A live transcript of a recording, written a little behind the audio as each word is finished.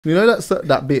You know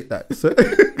that bit that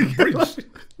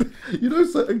you know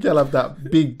certain girl have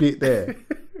that big bit there.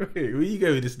 Wait, where you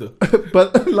going with this though?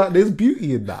 But like there's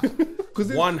beauty in that.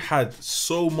 Because one had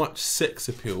so much sex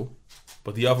appeal,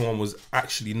 but the other one was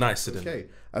actually nicer than okay.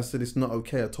 I said it's not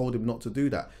okay. I told him not to do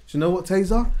that. Do you know what,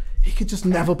 Tazer? He could just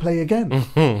never play again.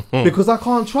 Because I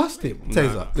can't trust him.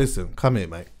 Tazer, listen, come here,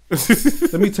 mate.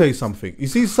 Let me tell you something. You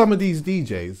see some of these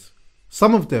DJs,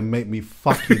 some of them make me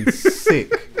fucking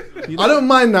sick. I don't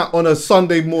mind that on a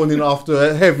Sunday morning after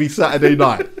a heavy Saturday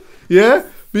night. Yeah?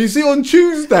 But you see on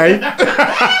Tuesday...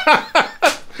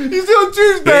 You see on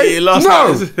Tuesday?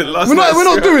 We're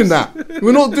not doing that.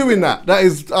 We're not doing that. That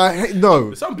is... no.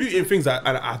 There's some beauty in things that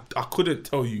I couldn't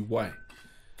tell you why.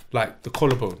 Like the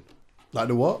collarbone. Like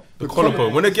the what? The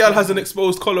collarbone. When a girl has an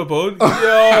exposed collarbone,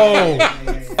 yo,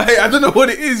 I don't know what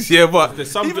it is, yeah, but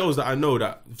there's some girls that I know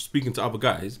that speaking to other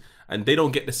guys, and they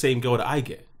don't get the same girl that I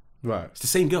get. Right. It's the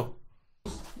same girl.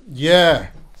 Yeah.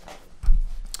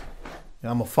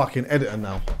 I'm a fucking editor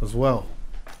now as well.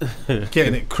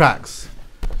 Getting it cracks.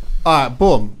 All right,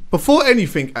 boom. Before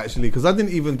anything, actually, because I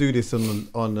didn't even do this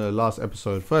on the last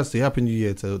episode. Firstly, Happy New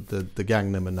Year to the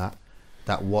gang them and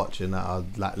that watch and that I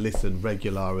like listen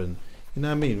regular and you know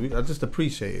what I mean. I just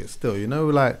appreciate it still. You know,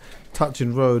 like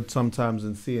touching road sometimes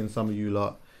and seeing some of you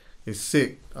lot is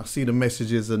sick. I see the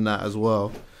messages and that as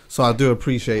well, so I do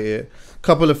appreciate it.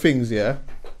 Couple of things, yeah.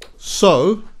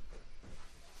 So,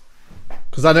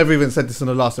 because I never even said this in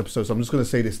the last episode, so I'm just gonna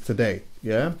say this today,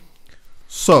 yeah.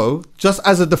 So, just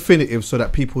as a definitive so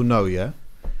that people know, yeah,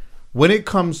 when it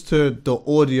comes to the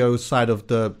audio side of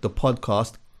the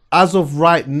podcast, as of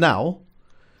right now,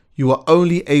 you are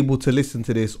only able to listen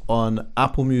to this on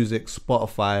Apple Music,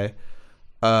 Spotify,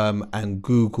 and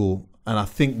Google, and I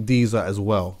think Deezer as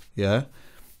well, yeah?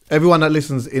 Everyone that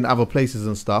listens in other places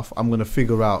and stuff, I'm going to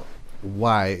figure out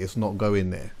why it's not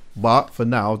going there. But for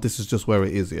now, this is just where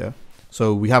it is, yeah?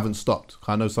 So we haven't stopped.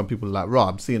 I know some people are like, right,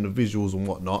 I'm seeing the visuals and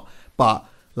whatnot, but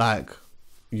like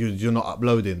you're not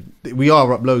uploading. We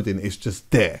are uploading, it's just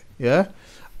there, yeah?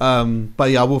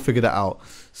 But yeah, I will figure that out.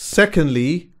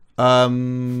 Secondly,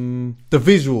 the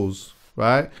visuals,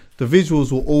 right? The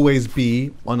visuals will always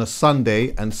be on a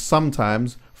Sunday and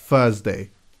sometimes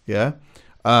Thursday, yeah?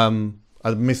 I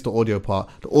missed the audio part.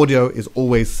 The audio is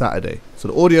always Saturday. So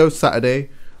the audio, Saturday,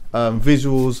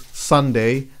 visuals,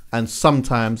 Sunday, and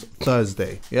sometimes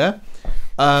Thursday, yeah?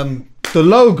 The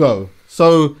logo.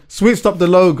 So switched up the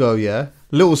logo, yeah?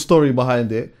 Little story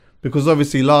behind it. Because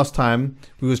obviously last time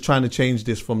we was trying to change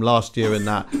this from last year and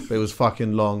that, but it was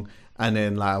fucking long. And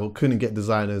then like we couldn't get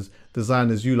designers.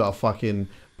 Designers, you lot are fucking...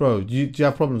 Bro, do you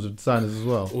have problems with designers as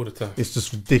well? All the time. It's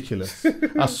just ridiculous.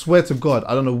 I swear to God,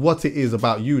 I don't know what it is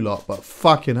about you lot, but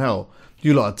fucking hell,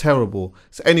 you lot are terrible.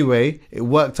 So anyway, it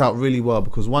worked out really well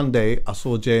because one day I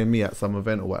saw JME at some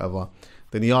event or whatever.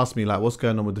 Then he asked me like, what's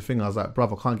going on with the thing? I was like,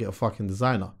 bruv, I can't get a fucking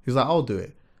designer. He's like, I'll do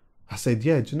it. I said,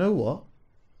 yeah, do you know what?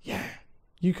 Yeah,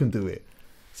 you can do it.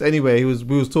 So anyway, we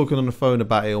was talking on the phone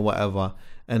about it or whatever.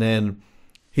 And then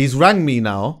he's rang me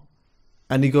now.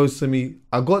 And he goes to me,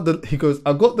 I got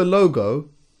the logo.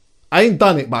 I ain't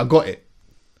done it, but I got it.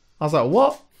 I was like,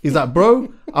 what? He's like,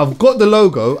 bro, I've got the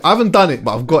logo. I haven't done it,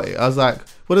 but I've got it. I was like,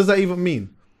 what does that even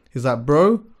mean? He's like,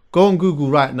 bro, go on Google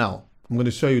right now. I'm going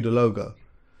to show you the logo.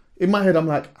 In my head, I'm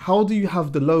like, how do you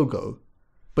have the logo,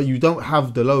 but you don't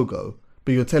have the logo,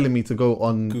 but you're telling me to go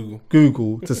on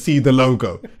Google to see the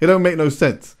logo? It don't make no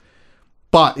sense.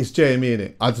 But it's JME in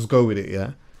it. I just go with it,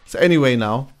 yeah? So anyway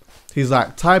now, he's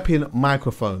like, type in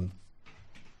microphone.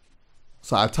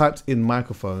 So I typed in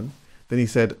microphone. Then he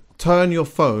said, turn your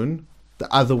phone the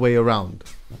other way around.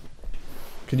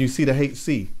 Can you see the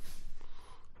HC?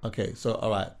 Okay, so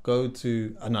all right, go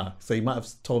to, no, so he might have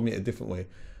told me it a different way.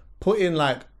 Put in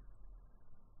mic,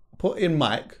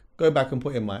 go back and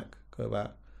put in mic, go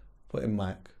back, put in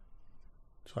mic.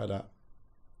 Try that.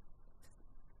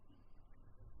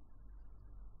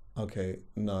 Okay,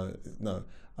 no.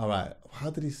 All right, how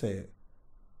did he say it?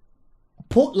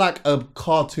 Put like a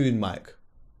cartoon mic.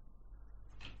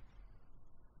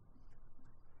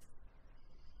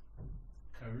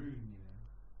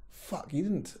 Fuck, he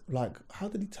didn't, like, how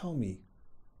did he tell me?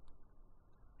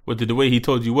 What, did the way he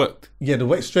told you worked? Yeah, the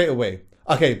way, straight away.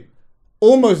 Okay,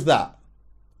 almost that.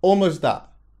 Almost that.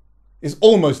 It's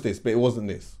almost this, but it wasn't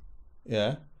this.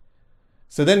 Yeah?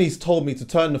 So then he's told me to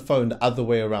turn the phone the other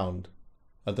way around.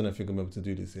 I don't know if you're going to be able to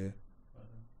do this here.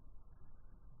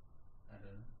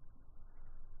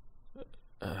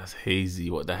 That's hazy.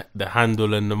 What, the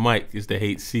handle and the mic is the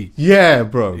HC? Yeah,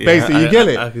 bro. Yeah, basically, you get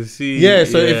it. I can see. Yeah,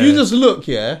 so if you just look,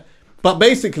 yeah, But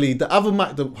basically, the other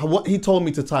mic, what he told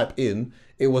me to type in,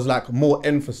 it was like more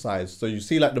emphasized. So you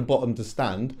see like the bottom to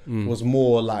stand was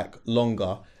more like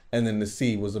longer, and then the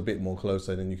C was a bit more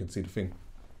closer, and then you can see the thing.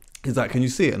 He's like, can you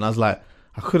see it? And I was like,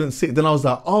 I couldn't see it. Then I was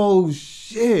like, oh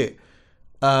shit.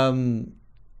 I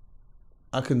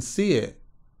can see it.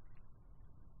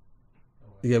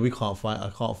 Yeah, we can't find.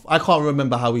 I can't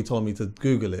remember how he told me to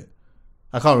Google it.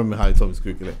 I can't remember how he told me to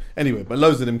Google it. Anyway, but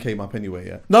loads of them came up anyway.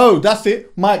 Yeah. No, that's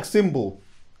it. Mike symbol.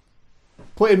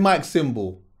 Put in Mike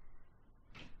symbol.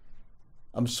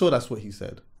 I'm sure that's what he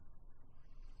said.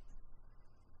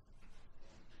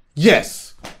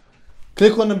 Yes.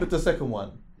 Click on the second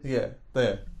one. Yeah,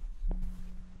 there.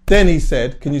 Then he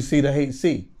said, "Can you see the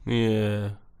HC?"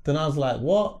 Yeah. Then I was like,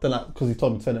 "What?" Then because he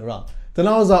told me to turn it around. Then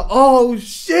I was like, "Oh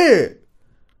shit!"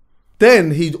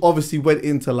 Then he obviously went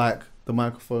into like the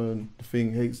microphone, the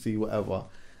thing, HC, whatever,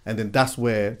 and then that's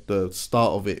where the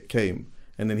start of it came.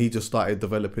 And then he just started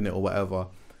developing it or whatever.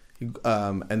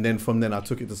 And then from then I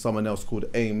took it to someone else called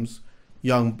Ames,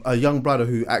 a young brother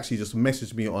who actually just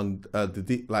messaged me on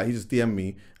he just DM'd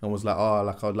me and was like, "Oh,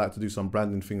 like I'd like to do some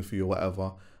branding things for you or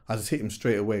whatever." I just hit him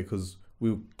straight away because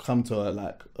we come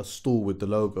to a stall with the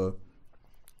logo.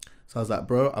 So I was like,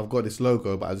 "Bro, I've got this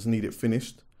logo, but I just need it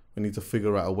finished. We need to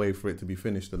figure out a way for it to be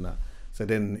finished and that." So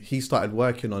then he started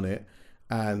working on it,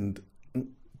 and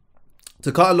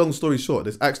to cut a long story short,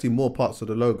 there's actually more parts of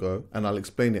the logo, and I'll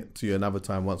explain it to you another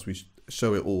time once we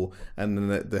show it all. And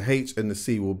then the H and the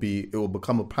C it will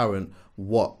become apparent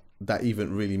what that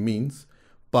even really means.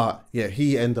 But yeah,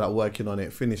 he ended up working on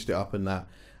it, finished it up and that.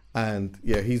 And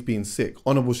yeah, he's been sick.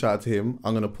 Honorable shout out to him.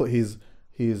 I'm gonna put his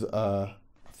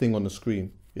thing on the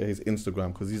screen. Yeah, his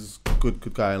Instagram, because he's a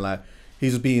good guy, and like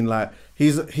he's been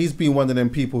one of them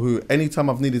people who anytime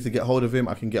I've needed to get hold of him,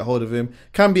 I can get hold of him.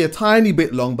 Can be a tiny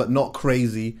bit long, but not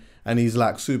crazy. And he's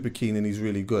like super keen and he's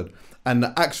really good. And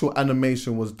the actual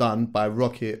animation was done by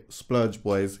Rocket Splurge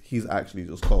Boys. He's actually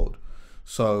just cold.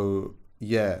 So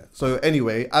yeah. So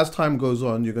anyway, as time goes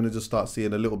on, you're gonna just start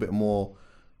seeing a little bit more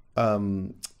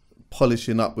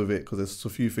polishing up with it, because there's a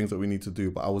few things that we need to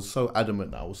do. But I was so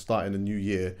adamant that I was starting a new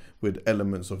year with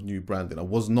elements of new branding. I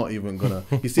was not even gonna.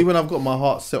 You see, when I've got my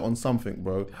heart set on something,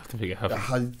 bro,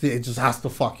 it just has to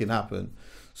fucking happen.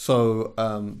 So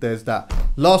there's that.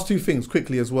 Last two things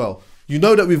quickly as well. You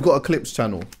know that we've got a clips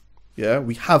channel. Yeah,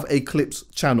 we have a clips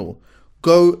channel.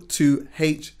 Go to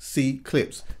HC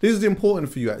Clips. This is important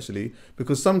for you actually,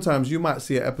 because sometimes you might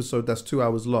see an episode that's 2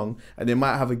 hours long and it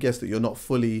might have a guest that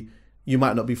you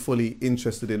might not be fully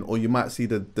interested in, or you might see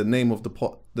the name of the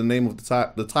pod,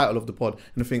 the title of the pod,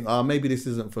 and think, maybe this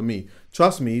isn't for me.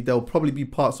 Trust me, there'll probably be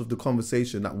parts of the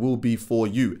conversation that will be for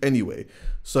you anyway.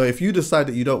 So if you decide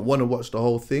that you don't want to watch the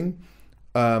whole thing,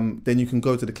 then you can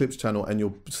go to the Clips channel and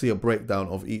you'll see a breakdown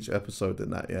of each episode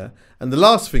and that, yeah. And the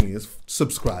last thing is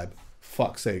subscribe.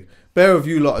 Fuck's sake. Bear of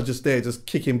you lot are just there, just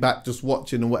kicking back, just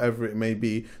watching and whatever it may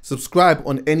be. Subscribe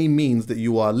on any means that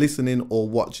you are listening or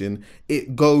watching.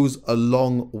 It goes a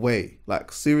long way.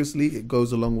 Like seriously, it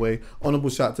goes a long way. Honorable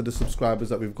shout to the subscribers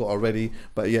that we've got already.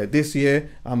 But yeah, this year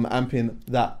I'm amping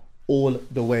that all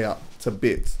the way up to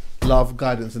bits. Love,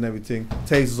 guidance and everything.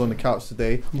 Tazer's on the couch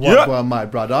today. What about my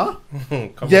brother?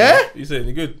 Yeah? You saying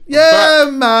you're good? Yeah,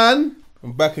 man.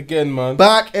 I'm back again, man.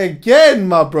 Back again,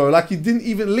 my bro. Like he didn't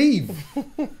even leave.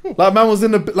 Like man was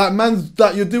man's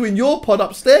like you're doing your pod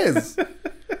upstairs.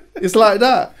 It's like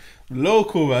that.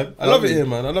 Local, man. I love it here,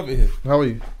 man. I love it here. How are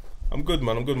you? I'm good,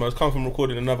 man. I was come from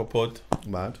recording another pod.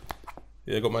 Mad.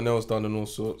 Yeah, got my nails done and all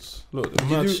sorts. Look,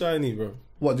 they're mad shiny, bro.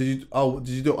 What did you? Oh, did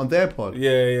you do it on their pod?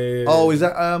 Yeah. Oh, is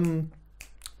that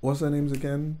what's their names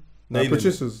again?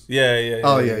 Patricia's. Yeah.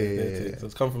 Oh yeah. So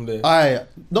it's come from there.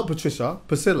 Not Patricia,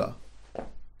 Priscilla.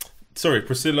 Sorry,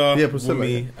 Priscilla. Yeah, Priscilla.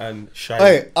 Wumi, and Shiny.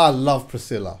 Hey, I love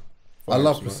Priscilla. Vibes, I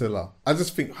love man. Priscilla. I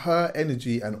just think her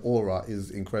energy and aura is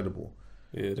incredible.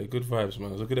 Yeah, they're good vibes,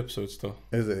 man. It was a good episode still.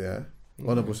 Is it? Yeah.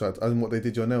 Honorable shout. And what they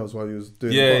did your nails while you was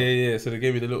doing. Yeah. So they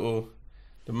gave me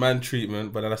the man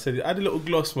treatment, but then I said add a little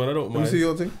gloss, man. I don't mind. Let me see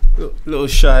your thing. Little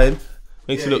shine.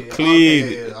 Makes it look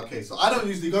clean. Okay, so I don't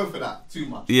usually go for that too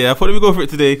much. Yeah, I thought we go for it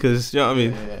today because, you know what I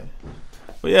mean? Yeah.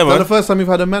 But yeah, man. Is that the first time you've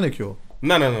had a manicure?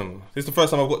 No. This is the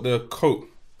first time I've got the coat.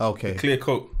 Okay. The clear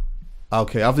coat.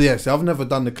 Okay, I've never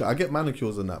done I get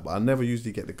manicures and that, but I never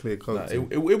usually get the clear coat. Nah,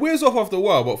 it wears off after a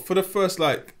while, but for the first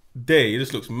day, it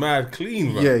just looks mad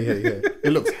clean, bro. Yeah.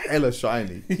 It looks hella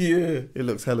shiny. Yeah. It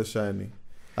looks hella shiny.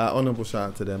 Honourable shout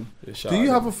out to them. Yeah, Do you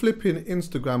have a flipping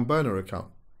Instagram burner account?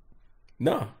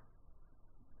 Nah.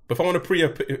 But if I want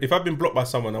to if I've been blocked by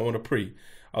someone, I want to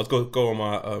I'll go on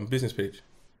my business page.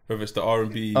 whether it's the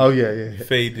R&B. Oh yeah.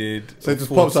 Faded. So it just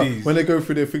pops up when they go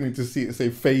through their thing to see it say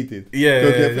faded. Yeah,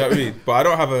 you know what I mean. But I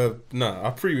don't have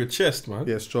I pre with chest, man.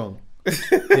 Yeah, strong.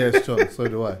 Yeah, strong. So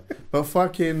do I. But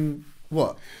fucking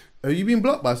what? Have you been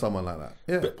blocked by someone like that?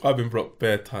 Yeah, I've been blocked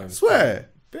bare times. Swear.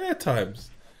 Bare times.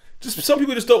 Just some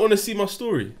people just don't want to see my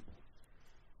story.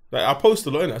 Like I post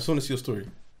a lot, innit? I just want to see your story.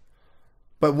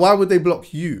 But why would they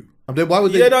block you? Why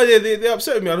would they? Yeah, no, they're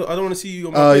upset with me. I don't want to see you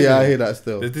on my page. Oh yeah, I hear that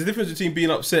still. There's a difference between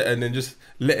being upset and then just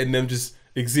letting them just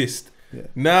exist. Yeah.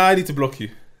 Nah, I need to block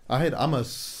you. I hear that. I'm a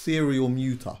serial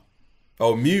muter.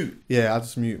 Oh, mute. Yeah, I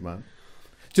just mute, man.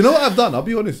 Do you know what I've done? I'll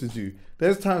be honest with you.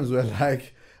 There's times where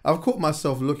like I've caught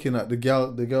myself looking at the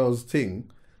girl's thing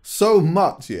so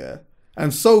much, yeah,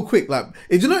 and so quick. Like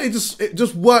it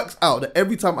just works out that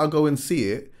every time I go and see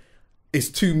it, it's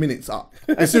 2 minutes up.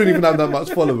 I still don't even have that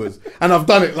much followers, and I've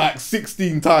done it like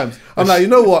 16 times. I'm like, you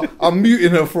know what? I'm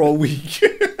muting her for a week. She's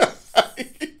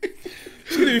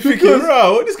gonna be thinking,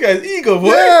 bro, this guy's ego, boy.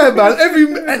 Yeah,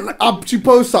 man. She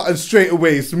posts something straight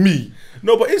away. It's me.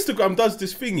 No, but Instagram does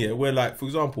this thing, yeah, where like, for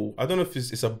example, I don't know if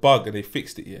it's a bug and they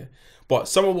fixed it, yeah, but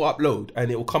someone will upload and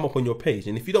it will come up on your page,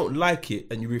 and if you don't like it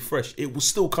and you refresh, it will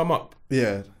still come up.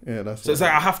 Yeah, that's. So it's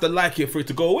like I have to like it for it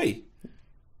to go away.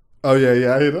 Oh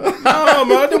yeah, I hear that. No,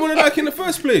 man, I didn't want to like it in the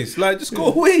first place. Like, just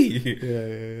go away.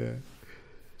 Yeah.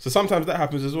 So sometimes that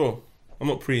happens as well. I'm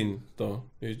not preying though.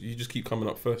 You just keep coming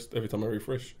up first every time I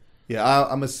refresh. Yeah,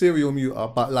 I'm a serial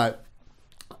muter, but like.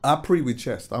 I pre with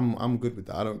chest. I'm good with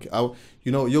that. I don't care.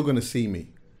 You know, you're gonna see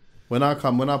me when I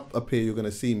appear. You're gonna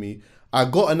see me. I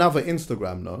got another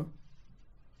Instagram though,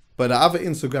 but the other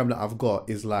Instagram that I've got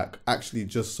is like actually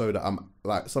just so that I'm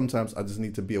like sometimes I just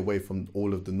need to be away from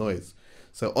all of the noise.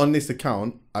 So on this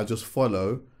account, I just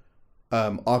follow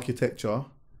architecture,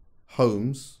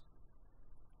 homes,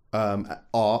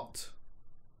 art,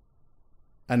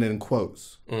 and then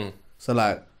quotes. So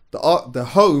like. The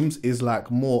homes is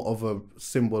like more of a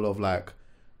symbol of like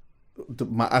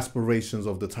my aspirations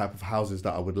of the type of houses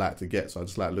that I would like to get. So I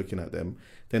just like looking at them.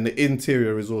 Then the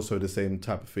interior is also the same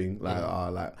type of thing. Like,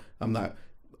 I'm like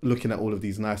looking at all of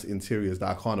these nice interiors that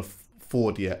I can't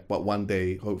afford yet, but one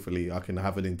day hopefully I can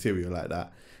have an interior like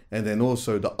that. And then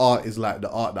also the art is like the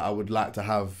art that I would like to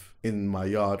have in my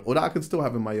yard, or that I can still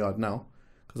have in my yard now,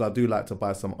 because I do like to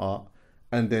buy some art.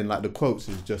 And then like the quotes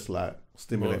is just like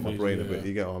stimulate my brain a bit.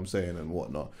 You get what I'm saying and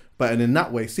whatnot. But and in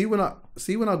that way, see when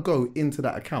I go into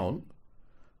that account,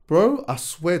 bro, I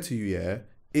swear to you, yeah,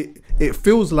 it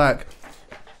feels like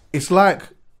it's like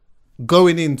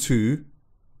going into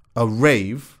a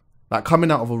rave, like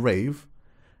coming out of a rave,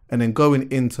 and then going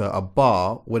into a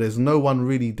bar where there's no one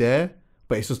really there,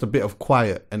 but it's just a bit of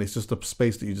quiet and it's just a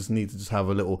space that you just need to just have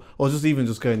a little, or just even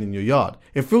just going in your yard.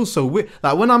 It feels so weird.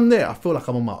 Like when I'm there, I feel like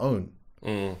I'm on my own.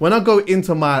 When I go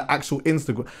into my actual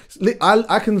Instagram,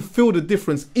 I can feel the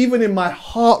difference even in my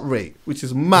heart rate, which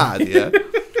is mad, yeah?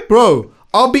 Bro,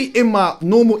 I'll be in my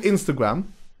normal Instagram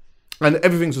and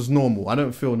everything's just normal. I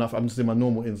don't feel nothing. I'm just in my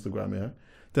normal Instagram, yeah?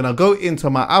 Then I go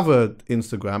into my other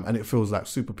Instagram and it feels like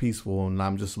super peaceful and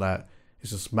I'm just like,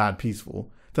 it's just mad peaceful.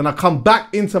 Then I come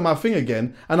back into my thing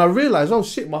again and I realize, oh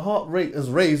shit, my heart rate has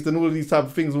raised and all of these type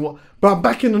of things, but I'm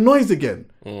back in the noise again.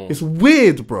 It's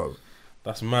weird, bro.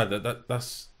 That's mad.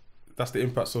 That's the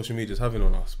impact social media is having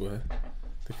on us, boy.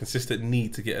 The consistent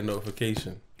need to get a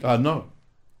notification. No.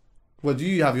 Well, do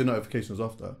you have your notifications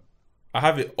off though? I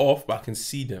have it off, but I can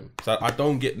see them. So I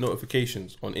don't get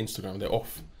notifications on Instagram. They're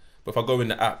off. But if I go in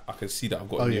the app, I can see that I've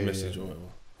got a new message or whatever.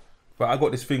 But I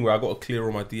got this thing where I got to clear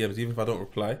all my DMs. Even if I don't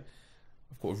reply,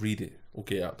 I've got to read it or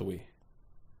get it out the way.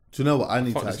 Do you know what? I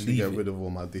need to actually get rid of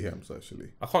all my DMs, actually.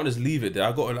 I can't just leave it there.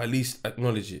 I got to at least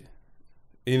acknowledge it.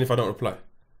 Even if I don't reply,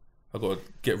 I got to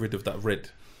get rid of that red.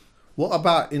 What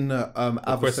about in the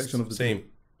other section of the same?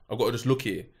 I got to just look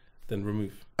at it, then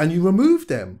remove. And you remove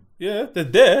them? Yeah, they're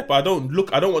there, but I don't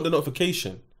look. I don't want the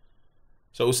notification.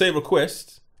 So it will say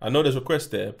request. I know there's request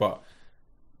there, but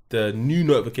the new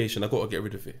notification, I got to get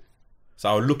rid of it. So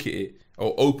I'll look at it,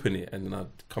 I'll open it, and then I'll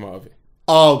come out of it.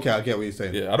 Oh, okay, I get what you're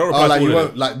saying. Yeah, I don't reply like to you all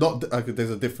won't, like not like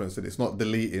there's a difference in it's not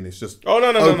deleting, it's just no.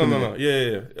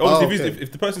 Yeah. Obviously, okay.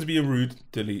 if the person's being rude,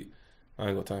 delete. I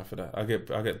ain't got time for that. I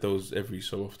get those every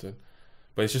so often,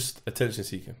 but it's just attention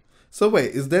seeking. So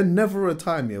wait, is there never a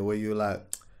time here where you're like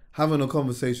having a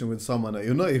conversation with someone that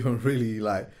you're not even really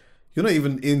like, you're not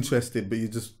even interested, but you're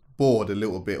just bored a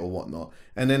little bit or whatnot,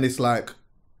 and then it's like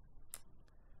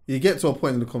you get to a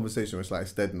point in the conversation where it's like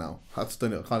it's dead now. I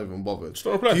can't even bother. Just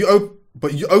don't reply.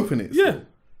 But you open it. Yeah.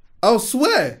 I'll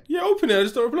swear. Yeah, open it. I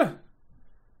just don't reply.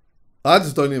 I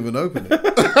just don't even open it.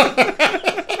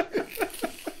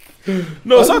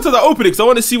 No, sometimes I open it because I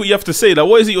want to see what you have to say. Like,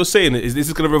 what is it you're saying? Is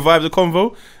this going to revive the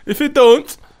convo? If it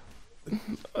don't,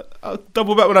 I'll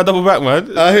double back when I double back,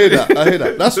 man. I hear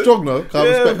that. That's strong, though. Can't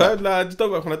respect that. Like, just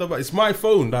double back when I double back. It's my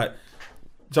phone. Like, do you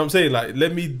know what I'm saying? Like,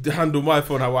 let me handle my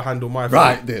phone how I handle my phone.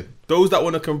 Right, then. Those that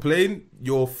want to complain,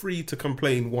 you're free to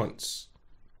complain once.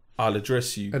 I'll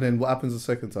address you. And then what happens the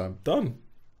second time? Done.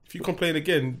 If you complain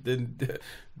again, then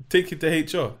take it to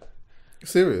HR.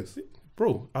 Serious?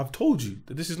 Bro, I've told you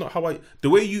that this is not how the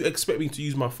way you expect me to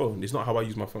use my phone is not how I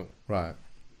use my phone. Right.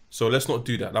 So let's not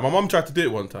do that. Like, my mum tried to do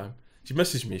it one time. She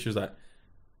messaged me. She was like,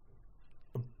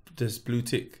 there's blue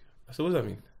tick. I said, what does that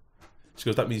mean? She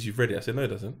goes, that means you've read it. I said, no, it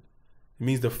doesn't. It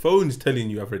means the phone's telling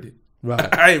you I've read it.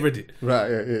 Right. I ain't read it. Right,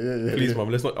 yeah. Please, mum,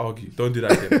 let's not argue. Don't do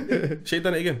that again. She ain't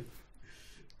done it again.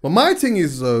 But my thing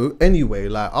is, though, anyway,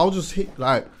 like, I'll just hit,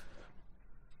 like,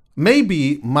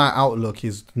 maybe my outlook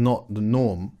is not the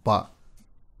norm, but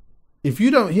if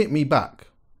you don't hit me back,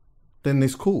 then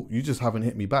it's cool. You just haven't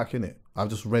hit me back, innit? I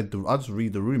just read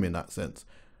the room in that sense.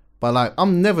 But like,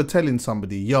 I'm never telling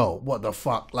somebody, yo, what the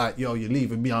fuck? Like, yo, you're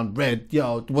leaving me unread.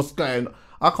 Yo, what's going on?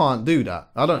 I can't do that.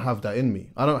 I don't have that in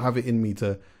me. I don't have it in me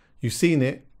to, you've seen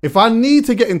it. If I need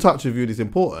to get in touch with you and it's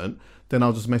important, then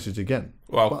I'll just message again.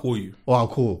 Or I'll call you. Or I'll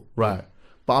call, right.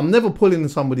 But I'm never pulling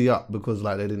somebody up because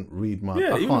like they didn't read my,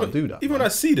 I can't do that. Even when I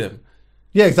see them.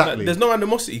 Yeah, exactly. Like, there's no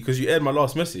animosity because you aired my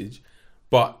last message.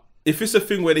 But if it's a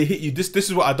thing where they hit you, this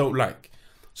is what I don't like.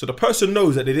 So the person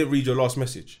knows that they didn't read your last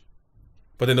message.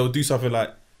 But then they'll do something like,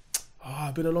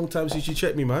 it's been a long time since you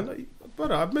checked me, man. Like,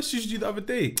 brother, I messaged you the other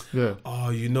day. Yeah.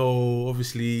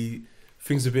 Obviously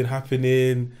things have been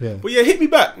happening. Yeah. But yeah, hit me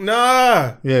back.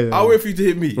 Nah. Yeah. I'll wait for you to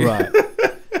hit me. Right.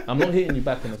 I'm not hitting you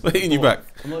back unless it's hitting you back.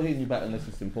 I'm not hitting you back unless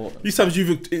it's important. These times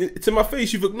it's in my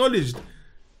face, you've acknowledged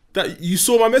that you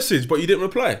saw my message, but you didn't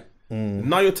reply.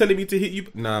 Now you're telling me to hit you.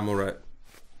 Nah, I'm all right.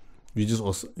 You just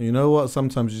also, you know what?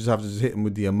 Sometimes you just have to just hit them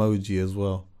with the emoji as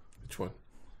well. Which one?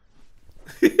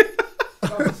 They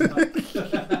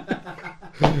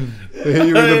hit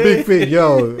you with a big thing,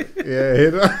 yo.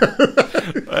 Yeah.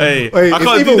 Hey, Wait, I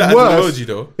can't do that worse. as an emoji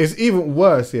though. It's even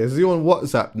worse. Yeah, it's on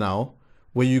WhatsApp now,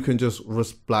 where you can just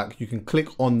you can click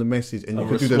on the message and you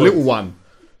can do the little one.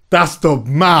 That's the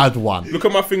mad one. Look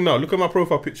at my thing now. Look at my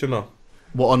profile picture now.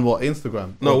 What on what?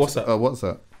 Instagram? No, WhatsApp.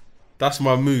 WhatsApp. That's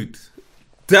my mood.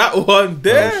 That one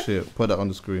there. Oh shit! Put that on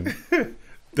the screen.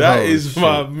 That is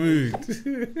my mood.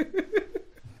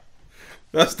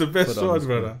 That's the best Put that on one, the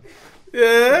brother.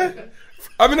 Yeah.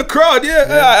 I'm in the crowd,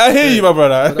 yeah. I hear you, my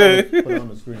brother. Put it on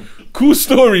the screen. Cool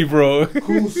story, bro.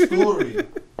 Cool story.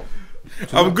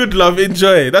 I'm good, love.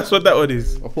 Enjoy. That's what that one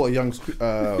is. I put a young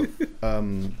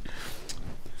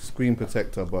screen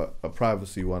protector, but a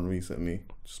privacy one recently.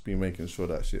 Just been making sure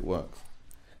that shit works.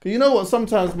 Cause you know what?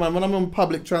 Sometimes, man, when I'm on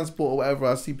public transport or whatever,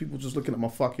 I see people just looking at my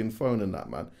fucking phone and that,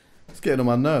 man. It's getting on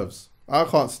my nerves. I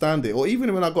can't stand it. Or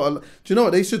even when I got do you know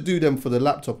what? They should do them for the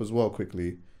laptop as well,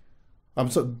 quickly. I'm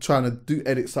sort of trying to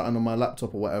edit something on my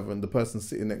laptop or whatever, and the person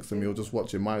sitting next to me or just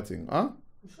watching my thing. Huh? I'm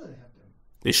sure they have them.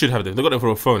 They should have them. They got them for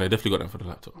a phone. They definitely got them for the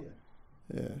laptop.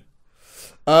 Yeah.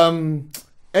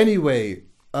 Anyway,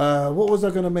 what was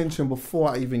I going to mention before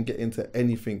I even get into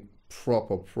anything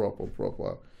proper?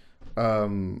 Oh,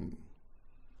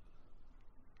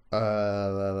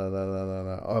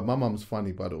 my mum's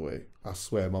funny, by the way. I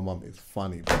swear my mum is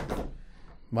funny, bro.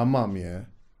 My mum, yeah,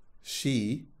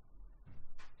 she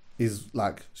is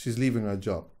like, she's leaving her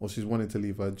job, or she's wanting to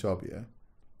leave her job, yeah.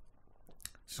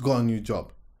 She's got a new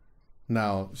job.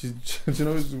 Now, do you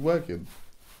know where she's working?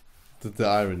 The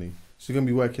irony. She's going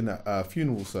to be working at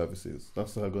funeral services.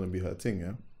 That's going to be her thing,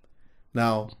 yeah.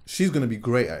 Now, she's going to be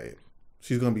great at it.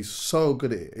 She's going to be so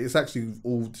good at it. It's actually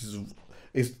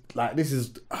this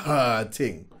is her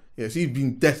thing. Yeah, she's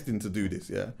been destined to do this,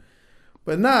 yeah.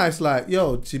 But now it's like,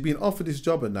 yo, she's been offered this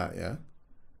job and that, yeah.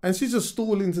 And she's just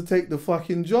stalling to take the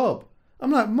fucking job.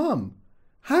 I'm like, Mum,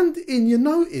 hand in your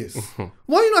notice.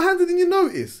 Why are you not handing in your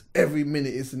notice? Every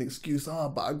minute it's an excuse.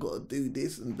 But I got to do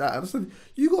this and that. And I said,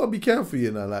 you got to be careful,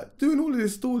 you know, like doing all of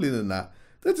this stalling and that.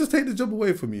 They'll just take the job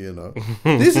away from you, you know.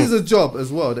 This is a job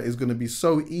as well that is going to be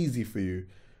so easy for you.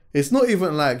 It's not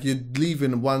even like you're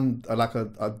leaving one, like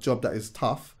a job that is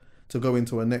tough to go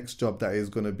into a next job that is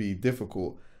going to be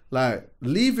difficult. Like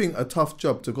leaving a tough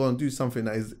job to go and do something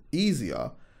that is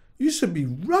easier, you should be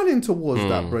running towards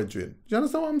that, brethren. Do you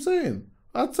understand what I'm saying?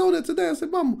 I told her today, I said,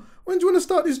 Mum, when do you want to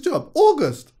start this job?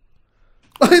 August.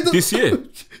 This year?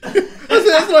 I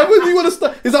said, like, when do you want to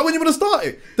start? Is that when you want to start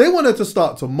it? They want her to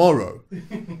start tomorrow.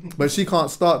 But she can't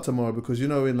start tomorrow because, you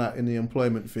know, in the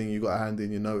employment thing, you got to hand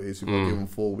in your notice. You've got to give them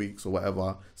 4 weeks or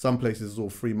whatever. Some places it's all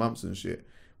 3 months and shit.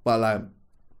 But like,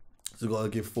 she's got to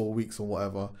give 4 weeks or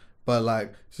whatever. But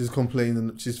like, she's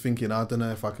complaining, she's thinking, I don't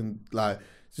know if I can, like,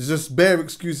 she's just bare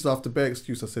excuses after bare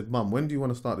excuse. I said, Mum, when do you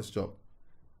want to start this job?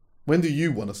 When do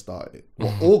you want to start it?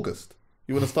 What, August?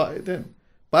 You want to start it then?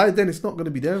 By then, it's not going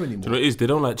to be there anymore. Do you know what it is? They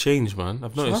don't like change, man.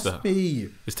 I've noticed Trust that. me.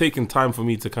 It's taken time for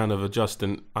me to kind of adjust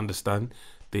and understand.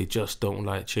 They just don't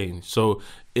like change. So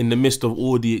in the midst of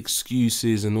all the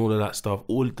excuses and all of that stuff,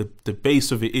 all the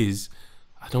base of it is,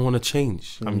 I don't want to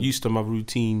change. I'm used to my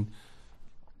routine.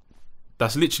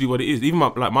 That's literally what it is. Even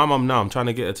my mum now, I'm trying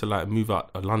to get her to like move out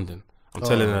of London. I'm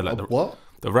telling her like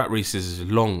the rat race is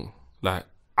long. Like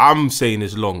I'm saying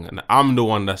it's long, and I'm the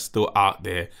one that's still out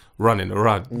there running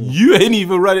around. You ain't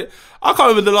even running. I can't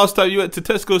remember the last time you went to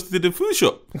Tesco's to the food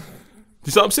shop.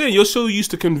 You see what I'm saying? You're so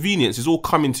used to convenience. It's all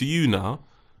coming to you now.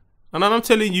 And then I'm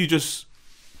telling you, just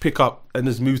pick up and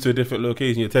just move to a different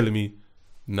location. You're telling me,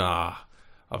 nah,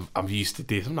 I'm used to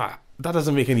this. I'm like, that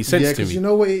doesn't make any sense to me. Yeah, because you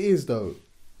know what it is though?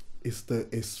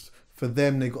 It's for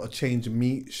them, they got to change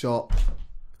meat shop.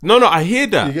 No, I hear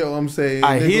that. You get what I'm saying?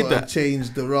 I hear got that. to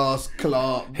change the Ross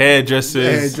Clark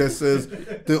Hairdressers,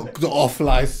 the off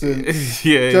license.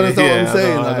 Yeah, do you understand what I'm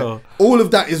saying? I know. All of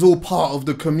that is all part of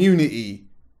the community.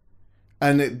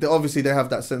 And obviously they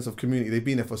have that sense of community. They've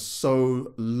been there for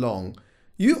so long.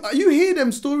 You hear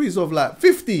them stories of like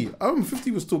 50. I remember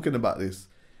 50 was talking about this.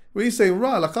 Where he's saying,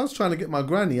 right, like I was trying to get my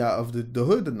granny out of the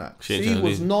hood and that. She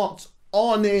was not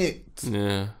on it.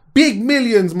 Yeah. Big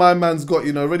millions my man's got,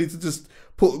 you know, ready to just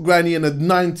put granny in a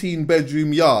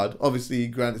 19-bedroom yard. Obviously,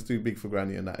 granny's too big for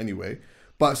granny and that anyway.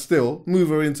 But still, move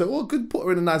her into, could put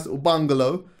her in a nice little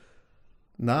bungalow.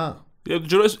 Nah. Yeah, do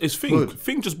you know, it's Fing.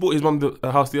 Fing just bought his mum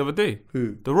a house the other day.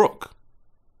 Who? The Rock.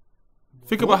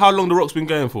 Think about how long The Rock's been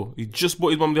going for. He just bought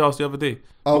his mum the house the other day.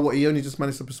 Oh, what? He only just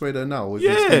managed to persuade her now? Or is he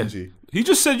Yeah. stingy? He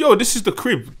just said, yo, this is the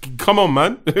crib. Come on,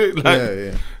 man.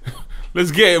 Yeah. Let's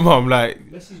get it, mum.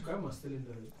 Like, Messi's grandma's still in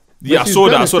the hood. yeah, I saw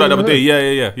that the other day.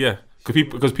 Yeah.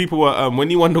 Because people were, when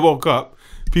he won the World Cup,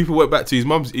 people went back to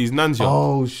his nan's yard.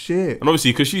 Oh, shit. And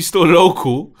obviously, because she's still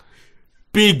local,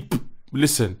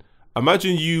 listen,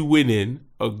 imagine you winning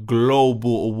a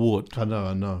global award. I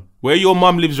know. Where your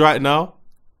mum lives right now,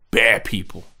 bare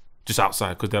people just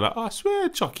outside because they're like, I swear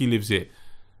Chuckie lives here.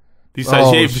 These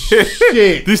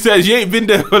times you ain't been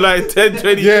there for like 10,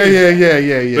 20 years.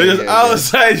 Yeah. They're just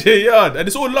outside your yard. And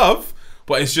it's all love,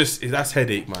 but it's just, that's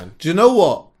headache, man. Do you know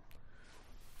what?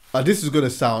 This is going to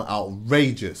sound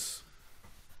outrageous.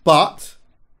 But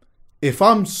if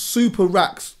I'm super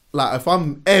racks, like if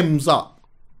I'm M's up,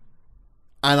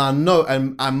 and I know,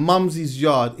 and Mumsy's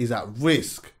yard is at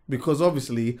risk because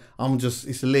obviously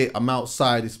it's lit, I'm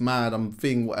outside, it's mad, I'm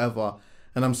whatever.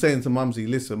 And I'm saying to Mumsy,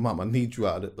 listen, Mum, I need you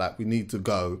out, like we need to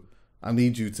go. I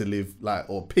need you to live, like,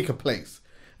 or pick a place.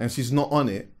 And she's not on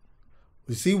it.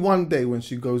 You see, one day when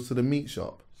she goes to the meat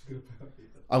shop,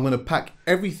 I'm going to pack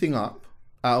everything up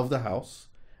out of the house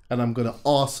and I'm going to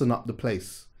arson up the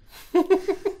place.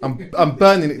 I'm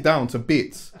burning it down to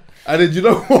bits. And then you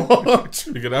know what?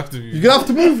 You're gonna have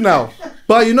to move now.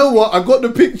 But you know what? I got the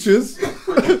pictures.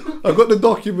 I got the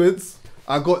documents.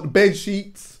 I got the bed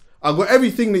sheets. I got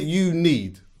everything that you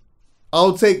need.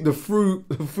 I'll take the fruit,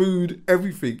 the food,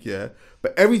 everything, yeah.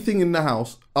 But everything in the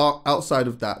house outside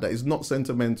of that is not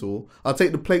sentimental. I'll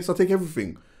take the plates. I'll take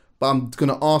everything. But I'm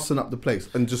gonna arson up the place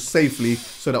and just safely,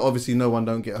 so that obviously no one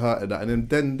don't get hurt at that. And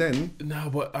then.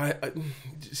 No, but I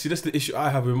see that's the issue I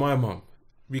have with my mum.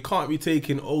 We can't be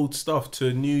taking old stuff to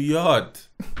a new yard.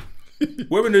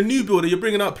 We're in a new building. You're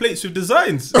bringing out plates with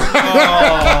designs. Oh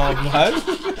man.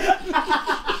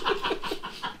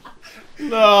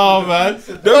 No man.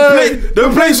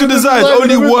 Them plates with designs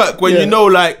only work when you know,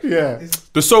 like,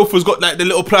 the sofa's got like the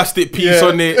little plastic piece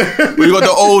on it. We got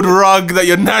the old rug that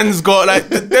your nan's got. Like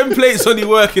them plates only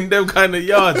work in them kind of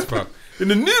yards, bro. In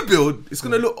the new build, it's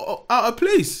gonna look out of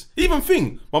place. Even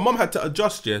thing, my mum had to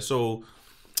adjust, so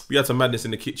we had some madness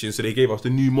in the kitchen, so they gave us the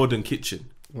new modern kitchen.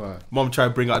 Right. Mum tried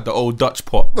to bring out the old Dutch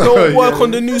pot. Don't work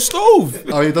on the new stove.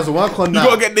 Oh, it doesn't work on that. You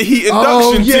gotta get the heat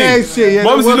induction thing. Yeah.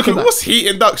 Mum's looking, what's heat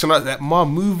induction? I was like,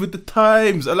 Mum, move with the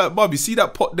times. I'm like, Mum, you see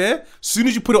that pot there? As soon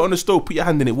as you put it on the stove, put your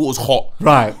hand in it, water's hot.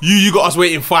 Right. You got us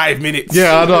waiting 5 minutes.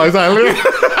 Yeah, I know, exactly.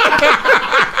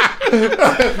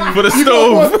 For the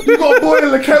stove. You got to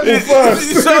boil the kettle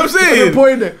first. You see what I'm saying?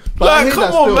 Boil it. But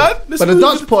come on, man. But the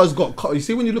Dutch pot has got, you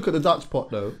see when you look at the Dutch pot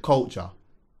though, culture.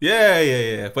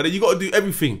 Yeah. But then you got to do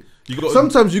everything.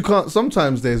 Sometimes you can't,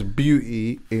 sometimes there's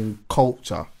beauty in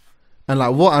culture. And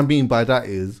like what I mean by that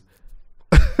is,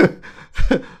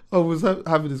 I was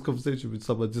having this conversation with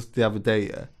someone just the other day,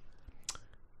 yeah.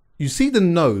 You see the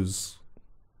nose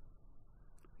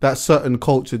that certain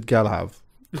cultured gal have.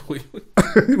 You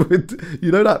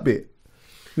know that bit?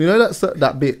 You know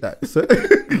that bit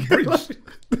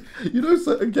you know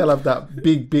certain girl have that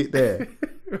big bit there.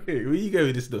 Wait, where you going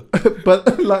with this though?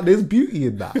 But like there's beauty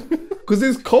in that. Because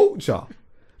there's culture.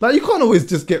 Like you can't always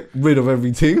just get rid of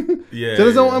everything. Yeah. Do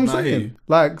you know what I'm saying?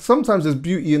 Like sometimes there's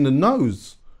beauty in the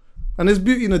nose. And there's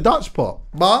beauty in the Dutch pot.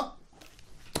 But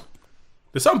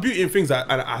there's some beauty in things that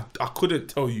I couldn't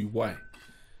tell you why.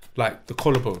 Like the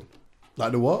collarbone.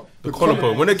 Like the what? The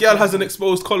collarbone. When a girl has an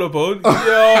exposed collarbone,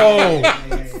 yo,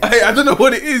 I don't know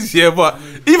what it is, yeah, but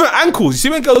even ankles. You see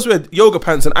when girls wear yoga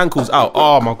pants and ankles out?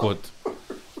 Oh my god,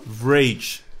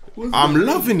 rage! I'm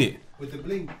loving it. With the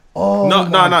bling. Oh No.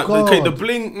 God. Okay, the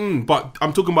bling. But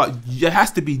I'm talking about. It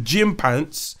has to be gym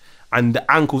pants and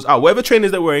the ankles out. Whatever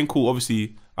trainers they're wearing, cool.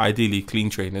 Obviously, ideally clean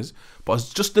trainers. But it's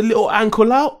just the little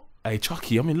ankle out. Hey,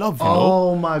 Chuckie, I'm in love, you know.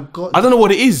 Oh my God. I don't know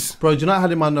what it is. Bro, do you know what I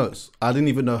had in my notes? I didn't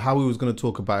even know how we was going to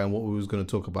talk about it and what we was going to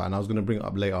talk about. And I was going to bring it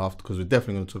up later after because we're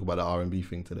definitely going to talk about the R&B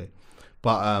thing today.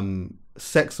 But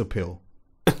sex appeal.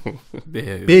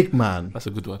 Yeah, Big man. that's a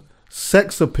good one.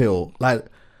 Sex appeal. Like,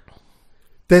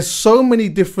 there's so many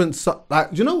different...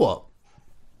 Like, do you know what?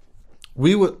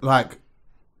 We were like...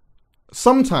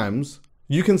 Sometimes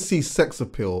you can see sex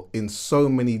appeal in so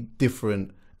many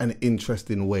different and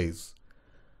interesting ways.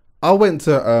 I went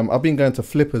to, I've been going to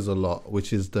Flippers a lot,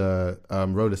 which is the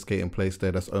roller skating place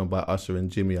there that's owned by Usher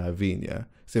and Jimmy Iovine, yeah?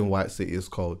 It's in White City, it's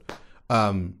called.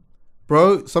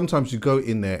 Bro, sometimes you go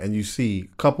in there and you see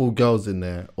a couple girls in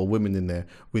there or women in there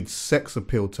with sex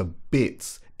appeal to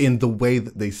bits in the way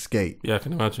that they skate. Yeah, I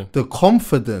can imagine. The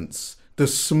confidence, the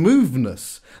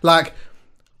smoothness. Like,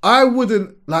 I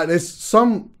wouldn't, like, there's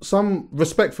some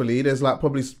respectfully, there's like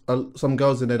probably some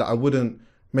girls in there that I wouldn't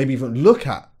maybe even look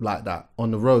at like that on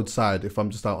the roadside if I'm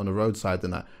just out on the roadside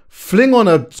and that. Fling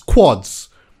on quads.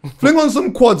 Fling on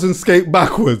some quads and skate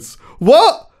backwards.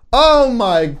 What? Oh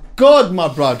my God, my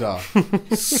brother.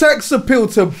 Sex appeal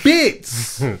to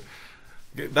bits. I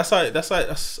guess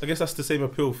that's the same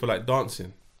appeal for like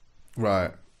dancing.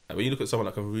 Right. Like when you look at someone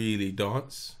that can really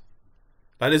dance.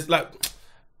 Like there's like,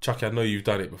 Chuckie, I know you've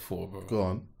done it before, bro. Go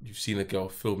on. You've seen a girl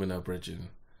filming her bridging.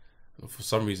 For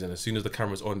some reason, as soon as the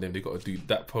camera's on them, they got to do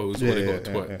that pose or they got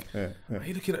to twerk. Are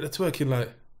you looking at the twerking like,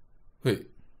 wait,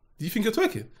 do you think you're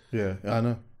twerking? Yeah, I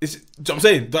know. It's, I'm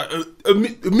saying, that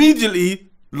immediately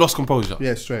lost composure.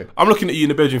 Yeah, straight. I'm looking at you in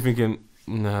the bedroom thinking,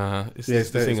 nah, this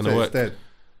ain't gonna work.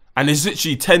 And it's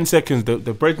literally 10 seconds. The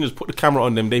brethren just put the camera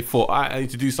on them. They thought, I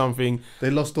need to do something. They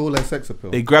lost all their sex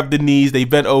appeal. They grabbed the knees. They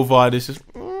bent over. And it's just,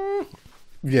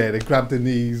 yeah, they grabbed the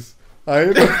knees.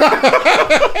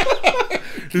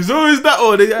 There's always that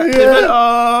one.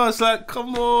 It's like,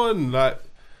 come on. Like, do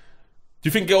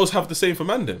you think girls have the same for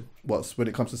man then? What's when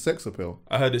it comes to sex appeal?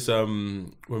 I heard it's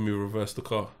when we reversed the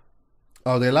car.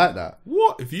 Oh, they like that?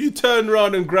 What? If you turn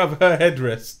around and grab her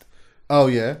headrest. Oh,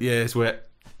 yeah? Yeah, it's wet.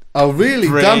 Oh, really?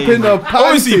 Dumping the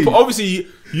panty? Obviously,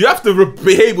 you have to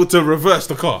be able to reverse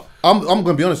the car. I'm going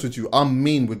to be honest with you. I'm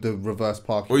mean with the reverse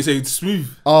parking. What you say? It's smooth.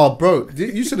 Oh, bro.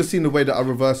 You should have seen the way that I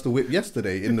reversed the whip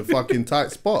yesterday in the fucking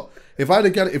tight spot. If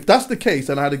that's the case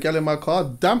and I had a gal in my car,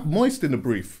 damp moist in the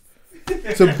brief.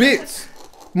 To bits.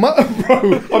 Bro,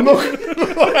 I'm not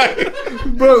gonna lie.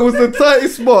 Bro, it was the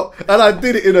tightest spot and I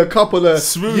did it in a couple of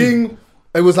smooth. Ying.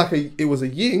 It was a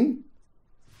ying.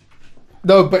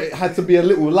 No, but it had to be a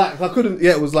little lax. I couldn't.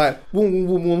 Yeah, it was like boom, boom,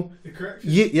 boom, boom.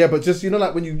 Yeah, but just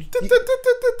like when you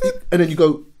and then you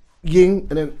go ying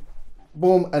and then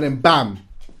boom and then bam,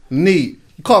 neat.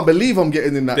 You can't believe I'm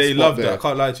getting in that. They spot love there. that. I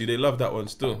can't lie to you. They love that one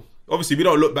still. Obviously, we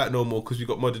don't look back no more because we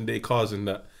got modern day cars and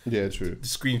that. Yeah, true. The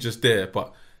screen's just there,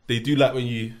 but they do like when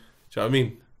you. Do you know what I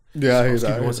mean? Yeah, I hear Excuse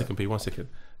that. me, 1 second, P. 1 second.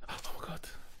 Oh my God.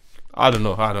 I don't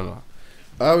know.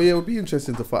 Oh yeah, it would be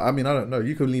interesting to find. I mean, I don't know.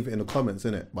 You can leave it in the comments,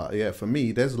 innit? But yeah, for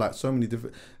me, there's like so many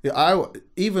different. Yeah, I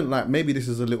even like maybe this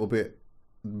is a little bit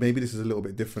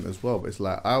different as well. But it's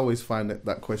like I always find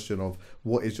that question of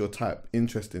what is your type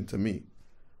interesting to me,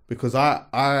 because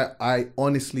I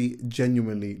honestly,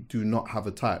 genuinely do not have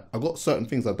a type. I've got certain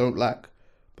things I don't like,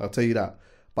 but I'll tell you that.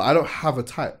 But I don't have a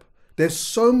type. There's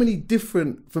so many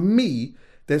different. For me,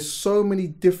 there's so many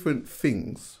different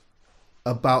things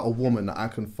about a woman that I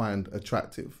can find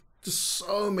attractive. Just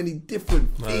so many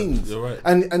different things. You're right.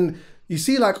 And you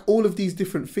see like all of these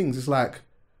different things, it's like,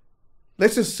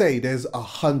 let's just say there's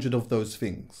 100 of those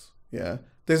things. Yeah.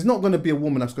 There's not going to be a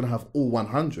woman that's going to have all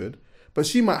 100, but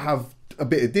she might have a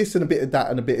bit of this and a bit of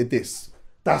that and a bit of this.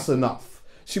 That's enough.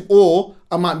 Or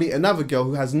I might meet another girl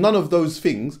who has none of those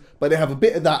things, but they have a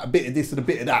bit of that, a bit of this and a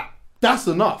bit of that. That's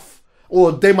enough.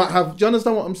 Or they might have, do you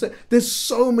understand what I'm saying? There's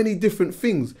so many different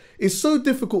things. It's so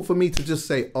difficult for me to just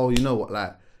say, oh, you know what,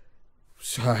 like,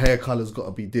 her hair colour's got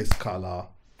to be this colour.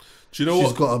 Do you know she's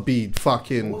what? got to be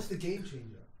fucking. What's the game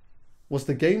changer? What's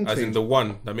the game As in changer? the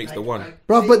one that makes the one.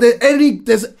 Bro, but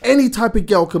there's any type of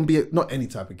girl can be not any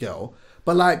type of girl,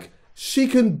 but like she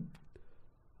can.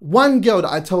 One girl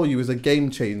that I tell you is a game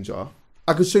changer.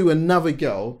 I could show you another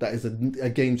girl that is a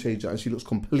game changer, and she looks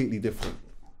completely different.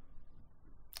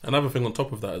 Another thing on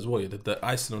top of that as well, the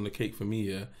icing on the cake for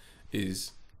me,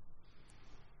 is,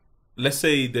 let's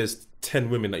say there's 10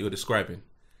 women that you're describing.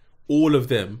 All of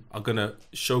them are gonna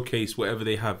showcase whatever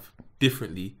they have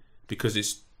differently because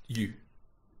it's you.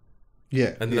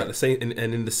 Yeah, And then at the same and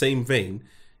in the same vein,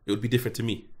 it would be different to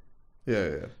me.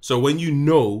 yeah. So when you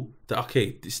know that,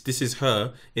 okay, this is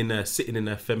her sitting in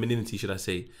her femininity, should I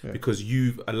say, because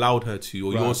you've allowed her to,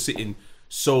 or you're sitting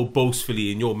so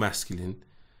boastfully in your masculine,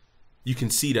 you can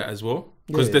see that as well.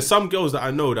 Because there's some girls that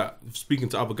I know that speaking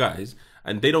to other guys,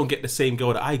 and they don't get the same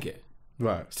girl that I get.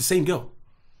 Right. It's the same girl.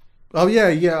 Oh yeah.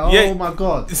 Oh my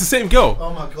god. It's the same girl.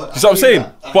 Oh my god. You know what I'm saying?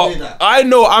 But I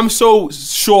know I'm so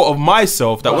sure of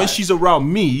myself that when she's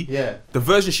around me, the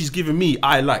version she's giving me,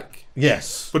 I like.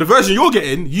 Yes. But the version you're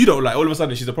getting, you don't like. All of a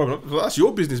sudden, she's a problem. Well, that's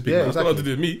your business, big man. It's got nothing to do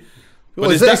with me.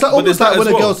 But it's almost like when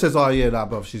a girl says, "Oh yeah, nah,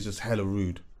 bro, she's just hella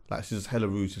rude. Like she's just hella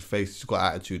rude. She's face. She's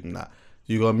got attitude and that."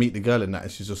 You gotta meet the girl in that,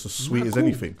 and she's just as sweet as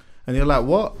anything. And you're like,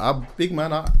 "What? I'm big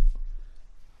man. I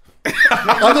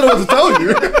don't know what to tell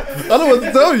you. I don't know what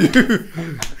to tell you.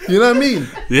 You know what I mean?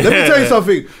 Yeah. Let me tell you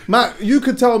something, Matt. You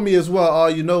could tell me as well. Oh,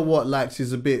 you know what? Like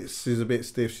she's a bit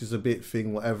stiff. She's a bit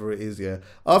thing. Whatever it is. Yeah.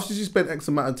 After she spent X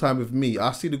amount of time with me,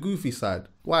 I see the goofy side.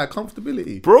 Why?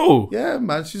 Comfortability, bro. Yeah,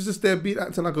 man. She's just there,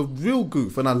 acting like a real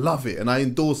goof, and I love it, and I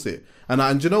endorse it,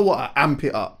 and you know what? I amp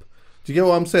it up. Do you get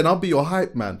what I'm saying? I'll be your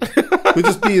hype man. We'll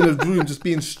just be in a room, just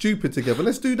being stupid together.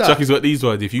 Let's do that. Chuckie's got these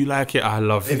words. If you like it, I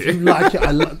love it. If you like it, I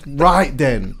love. Right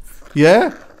then,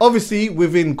 yeah. Obviously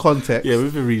within context. Yeah,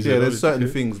 within reason. Yeah, there's certain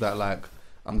things that like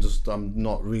I'm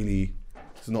not really.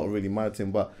 It's not really my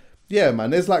thing, but yeah, man.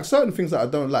 There's like certain things that I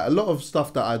don't like. A lot of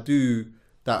stuff that I do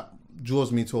that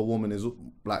draws me to a woman is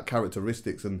like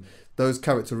characteristics, and those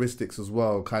characteristics as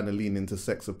well kind of lean into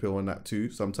sex appeal and that too.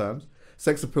 Sometimes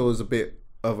sex appeal is a bit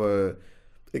of a,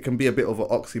 it can be a bit of an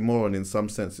oxymoron in some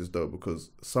senses though,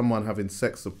 because someone having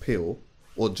sex appeal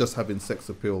or just having sex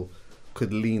appeal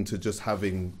could lean to just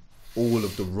having all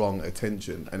of the wrong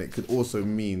attention, and it could also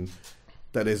mean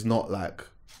that there's not like,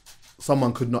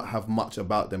 someone could not have much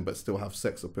about them but still have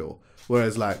sex appeal,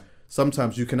 whereas like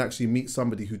sometimes you can actually meet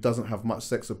somebody who doesn't have much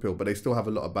sex appeal but they still have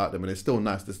a lot about them, and they're still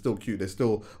nice, they're still cute, they're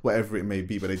still whatever it may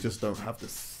be, but they just don't have the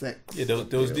sex. Yeah,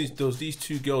 there was these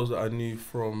two girls that I knew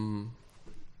from,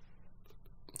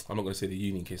 I'm not going to say the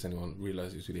uni in case anyone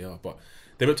realises who they are, but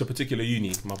they went to a particular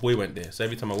uni. My boy went there. So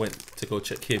every time I went to go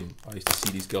check him, I used to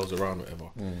see these girls around, whatever.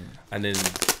 And then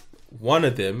one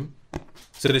of them,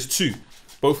 so there's two,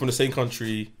 both from the same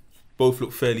country, both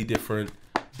look fairly different,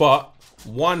 but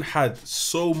one had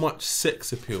so much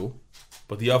sex appeal,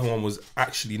 but the other one was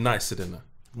actually nicer than her.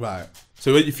 Right.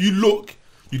 So if you look,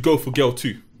 you'd go for girl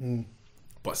 2.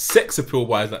 But sex appeal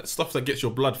wise, like stuff that gets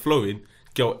your blood flowing,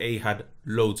 girl A had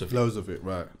loads of it. Loads of it,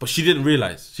 right. But she didn't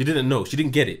realise. She didn't know. She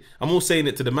didn't get it. I'm all saying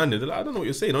it to the man. They're like, I don't know what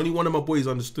you're saying. Only one of my boys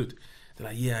understood. They're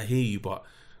like, yeah, I hear you, but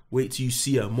wait till you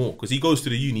see her more. Because he goes to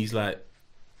the uni, he's like,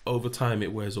 over time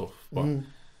it wears off. But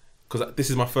because this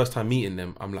is my first time meeting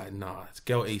them, I'm like, nah, it's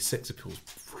girl A sex appeal is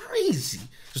crazy.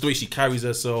 Just the way she carries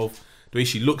herself, the way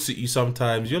she looks at you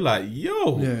sometimes. You're like,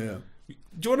 yo. Yeah.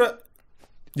 Do you want to...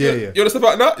 Yeah. You want to step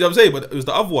out now? You know what I'm saying? But it was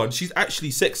the other one. She's actually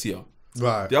sexier.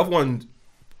 Right. The other one,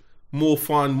 more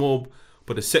fun,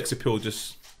 but the sex appeal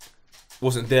just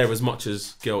wasn't there as much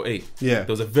as girl A. Yeah. There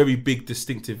was a very big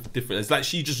distinctive difference. It's like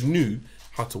she just knew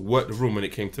how to work the room when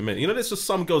it came to men. You know, there's just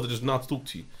some girls that just know how to talk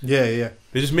to you. Yeah.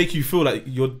 They just make you feel like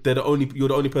you're the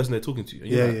only person they're talking to. And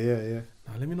you're Yeah.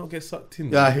 Nah, let me not get sucked in.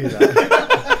 Yeah, I hear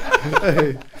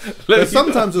that. But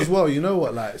sometimes as well, you know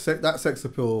what, like that sex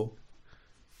appeal,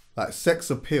 like sex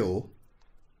appeal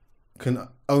can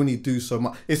only do so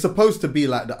much. It's supposed to be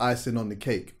like the icing on the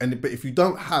cake, but if you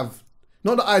don't have,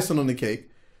 not the icing on the cake,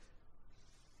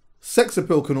 sex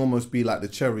appeal can almost be like the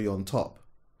cherry on top,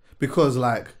 because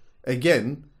like,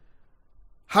 again,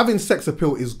 having sex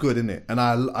appeal is good, innit? And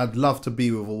I'd love to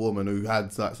be with a woman who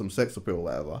had like some sex appeal or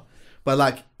whatever. But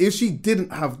like, if she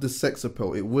didn't have the sex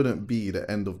appeal, it wouldn't be the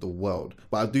end of the world.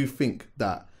 But I do think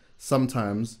that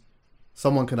sometimes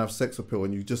someone can have sex appeal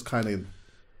and you just kind of,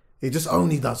 it just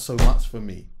only does so much for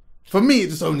me. For me, it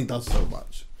just only does so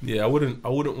much. Yeah, I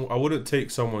wouldn't take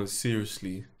someone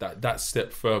seriously that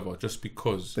step further just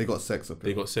because they got sex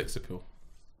appeal.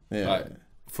 Yeah. Like,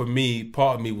 for me,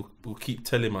 part of me will keep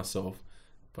telling myself,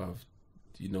 bruv,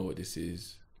 you know what this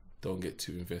is. Don't get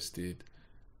too invested.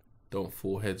 don't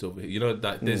fall heads over here. You know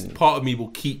that there's part of me will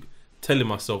keep telling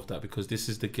myself that because this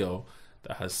is the girl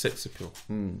that has sex appeal.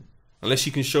 Unless she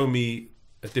can show me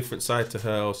a different side to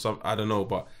her or some, I don't know.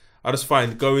 But I just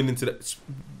find going into that,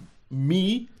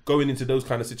 going into those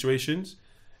kind of situations,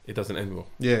 it doesn't end well.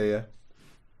 Yeah.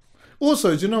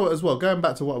 Also, do you know what as well? Going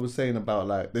back to what I was saying about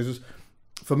like, there's just,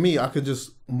 for me, I could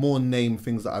just more name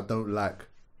things that I don't like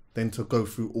than to go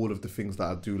through all of the things that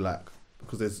I do like,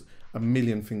 because there's a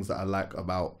million things that I like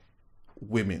about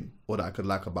women or that I could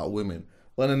like about women.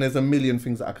 Well, then there's a million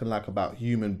things that I can like about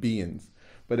human beings,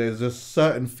 but there's just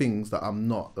certain things that I'm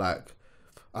not like,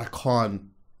 I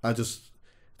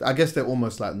guess they're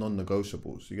almost like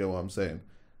non-negotiables. You get what I'm saying?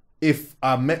 If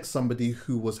I met somebody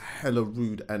who was hella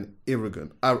rude and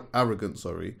arrogant, I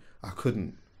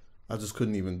just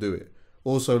couldn't even do it.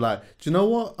 Also, like, do you know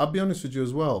what? I'll be honest with you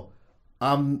as well.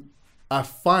 I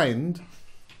find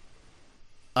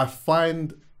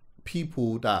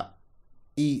people that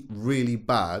eat really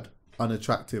bad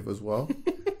unattractive as well.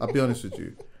 I'll be honest with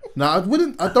you. Now,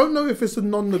 I don't know if it's a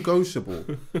non-negotiable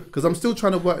because I'm still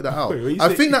trying to work that out. Wait,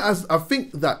 I think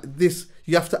that this,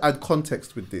 you have to add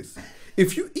context with this.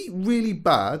 If you eat really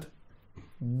bad,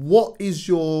 what's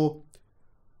your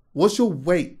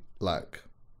weight like?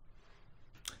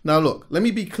 Now look, let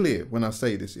me be clear when I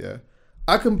say this, yeah?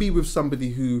 I can be with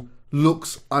somebody who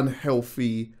looks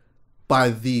unhealthy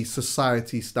by the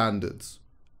society standards,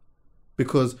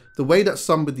 because the way that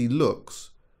somebody looks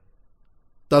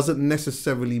doesn't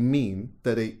necessarily mean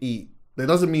that they eat. It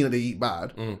doesn't mean that they eat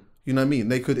bad. You know what I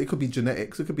mean? It could be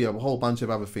genetics. It could be a whole bunch of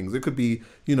other things. It could be,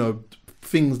 you know,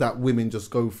 things that women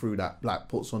just go through that like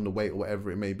puts on the weight or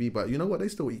whatever it may be. But you know what? They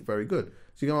still eat very good.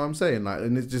 So you know what I'm saying? Like,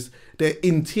 and it's just their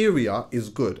interior is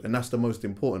good, and that's the most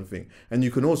important thing. And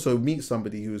you can also meet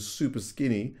somebody who is super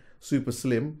skinny, super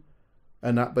slim,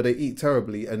 and that, but they eat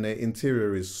terribly, and their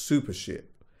interior is super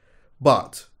shit.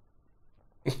 But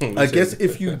I guess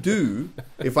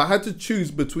if I had to choose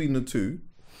between the two,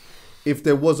 if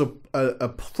there was a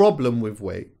problem with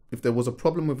weight,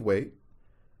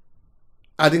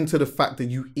 adding to the fact that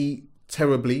you eat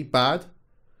terribly bad,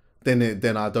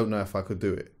 then I don't know if I could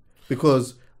do it,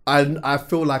 because I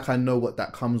feel like I know what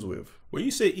that comes with. When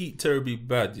you say eat terribly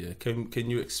bad, yeah, can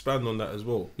you expand on that as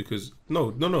well? Because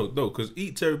no, because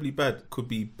eat terribly bad could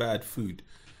be bad food.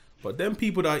 But then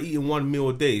people that are eating one meal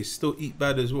a day still eat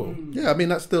bad as well. Yeah, I mean,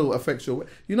 that still affects your weight.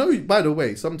 You know, by the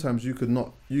way, sometimes you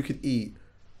could eat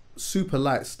super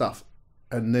light stuff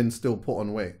and then still put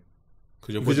on weight.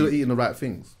 Because you're eating the right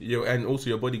things. And also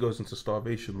your body goes into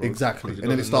starvation mode. Exactly.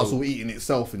 And then it starts all eating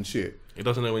itself and shit. It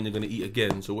doesn't know when you're going to eat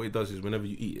again. So what it does is whenever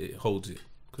you eat it holds it.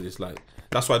 Because it's like,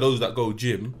 that's why those that go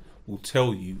gym will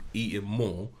tell you eating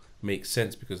more makes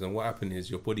sense. Because then what happens is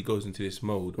your body goes into this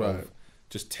mode of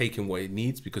just taking what it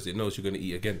needs because it knows you're going to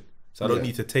eat again. So I don't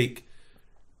need to take,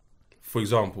 for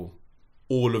example,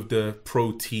 all of the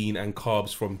protein and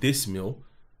carbs from this meal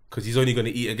because he's only going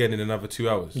to eat again in another 2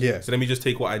 hours. Yeah. So let me just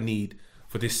take what I need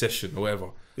for this session or whatever.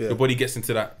 Yeah. Your body gets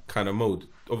into that kind of mode.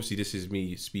 Obviously, this is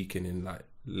me speaking in like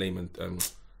layman,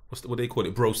 what they call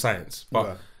it, bro science.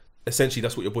 But essentially,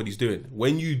 that's what your body's doing.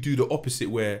 When you do the opposite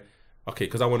where, okay,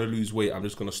 because I want to lose weight, I'm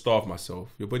just going to starve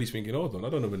myself. Your body's thinking, hold on, I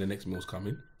don't know when the next meal's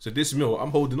coming. So this meal,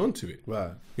 I'm holding on to it.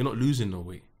 Right. You're not losing no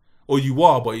weight. Or you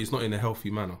are, but it's not in a healthy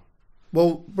manner.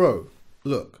 Well, bro,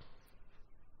 look.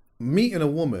 Meeting a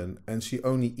woman and she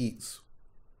only eats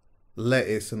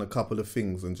lettuce and a couple of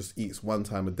things and just eats one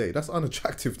time a day, that's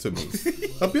unattractive to me.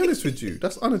 I'll be honest with you,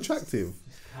 that's unattractive.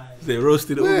 They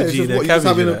roasted aubergine and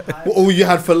cabbage. All you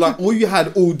had for lunch, all you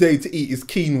had all day to eat is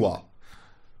quinoa.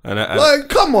 Like,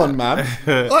 come on, man.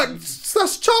 Like,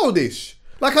 that's childish.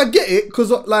 Like, I get it, because,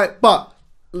 like, but,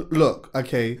 look,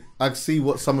 okay, I see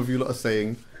what some of you lot are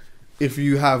saying. If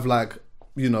you have, like,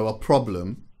 you know, a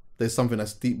problem, there's something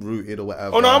that's deep-rooted or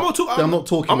whatever. Oh, no, I'm not talking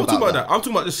about that. I'm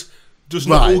talking about just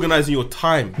not organising your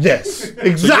time. Yes,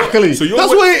 exactly. So that's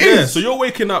what it is. So you're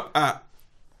waking up at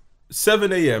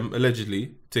 7 a.m,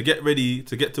 allegedly, to get ready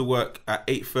to get to work at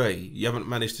 8:30. You haven't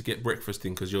managed to get breakfast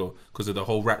in because of the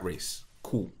whole rat race.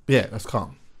 Cool. Yeah, that's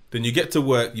calm. Then you get to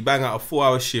work, you bang out a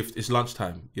 4-hour shift, it's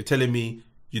lunchtime. You're telling me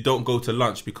you don't go to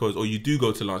lunch or you do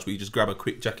go to lunch, but you just grab a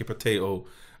quick jacket potato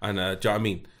and, do you know what I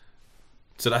mean?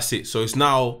 So that's it. So it's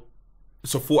now,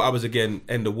 4 hours again,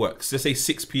 end of work. So let's say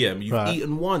 6 p.m. You've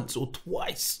eaten once or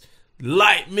twice.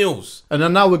 Light meals. And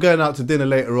then now we're going out to dinner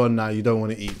later on now, you don't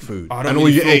want to eat food. I don't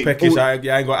really feel peckish, I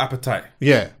ain't got appetite.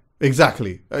 Yeah.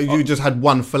 Exactly. You just had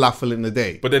one falafel in the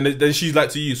day. But then she's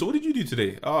like to you, so what did you do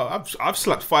today? Oh, I've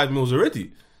slapped 5 meals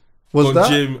already. Gone that?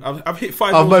 Gym. I've hit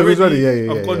 5 meals already.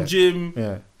 Yeah, I've gone gym.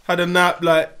 Yeah. Had a nap.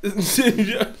 Like.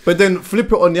 But then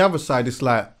flip it on the other side. It's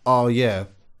like, oh yeah,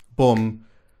 boom,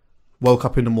 woke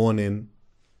up in the morning,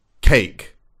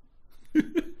 cake.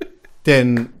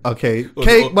 Then cake,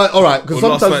 but all right, because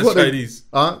sometimes what Chinese.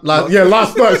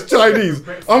 Last night's Chinese.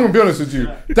 I'm gonna be honest with you,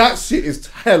 that shit is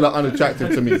hella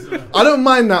unattractive to me. I don't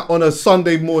mind that on a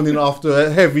Sunday morning after a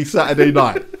heavy Saturday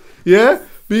night, yeah.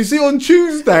 But you see on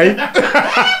Tuesday, no,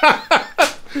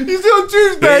 we're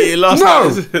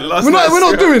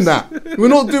not doing that. We're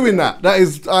not doing that. That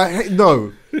is,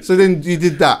 no. So then you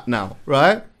did that now,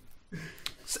 right?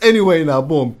 So anyway, now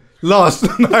boom, last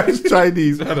night's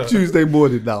Chinese Tuesday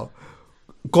morning now.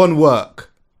 Gone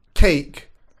work,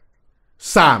 cake,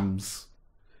 Sam's.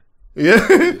 Yeah,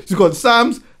 she's gone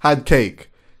Sam's, had cake.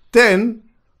 Then,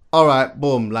 all right,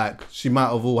 boom, like she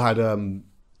might have all had a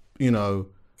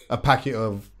packet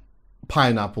of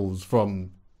pineapples from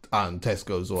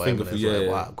Tesco's or whatever.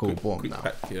 Cool, boom. Now.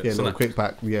 Pack, little quick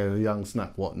pack, a young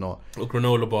snack, whatnot. Or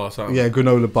granola bar or something. Yeah,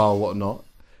 granola bar, whatnot.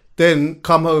 Then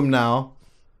come home now,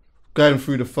 going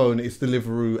through the phone, it's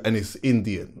Deliveroo and it's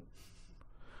Indian.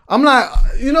 I'm like,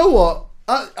 you know what?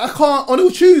 I can't on a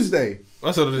Tuesday.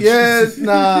 It's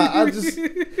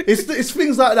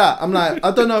things like that. I'm like,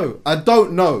 I don't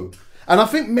know. And I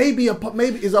think maybe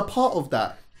is a part of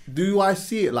that. Do I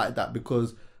see it like that?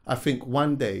 Because I think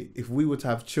one day, if we were to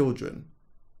have children,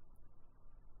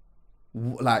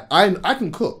 like I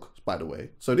can cook, by the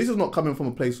way. So this is not coming from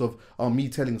a place of me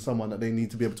telling someone that they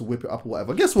need to be able to whip it up or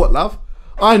whatever. Guess what, love?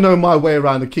 I know my way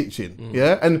around the kitchen.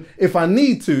 Yeah, and if I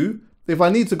need to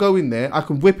go in there, I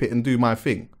can whip it and do my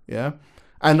thing. Yeah,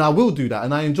 and I will do that,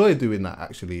 and I enjoy doing that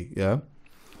actually. Yeah,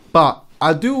 but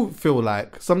I do feel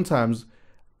like sometimes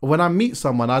when I meet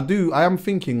someone, I am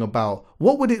thinking about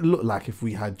what would it look like if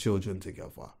we had children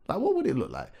together? Like, what would it look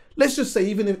like? Let's just say,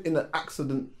 even if in an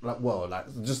accident,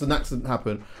 just an accident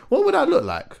happened, what would that look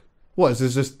like? What is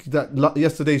this just that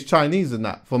yesterday's Chinese and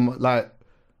that from like,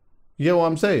 you know what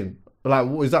I'm saying? Like,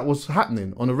 is that what's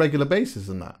happening on a regular basis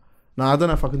and that? No, I don't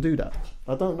know if I can do that.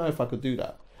 I don't know if I could do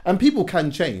that. And people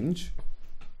can change,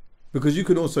 because you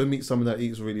can also meet someone that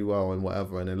eats really well and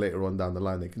whatever, and then later on down the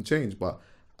line they can change. But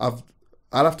I'll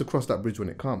have to cross that bridge when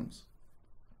it comes.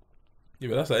 Yeah,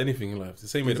 but that's like anything in life. The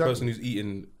same way the person who's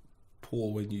eating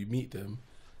poor, when you meet them,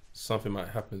 something might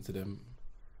happen to them.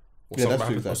 Or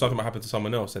something might happen to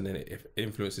someone else, and then it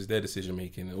influences their decision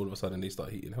making, and all of a sudden they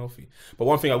start eating healthy. But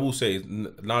one thing I will say is,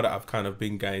 now that I've kind of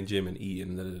been going gym and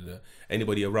eating,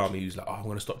 anybody around me who's like, oh, I'm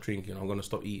going to stop drinking, I'm going to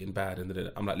stop eating bad,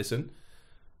 and I'm like, listen,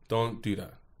 don't do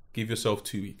that. Give yourself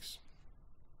 2 weeks.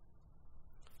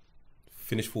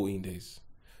 Finish 14 days.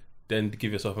 Then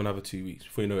give yourself another 2 weeks.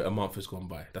 Before you know it, a month has gone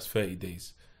by. That's 30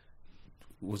 days.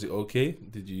 Was it okay?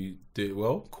 Did you do it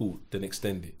well? Cool. Then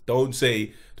extend it. Don't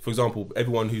say, for example,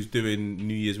 everyone who's doing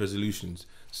New Year's resolution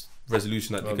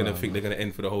that they're gonna think they're gonna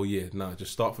end for the whole year. Nah,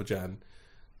 just start for Jan,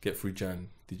 get through Jan.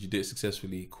 Did you do it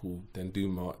successfully? Cool. Then do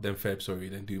March, then Feb,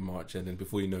 then do March, and then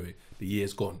before you know it, the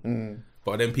year's gone.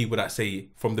 But then people that say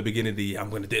from the beginning of the year,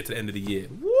 I'm gonna do it to the end of the year.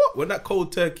 What? When that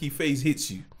cold turkey phase hits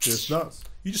you, it's nuts.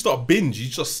 You just start binge. You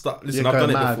just start. Listen, I've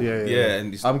done it before. Yeah,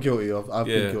 and I'm guilty of. I've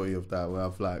been guilty of that. Where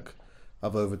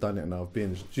I've overdone it and I've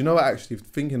binged. Do you know what? Actually,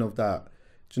 thinking of that,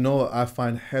 do you know what I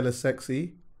find hella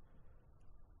sexy?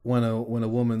 When a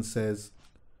woman says,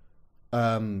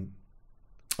 "I'm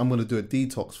gonna do a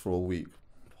detox for a week."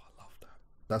 Oh, I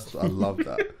love that. I love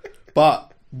that.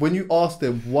 But when you ask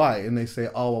them why, and they say,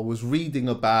 "Oh, I was reading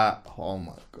about," oh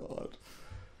my god.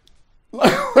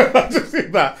 I just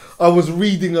think that I was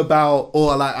reading about,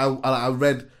 or like I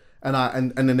read,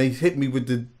 and then they hit me with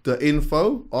the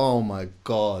info. Oh my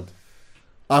god,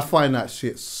 I find that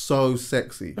shit so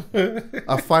sexy.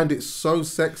 I find it so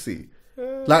sexy.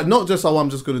 Like, not just, oh, I'm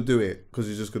just gonna do it because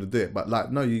you're just gonna do it, but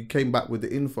like, no, you came back with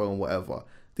the info and whatever.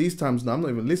 These times now, I'm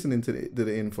not even listening to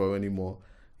the info anymore.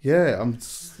 Yeah,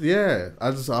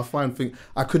 I find things.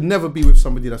 I could never be with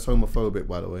somebody that's homophobic,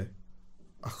 by the way.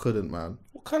 I couldn't, man.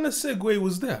 What kind of segue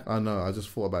was that? I know, I just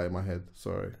thought about it in my head.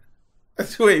 Sorry.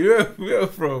 Wait, we're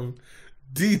from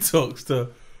detox to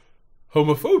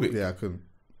homophobic? Yeah, I couldn't.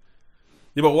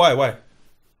 Yeah, but why?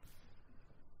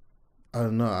 I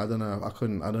don't know. I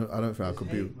couldn't. I don't think I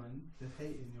could be. Man. There's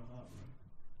hate in your heart,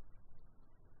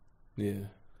 man.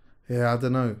 Yeah. Yeah, I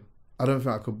don't know. I don't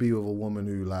think I could be with a woman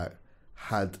who like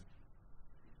had.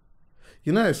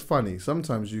 You know, it's funny.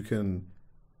 Sometimes you can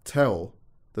tell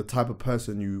the type of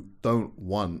person you don't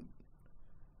want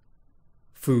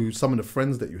through some of the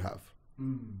friends that you have.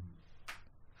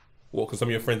 What? Because some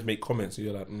of your friends make comments, and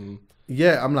you're like,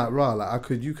 Yeah, I'm like, rah, like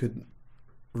you could,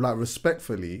 like,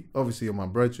 respectfully. Obviously, you're my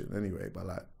brethren anyway, but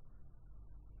like,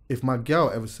 if my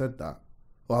girl ever said that,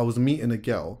 or I was meeting a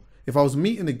girl, if I was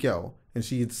meeting a girl and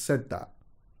she had said that,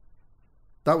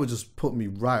 that would just put me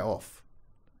right off.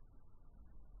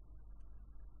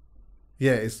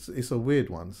 Yeah, it's a weird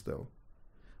one still.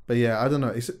 But yeah, I don't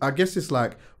know. I guess it's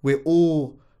like we are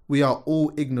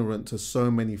all ignorant to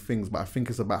so many things, but I think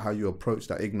it's about how you approach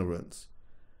that ignorance.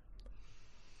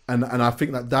 And I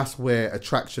think that's where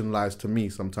attraction lies to me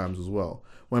sometimes as well.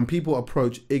 When people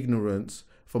approach ignorance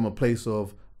from a place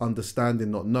of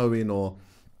understanding, not knowing,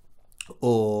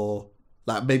 or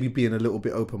like maybe being a little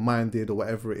bit open-minded or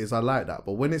whatever it is, I like that.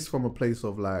 But when it's from a place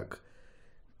of like,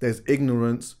 there's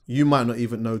ignorance, you might not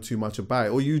even know too much about it,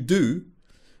 or you do,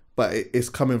 but it's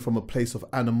coming from a place of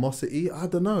animosity. I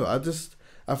don't know.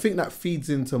 I think that feeds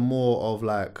into more of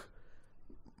like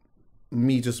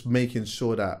me just making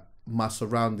sure that my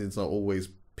surroundings are always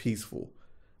peaceful.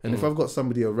 And if I've got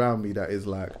somebody around me that is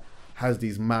like, has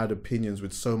these mad opinions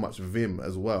with so much vim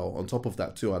as well, on top of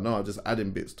that too, I know I'm just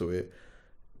adding bits to it,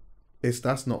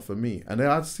 that's not for me. And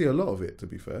I see a lot of it, to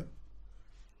be fair.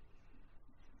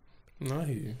 No, I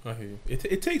hear you.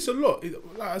 It takes a lot.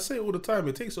 Like I say all the time,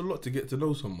 it takes a lot to get to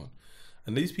know someone.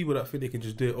 And these people that think they can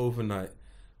just do it overnight,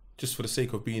 just for the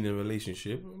sake of being in a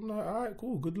relationship, I'm like, all right,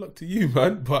 cool, good luck to you,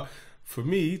 man. But for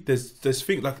me, there's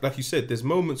things like you said, there's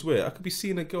moments where I could be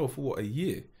seeing a girl for a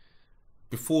year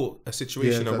before a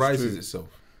situation arises itself,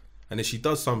 and then she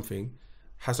does something,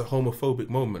 has a homophobic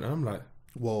moment, and I'm like,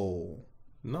 whoa,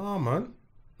 nah, man.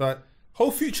 Like,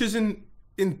 whole future's in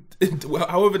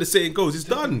however the saying goes, it's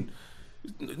done.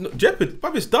 Jeopardy,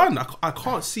 but it's done. I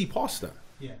can't see past that.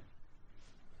 Yeah.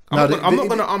 I'm not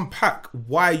gonna unpack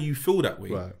why you feel that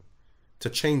way to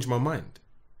change my mind.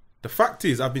 The fact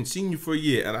is, I've been seeing you for a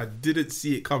year and I didn't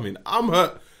see it coming. I'm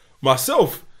hurt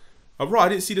myself. I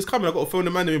didn't see this coming. I got to phone the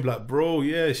man and be like, bro,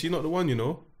 yeah, she's not the one, you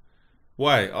know.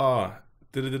 Why? So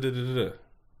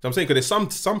I'm saying, because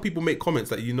there's some people make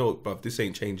comments that, you know, but this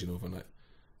ain't changing overnight.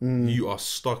 You are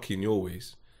stuck in your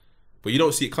ways. But you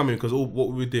don't see it coming because all what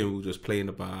we were doing, we were just playing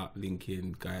about,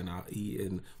 linking, going out,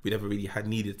 eating. We never really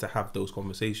needed to have those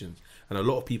conversations. And a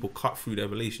lot of people cut through their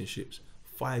relationships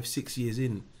 5-6 years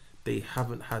in. They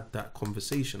haven't had that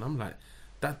conversation. I'm like,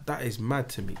 that is mad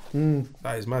to me.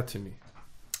 That is mad to me.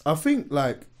 I think,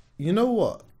 like, you know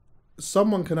what?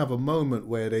 Someone can have a moment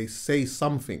where they say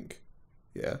something,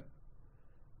 yeah?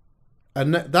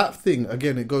 And that thing,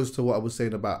 again, it goes to what I was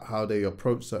saying about how they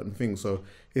approach certain things. So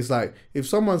it's like, if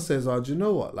someone says, "Oh, do you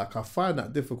know what? Like, I find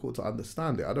that difficult to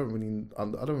understand it. I don't really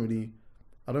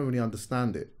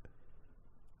understand it."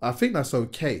 I think that's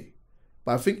okay.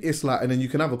 But I think it's like, and then you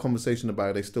can have a conversation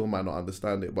about it. They still might not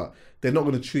understand it, but they're not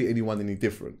going to treat anyone any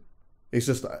different. It's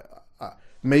just,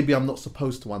 maybe I'm not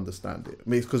supposed to understand it.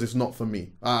 Maybe it's because it's not for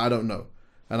me. I don't know.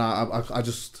 And I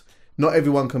just, not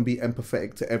everyone can be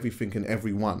empathetic to everything and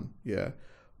everyone, yeah?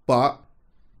 But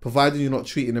providing you're not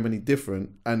treating them any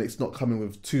different and it's not coming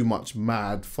with too much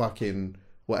mad fucking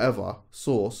whatever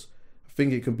sauce, I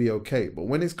think it can be okay. But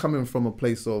when it's coming from a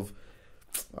place of,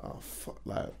 oh, fuck,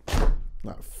 like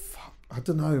fuck, I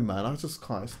don't know, man. I just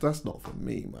can't. That's not for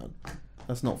me, man.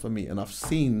 That's not for me. And I've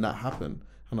seen that happen.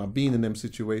 And I've been in them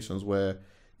situations where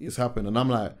it's happened. And I'm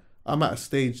like, I'm at a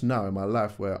stage now in my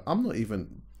life where I don't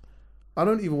even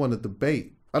want to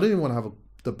debate. I don't even want to have a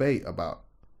debate about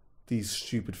these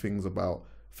stupid things about,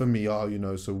 for me, you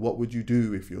know, so what would you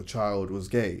do if your child was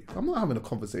gay? I'm not having a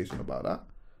conversation about that.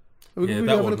 We're really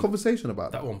having a conversation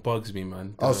about that. That one bugs me,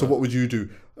 man. So what would you do?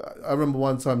 I remember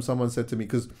one time someone said to me,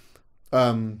 because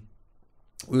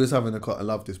we was having I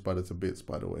love this brother to bits,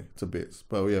 by the way, to bits.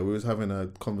 But yeah, we was having a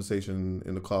conversation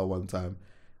in the car one time,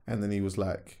 and then he was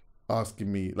like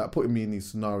asking me, like putting me in these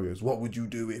scenarios. What would you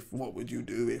do if? What would you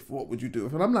do if? What would you do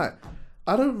if? And I'm like,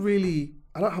 I don't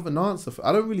have an answer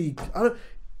for.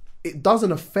 It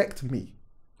doesn't affect me.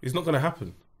 It's not going to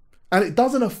happen. And it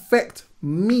doesn't affect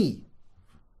me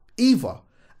either.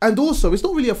 And also, it's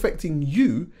not really affecting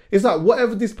you. It's like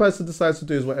whatever this person decides to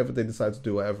do is whatever they decide to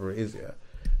do, whatever it is, yeah.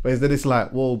 But then it's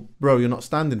like, well, bro, you're not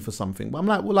standing for something. But I'm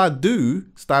like, well, I do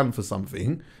stand for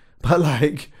something. But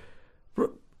like,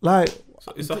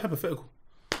 So it's a hypothetical.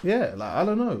 Yeah, like, I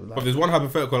don't know. Like, but there's one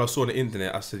hypothetical I saw on the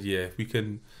internet. I said, yeah, if we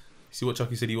can see what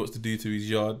Chuckie said he wants to do to his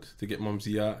yard to get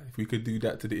Mumsy out. If we could do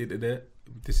that to the internet,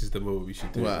 this is the moment we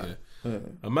should do it. Yeah.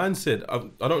 A man said,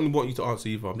 I don't want you to answer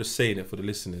either. I'm just saying it for the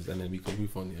listeners, and then we can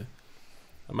move on. Yeah.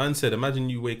 A man said, imagine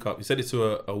you wake up. He said it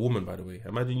to a woman, by the way.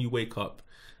 Imagine you wake up,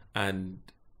 and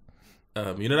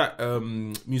you know that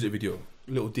music video,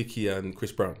 Little Dicky and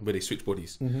Chris Brown, where they switch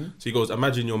bodies. Mm-hmm. So he goes,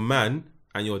 imagine your man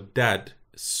and your dad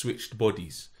switched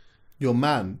bodies. Your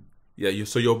man. Yeah,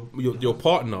 your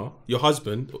partner, your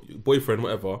husband, your boyfriend,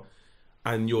 whatever,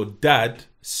 and your dad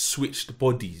switched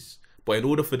bodies. But in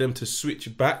order for them to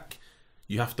switch back,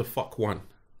 you have to fuck one.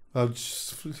 I'm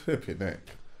just flipping it.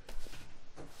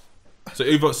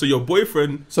 So your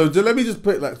boyfriend. So let me just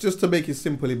put just to make it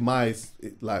simple in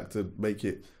to make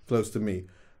it close to me.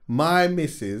 My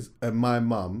missus and my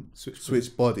mum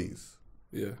switch bodies.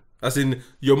 Yeah. As in,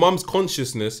 your mum's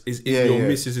consciousness is in your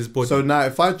missus's body. So now,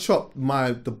 if I chop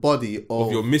the body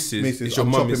of your missus, it's your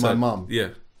I'm mum chopping inside. my mum. Yeah.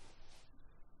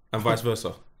 And vice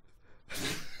versa.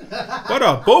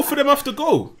 Brother, both of them have to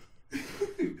go.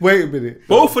 Wait a minute.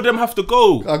 Both of them have to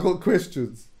go. I got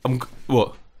questions.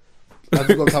 What? I've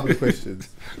got a couple of questions.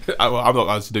 I'm not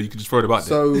answering them. You can just throw them out there.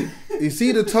 So, you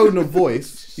see the tone of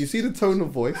voice?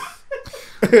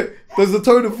 Does the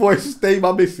tone of voice stay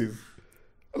my missus?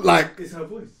 Like, It's her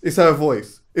voice. it's her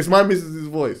voice. It's my missus's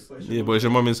voice. But Yeah, but it's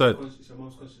your mum inside. It's your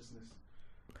mum's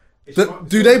consciousness.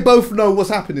 Do they both know what's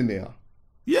happening there?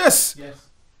 Yes. Yes.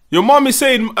 Your mum is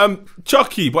saying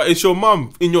Chuckie, but it's your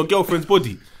mum in your girlfriend's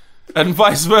body. And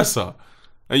vice versa.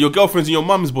 And your girlfriend's in your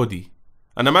mum's body.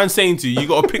 And the man's saying to you, you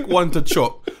got to pick one to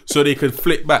chop so they could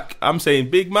flip back. I'm saying,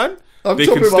 big man, they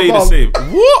can stay the same.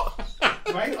 What?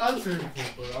 Why are you answering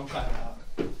for, bro? I'm cutting out.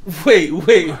 Wait.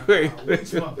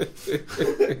 Which one?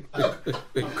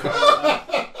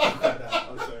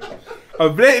 I'm sorry. I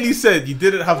blatantly said you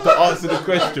didn't have to answer the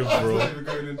question, bro. That's not even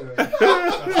going into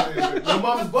it. Your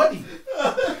mum's body.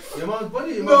 Your mum's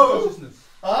body or your mum's consciousness?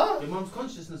 Huh? Your mum's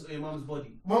consciousness or your mum's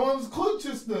body? My mum's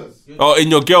consciousness. Oh, in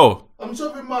your girl I'm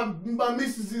chopping my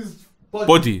missus's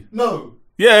body. No.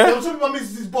 Yeah. I'm chopping my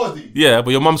missus's body. Yeah, but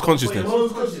your mum's consciousness. My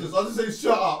mum's consciousness. I just say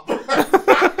shut up.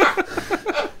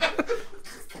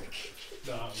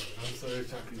 Nah, man, I'm sorry,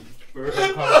 Chuckie. Bro,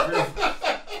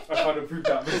 I can't approve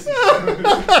that message.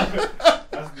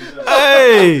 That's bizarre.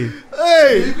 Hey,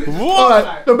 Hey. what?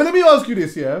 Alright, no, but let me ask you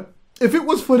this, yeah? If it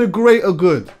was for the greater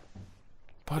good,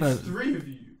 There's 3 of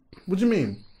you. what do you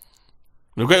mean?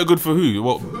 The greater good for who?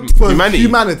 What? For Humanity.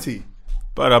 humanity.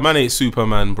 But man ain't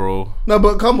Superman, bro. No,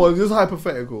 but come on, this is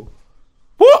hypothetical.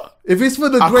 What? If it's for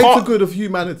the I greater can't- good of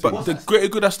humanity, But the greater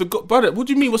good has to go. Brother, what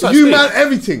do you mean? What's that? State?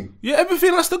 everything. Yeah,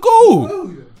 everything has to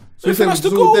go. So Everything has to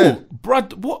it's all go. dead.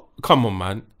 Brad, what? Come on,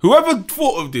 man. Whoever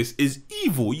thought of this is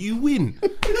evil. You win.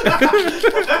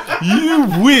 You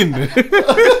win.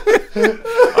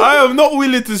 I am not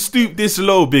willing to stoop this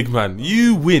low, big man.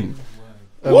 You win.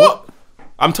 What?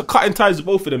 I'm cutting ties with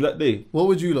both of them that day. What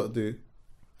would you lot do?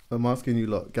 I'm asking you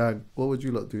lot, gang. What would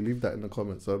you lot do? Leave that in the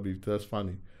comments. That's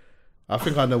funny. I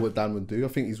think I know what Dan would do. I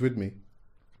think he's with me.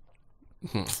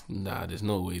 Nah, there's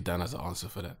no way Dan has an answer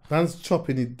for that. Dan's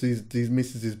chopping his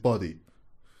missus's body.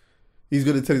 He's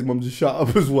gonna tell his mum to shut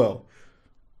up as well.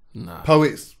 Nah,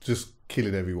 Poet's just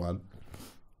killing everyone.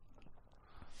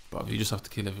 but you just have to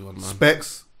kill everyone, man.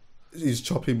 Specs is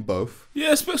chopping both.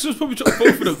 Yeah, Specs was probably chopping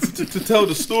both of them to tell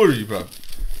the story, bro.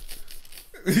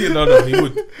 Yeah, no, he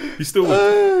would. He still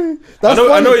would. That's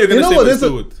I know what you're gonna say, but he There's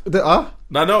still would.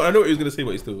 I know what he was gonna say,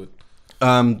 but he still would.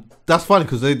 That's funny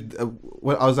because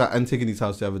when I was at Antigone's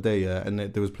house the other day, yeah, and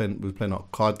they was playing a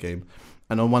card game,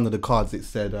 and on one of the cards it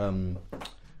said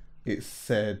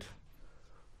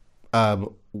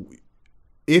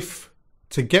if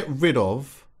to get rid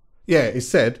of, it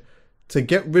said to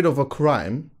get rid of a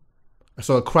crime,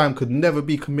 so a crime could never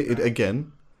be committed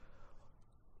again,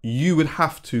 you would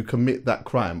have to commit that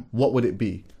crime. What would it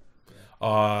be?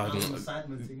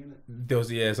 There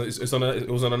was it was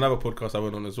on another podcast I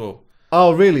went on as well.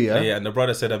 Oh, really? Yeah. Yeah, and the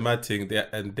brother said a mad thing,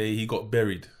 he got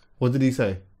buried. What did he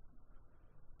say?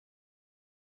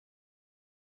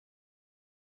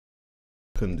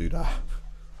 Couldn't do that.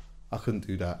 I couldn't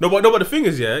do that. No, but the thing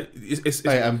is, yeah, it's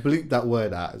Hey, and bleep that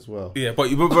word out as well. yeah, but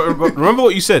remember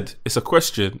what you said. It's a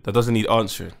question that doesn't need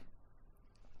answering.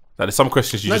 Like there's some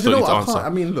questions you just don't need to answer. I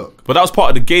mean, look. But that was part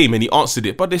of the game, and he answered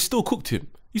it. But they still cooked him.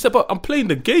 He said, "But I'm playing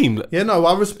the game." Yeah, no,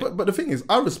 I respect. But the thing is,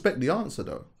 I respect the answer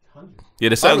though. Yeah,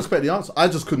 there's I certain, respect the answer. I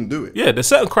just couldn't do it. yeah, there's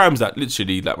certain crimes that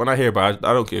literally, like when I hear about it,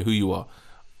 I don't care who you are,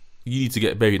 you need to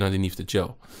get buried underneath the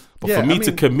jail. But Yeah, for me I to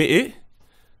mean- commit it,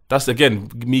 that's again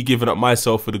me giving up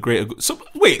myself for the greater good. So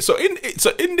wait, so in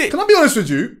the Can I be honest with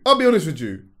you? I'll be honest with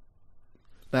you.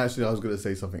 No, actually, I was gonna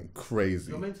say something crazy.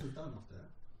 Your mental's done after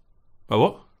that.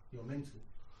 what? Your mental.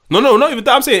 No, not even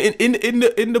that. I'm saying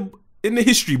in the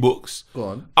history books, Go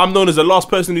on. I'm known as the last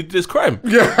person who did this crime.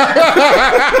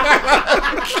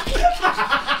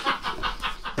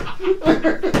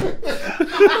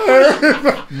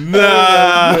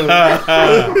 Nah.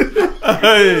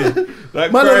 Hey,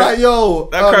 that Man, crime, like yo,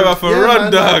 that crime off a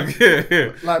run, man,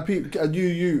 dog. Like people,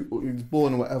 you was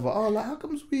born or whatever. Oh, like how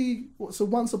comes we? So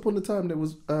once upon a time there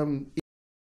was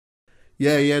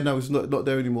Yeah, no, it's not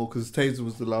there anymore because Tazer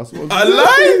was the last one. I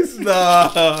lied.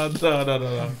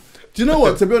 No. Do you know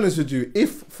what? To be honest with you,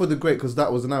 if for the great, because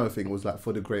that was another thing, was like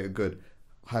for the greater good.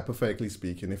 Hypothetically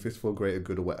speaking, if it's for greater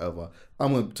good or whatever,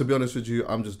 to be honest with you,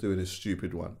 I'm just doing a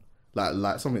stupid one,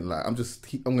 like something like I'm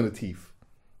gonna thief,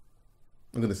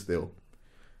 I'm gonna steal.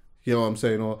 You know what I'm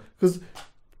saying? Or because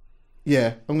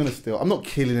I'm gonna steal. I'm not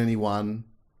killing anyone.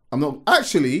 I'm not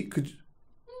actually.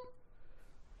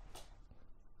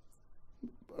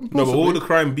 No, but what would the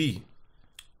crime be?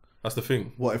 That's the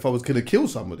thing. What if I was gonna kill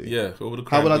somebody? Yeah, what would the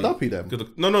crime How would be? I duppy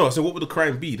them? No. I said, what would the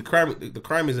crime be? The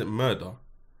crime isn't murder.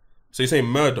 So you're saying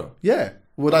murder? Yeah.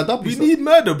 Would I duppy? We need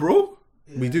murder, bro.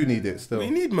 We do need it still. We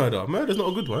need murder. Murder's not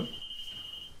a good one.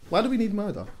 Why do we need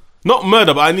murder? Not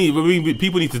murder, but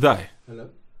people need to die. Hello?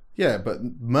 Yeah, but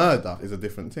murder is a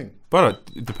different thing. But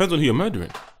it depends on who you're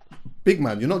murdering. Big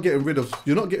man, you're not getting rid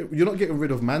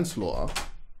of manslaughter.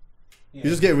 Yeah.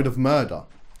 You're just getting rid of murder.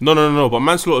 No. But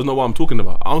manslaughter is not what I'm talking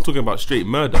about. I'm talking about straight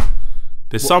murder.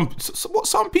 There's some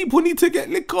people need to get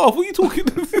licked off. What are you talking?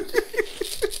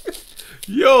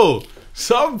 Yo,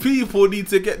 some people need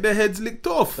to get their heads licked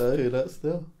off. Hey, that's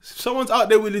still. If someone's out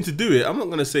there willing to do it, I'm not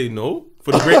gonna say no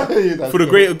for the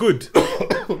greater good.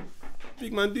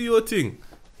 Big man, do your thing.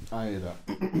 I hear that.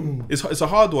 It's a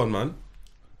hard one, man.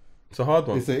 It's a hard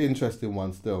one. It's an interesting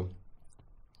one still.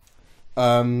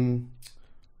 What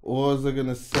was I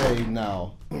gonna say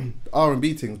now?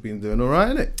 R&B thing's been doing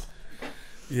alright, innit?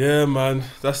 Yeah, man.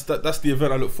 That's the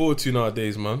event I look forward to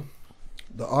nowadays, man.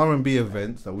 The R&B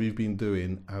events that we've been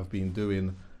doing have been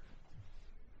doing.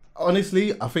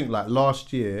 Honestly, I think like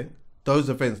last year, those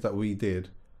events that we did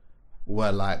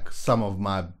were like some of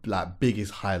my like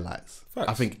biggest highlights. Facts.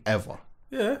 I think ever.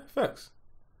 Yeah, facts.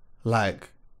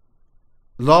 Like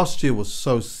last year was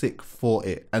so sick for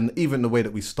it, and even the way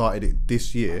that we started it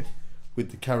this year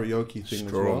with the karaoke thing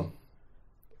as well,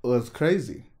 it was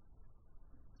crazy.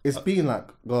 It's been like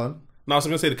gone. No, I was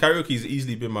gonna say the karaoke has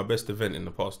easily been my best event in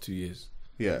the past 2 years.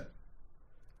 Yeah.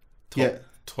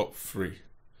 Top 3.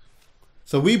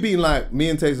 So we've been like, me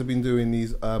and Tazer have been doing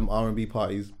these R&B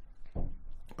parties.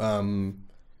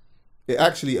 It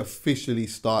actually officially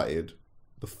started,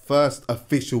 the first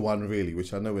official one really,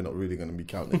 which I know we're not really going to be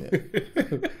counting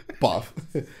it. But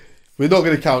we're not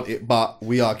going to count it, but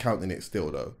we are counting it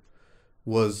still though.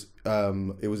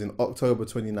 It was in October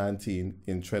 2019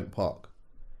 in Trent Park.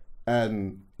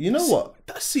 And you know what?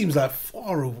 That seems like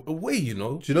far away, you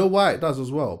know. Do you know why it does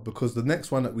as well? Because the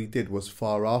next one that we did was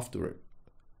far after it.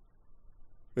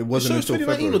 It wasn't until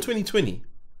 2019 February. or 2020?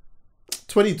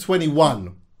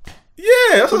 2021. Yeah,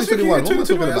 that's 2021. What am I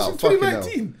talking 2021. about? That's Fucking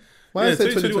 2019. Why did I say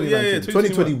 2019?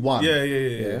 2021. Yeah.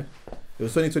 It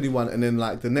was 2021, and then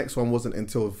like the next one wasn't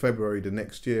until February the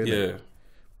next year. Yeah.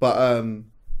 But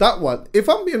that one, if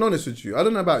I'm being honest with you, I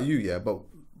don't know about you, yeah, but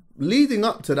leading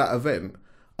up to that event,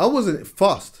 I wasn't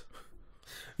fussed.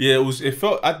 Yeah, it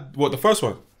felt the first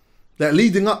one? Like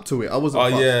leading up to it, I wasn't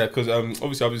fussed. Yeah, because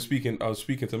obviously I was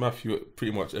speaking to Matthew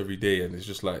pretty much every day, and it's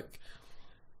just like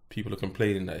people are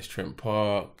complaining that it's Trent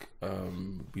Park.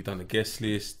 We done a guest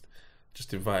list,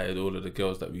 just invited all of the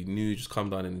girls that we knew, just come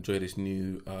down and enjoy this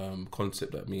new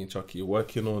concept that me and Chuckie are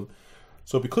working on.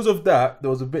 So because of that,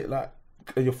 there was a bit like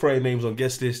you're throwing names on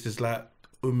guest list. It's like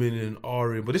Umin and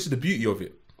Ari, but this is the beauty of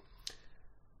it.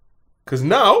 Because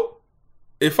now,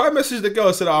 if I message the girl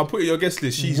and said, I'm putting your guest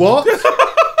list, she's... What?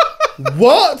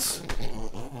 What?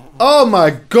 Oh my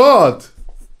God.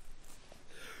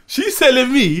 She's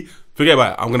telling me, forget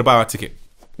about it, I'm going to buy my ticket.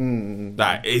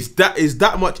 Like, is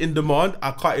that much in demand?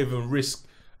 I can't even risk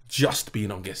just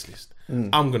being on guest list.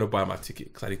 I'm going to buy my ticket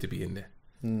because I need to be in there.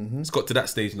 It's got to that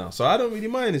stage now. So I don't really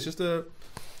mind. It's just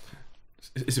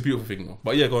it's a beautiful thing though.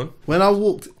 But yeah, go on. When I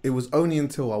walked, it was only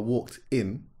until I walked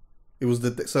in. It was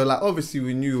so like obviously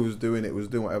we knew it was doing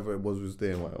whatever it was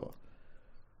doing, whatever.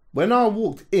 When I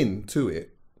walked into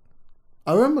it,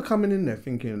 I remember coming in there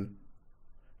thinking,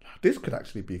 this could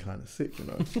actually be kind of sick, you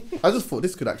know. I just thought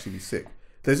this could actually be sick.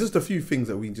 There's just a few things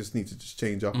that we just need to just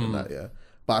change up on that, yeah.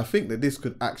 But I think that this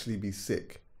could actually be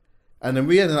sick. And then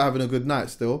we ended up having a good night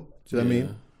still. Do you know what I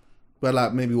mean? We're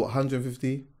like maybe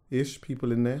 150-ish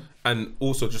people in there. And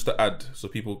also just to add, so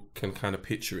people can kind of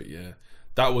picture it, yeah.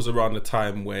 That was around the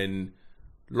time when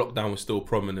lockdown was still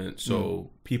prominent, so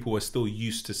people were still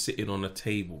used to sitting on a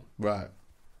table. Right.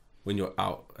 When you're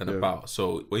out and about.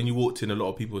 So when you walked in, a lot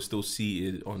of people were still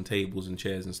seated on tables and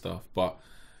chairs and stuff. But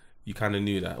you kind of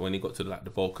knew that when it got to like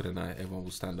the bulk of the night, everyone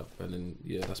would stand up. And then,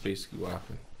 yeah, that's basically what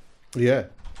happened. Yeah.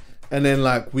 And then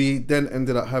like we then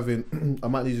ended up having, I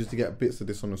might need you to get bits of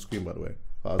this on the screen, by the way.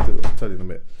 I'll tell you in a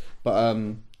bit. But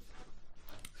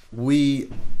we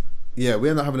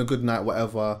ended up having a good night,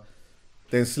 whatever.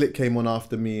 Then Slick came on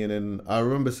after me, and then I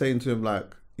remember saying to him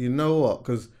like, you know what?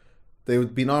 Because they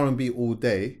would been R&B all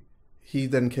day. He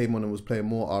then came on and was playing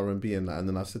more R&B and that. And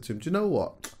then I said to him, do you know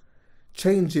what?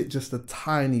 Change it just a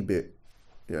tiny bit.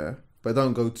 Yeah. But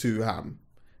don't go too ham.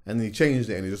 And then he changed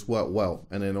it and it just worked well.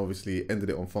 And then obviously ended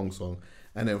it on Fong Song.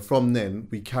 And then from then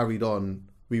we carried on.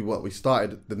 We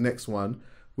started the next one,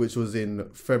 which was in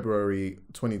February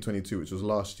 2022, which was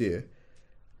last year.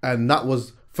 And that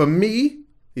was, for me,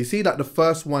 you see that the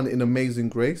first one in Amazing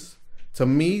Grace, to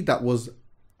me, that was,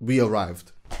 we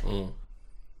arrived.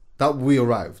 That we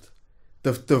arrived.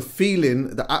 The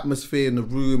feeling, the atmosphere in the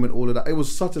room and all of that, it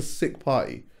was such a sick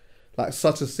party. Like,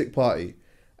 such a sick party.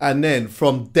 And then,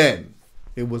 from then,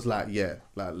 it was like, yeah,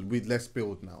 like, let's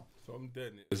build now. From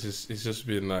then, it's just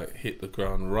been like, hit the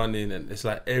ground running, and it's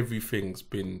like everything's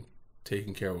been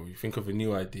taken care of. You think of a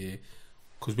new idea,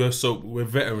 because we're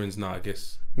veterans now, I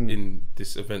guess, in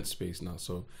this event space now.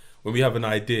 So when we have an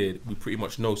idea, we pretty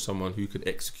much know someone who could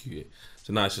execute it.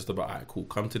 So now it's just about, all right, cool,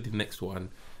 come to the next one,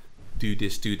 do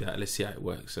this, do that, let's see how it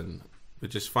works. And we're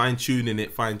just fine-tuning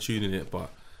it, but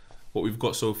what we've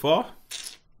got so far,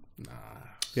 nah.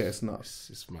 Yeah, it's nuts.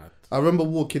 It's mad. I remember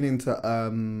walking into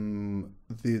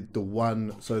the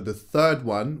one, so the third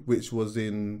one, which was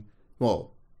in,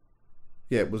 well,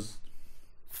 yeah, it was...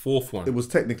 Fourth one. It was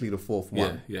technically the fourth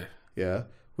one. Yeah,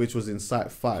 which was in Site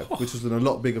 5, which was in a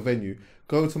lot bigger venue.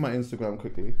 Go to my Instagram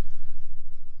quickly.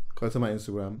 Go to my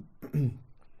Instagram.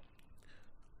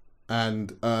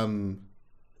 And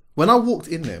when I walked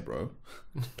in there, bro,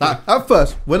 like at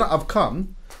first, when I've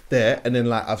come there and then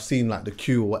like I've seen like the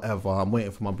queue or whatever, I'm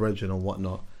waiting for my brethren and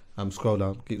whatnot. Scroll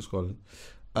down, keep scrolling.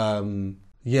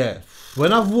 Yeah,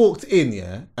 when I've walked in,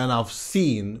 yeah, and I've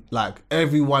seen like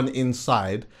everyone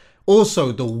inside.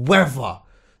 Also, the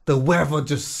weather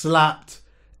just slapped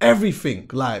everything.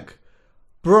 Like,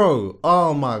 bro,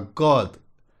 oh my God.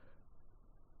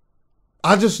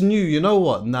 I just knew, you know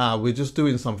what? Nah, we're just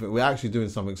doing something. We're actually doing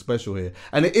something special here.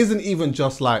 And it isn't even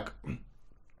just like,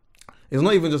 it's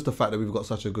not even just the fact that we've got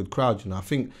such a good crowd, you know. I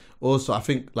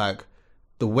think like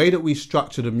the way that we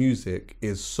structure the music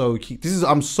is so key.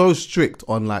 I'm so strict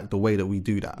on like the way that we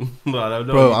do that. No,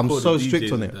 bro, I'm so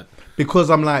strict on it. Because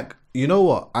I'm like, you know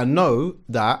what? I know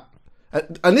that,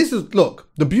 and this is, look,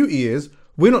 the beauty is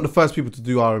we're not the first people to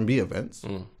do R&B events.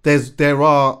 There's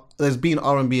been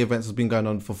R&B events that's been going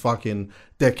on for fucking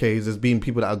decades. There's been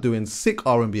people that are doing sick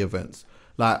R&B events,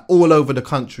 like all over the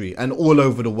country and all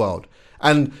over the world.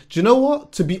 And do you know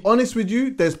what? To be honest with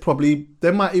you,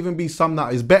 there might even be some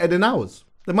that is better than ours.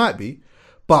 There might be,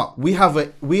 but we have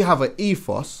a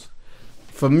ethos.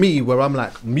 For me, where I'm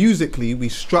like, musically, we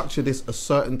structure this a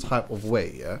certain type of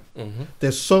way, yeah?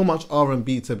 There's so much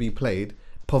R&B to be played.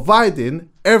 Providing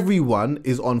everyone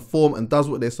is on form and does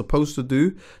what they're supposed to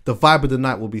do, the vibe of the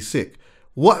night will be sick.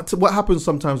 What happens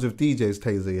sometimes with DJs,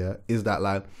 Tazer, yeah, is that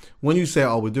like, when you say,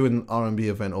 oh, we're doing an R&B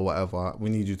event or whatever, we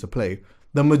need you to play,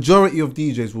 the majority of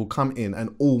DJs will come in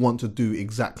and all want to do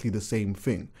exactly the same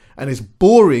thing. And it's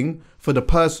boring for the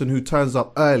person who turns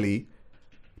up early,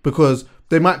 because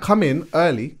they might come in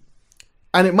early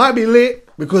and it might be lit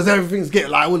because everything's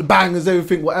getting like all the bangers,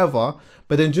 everything, whatever.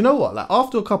 But then do you know what? Like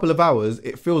after a couple of hours,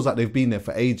 it feels like they've been there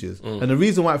for ages. And the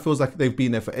reason why it feels like they've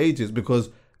been there for ages is because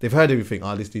they've heard everything.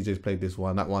 Oh, this DJ's played this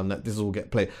one, that this will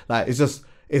get played. Like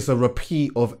it's a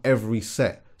repeat of every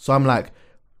set. So I'm like,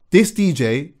 this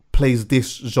DJ plays this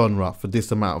genre for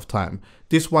this amount of time.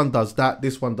 This one does that,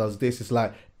 this one does this. It's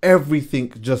like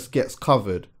everything just gets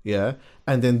covered, yeah?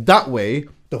 And then that way,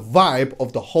 the vibe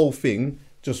of the whole thing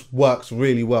just works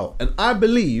really well. And I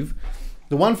believe,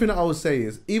 the one thing that I would say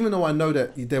is, even though I know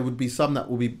that there would be some that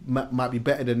might be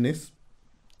better than this,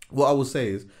 what I would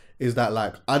say is that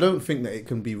like, I don't think that it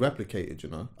can be replicated, you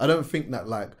know? I don't think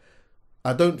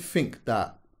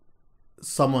that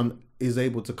someone is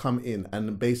able to come in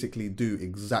and basically do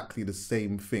exactly the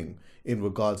same thing in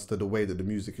regards to the way that the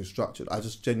music is structured. I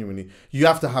just genuinely, you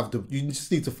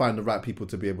just need to find the right people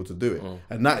to be able to do it.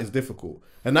 And that is difficult.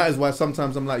 And that is why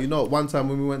sometimes I'm like, you know, one time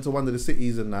when we went to one of the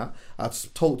cities and that, I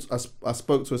spoke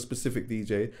to a specific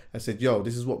DJ. I said, yo,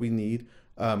 this is what we need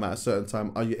at a certain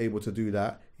time. Are you able to do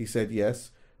that? He said,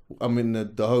 yes. I'm in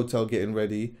the hotel getting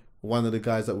ready. One of the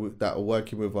guys that are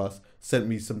working with us sent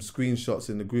me some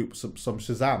screenshots in the group, some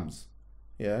Shazams.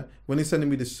 Yeah, when he's sending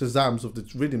me the Shazams of the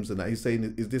rhythms and that, he's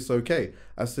saying, is this okay?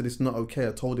 I said, it's not okay.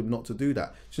 I told him not to do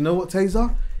that. Do you know what,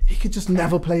 Tazer? He could just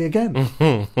never play again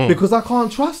because I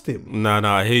can't trust him. No,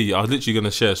 I hear you. I was literally going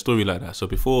to share a story like that. So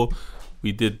before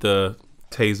we did the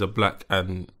Tazer Black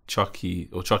and Chuckie,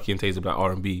 or Chuckie and Tazer Black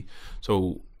R&B,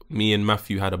 so me and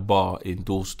Matthew had a bar in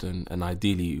Dalston, and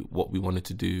ideally what we wanted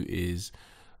to do is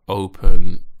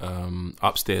open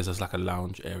upstairs as like a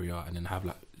lounge area, and then have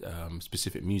like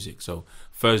specific music. So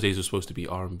Thursdays were supposed to be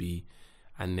R&B,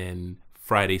 and then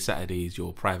Friday, Saturdays,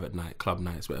 your private night, club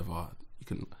nights, whatever. You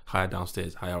can hire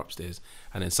downstairs, hire upstairs,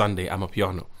 and then Sunday I'm a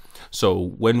piano.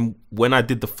 So when I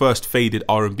did the first faded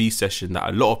R&B session that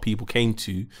a lot of people came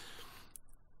to,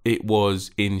 it was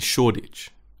in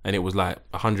Shoreditch, and it was like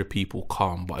 100 people,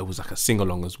 calm, but it was like a sing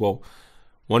along as well.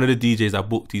 One of the DJs I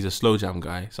booked, he's a slow jam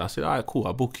guy, so I said, all right, cool,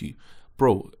 I'll book you,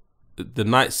 bro. The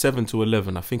night 7 to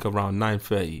 11, I think around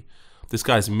 9:30, this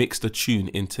guy's mixed a tune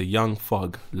into Young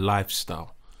Thug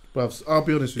Lifestyle. Bruv, I'll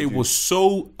be honest with you. It was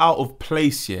so out of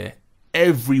place, yeah.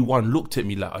 Everyone looked at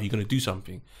me like, are you going to do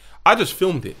something? I just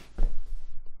filmed it. And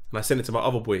I sent it to my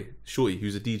other boy, Shorty,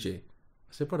 who's a DJ. I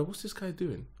said, brother, what's this guy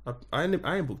doing? I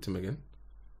ain't booked him again.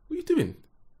 What are you doing?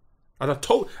 And I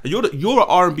told, you're an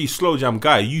R&B slow jam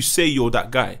guy. You say you're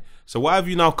that guy. So why have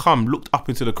you now come, looked up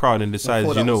into the crowd and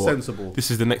decided, you know what? Sensible. This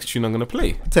is the next tune I'm going to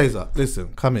play. Tazer,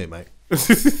 listen, come here, mate.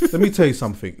 Let me tell you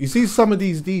something. You see some of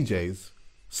these DJs,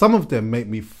 some of them make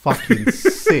me fucking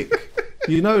sick.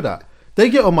 You know that? They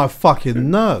get on my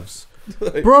fucking nerves.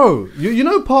 Bro, you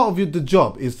know part of the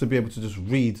job is to be able to just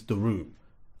read the room.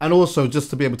 And also just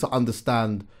to be able to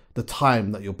understand the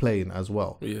time that you're playing as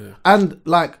well. Yeah. And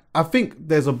like, I think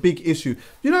there's a big issue.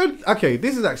 You know, okay,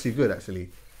 this is actually good actually.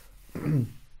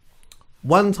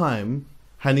 One time,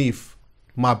 Hanif,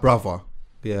 my brother,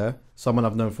 yeah, someone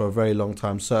I've known for a very long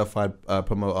time, certified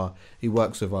promoter, he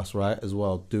works with us, right, as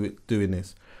well, doing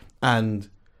this. And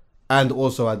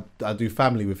also I do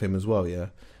family with him as well, yeah.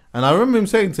 And I remember him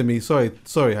saying to me, sorry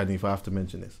Hanif, I have to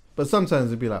mention this, but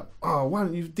sometimes he'd be like, oh, why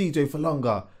don't you DJ for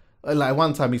longer? Like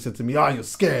one time he said to me, oh, you're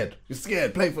scared,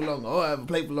 play for longer, oh, I haven't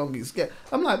played for longer, you're scared.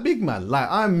 I'm like, big man,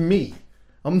 like I'm me.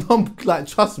 I'm like,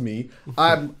 trust me,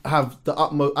 I have the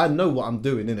utmost, I know what I'm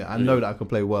doing, innit? I know that I can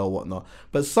play well, whatnot.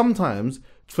 But sometimes,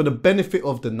 for the benefit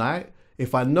of the night,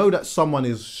 if I know that someone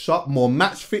is sharp, more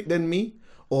match fit than me,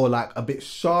 or like a bit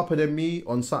sharper than me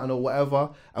on something or whatever,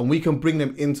 and we can bring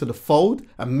them into the fold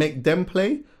and make them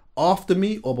play after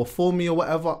me or before me or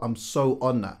whatever, I'm so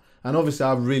on that. And obviously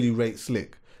I really rate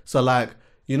slick. So like,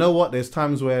 you know what, there's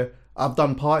times where I've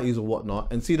done parties or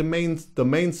whatnot, and see the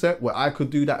main set where I could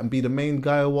do that and be the main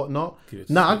guy or whatnot.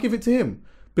 I'll give it to him,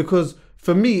 because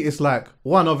for me it's like,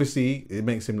 one, obviously it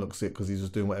makes him look sick because he's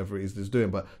just doing whatever it is he's doing.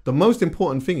 But the most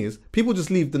important thing is people just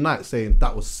leave the night saying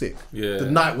that was sick. Yeah, the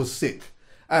night was sick,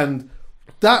 and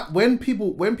that when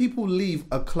people leave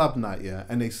a club night, yeah,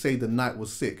 and they say the night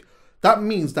was sick, that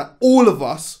means that all of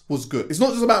us was good. It's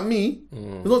not just about me.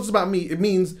 It's not just about me. It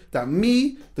means that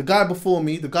me, the guy before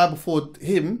me, the guy before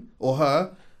him or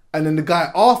her, and then the guy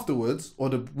afterwards, or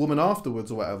the woman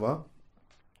afterwards or whatever,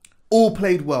 all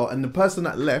played well. And the person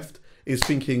that left is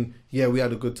thinking, yeah, we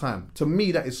had a good time. To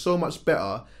me, that is so much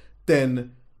better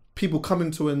than people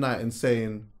coming to a night and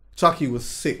saying, Chuckie was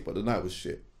sick, but the night was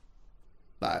shit.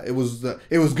 Like, it was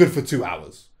good for 2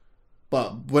 hours.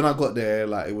 But when I got there,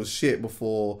 like, it was shit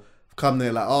before. Come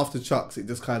there, like after Chucks, it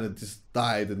just kind of just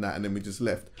died and that, and then we just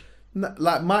left.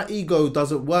 Like, my ego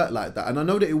doesn't work like that, and I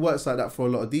know that it works like that for a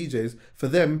lot of DJs. For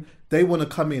them, they want to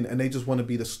come in and they just want to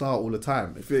be the star all the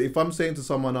time. If I'm saying to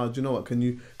someone, oh, do you know what, can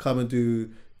you come and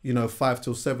do, 5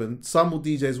 till 7, some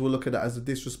DJs will look at that as a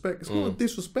disrespect. It's not a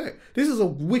disrespect. This is a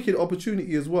wicked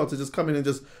opportunity as well to just come in and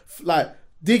just like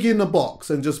dig in the box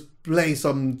and just play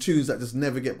some tunes that just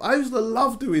never get. I used to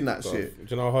love doing that shit.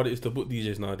 Do you know how hard it is to book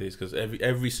DJs nowadays? Because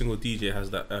every single DJ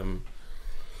has that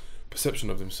perception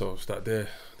of themselves that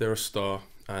they're a star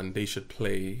and they should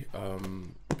play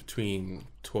between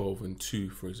 12 and 2,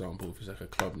 for example, if it's like a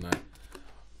club night,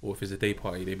 or if it's a day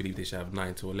party, they believe they should have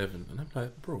 9 to 11. And I'm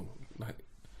like, bro, like,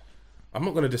 I'm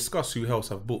not going to discuss who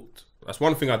else I've booked. That's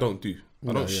one thing I don't do.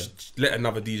 I don't let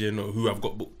another DJ know who I've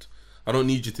got booked. I don't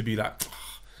need you to be like,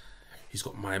 he's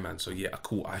got my man, so yeah,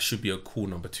 cool, I should be a cool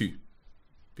number 2.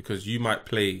 Because you might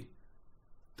play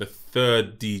the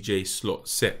 3rd DJ slot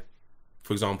set,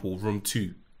 for example, room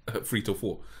 2, 3 till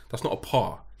 4. That's not a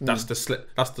par. That's the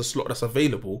slot that's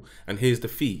available, and here's the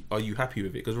fee. Are you happy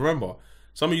with it? Because remember,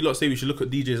 some of you lot say we should look at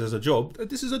DJs as a job.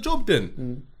 This is a job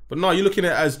then. But no, you're looking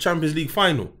at it as Champions League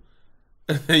final.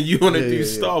 And you want to do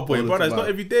Starboy. Brother, it's not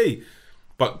every day.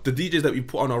 But the DJs that we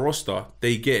put on our roster,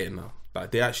 they get it now.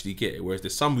 Like, they actually get it. Whereas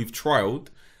there's some we've trialed.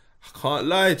 I can't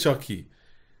lie, Chuckie.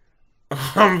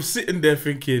 I'm sitting there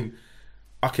thinking,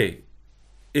 okay,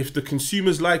 if the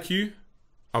consumers like you,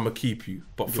 I'm going to keep you.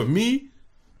 But for me,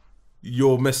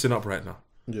 you're messing up right now.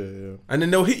 Yeah. And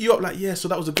then they'll hit you up like, yeah, so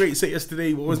that was a great set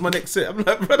yesterday. What was my next set? I'm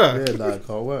like, brother. Yeah, that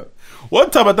can't work. One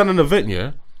time I done an event,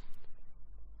 yeah.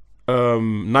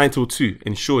 9 till 2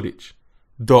 in Shoreditch.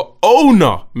 The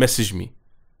owner messaged me.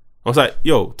 I was like,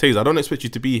 yo, Tazer, I don't expect you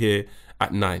to be here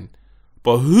at 9,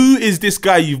 but who is this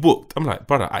guy you've booked? I'm like,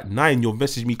 brother, at 9, you're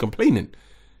messaging me complaining.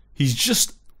 He's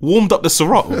just warmed up the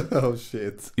Serato. Oh,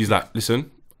 shit. He's like,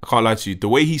 listen, I can't lie to you. The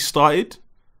way he started,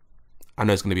 I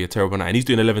know it's going to be a terrible night. And he's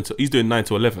doing 9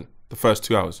 to 11, the first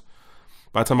 2 hours.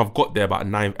 By the time I've got there about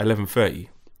 11:30,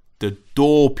 the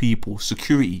door people,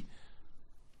 security,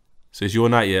 says, your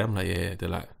night, yeah? I'm like, yeah. They're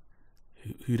like,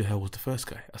 who the hell was the first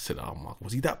guy? I said, oh, Mark,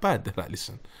 was he that bad? They're like,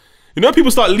 listen. You know,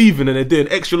 people start leaving and they're doing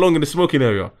extra long in the smoking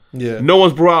area. Yeah. No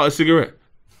one's brought out a cigarette.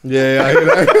 Yeah, I hear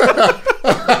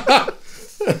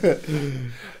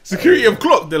that. Security have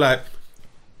clocked. They're like,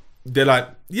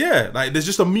 yeah. Like, there's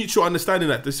just a mutual understanding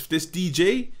that this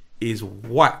DJ is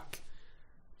whack.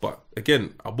 But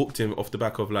again, I booked him off the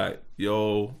back of like,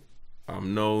 yo,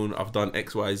 I'm known. I've done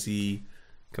X, Y, Z.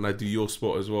 Can I do your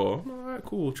spot as well? All right,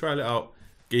 cool. Try it out.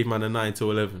 Gave man a 9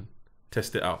 to 11.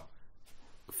 Test it out.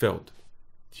 Failed.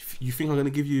 You think I'm going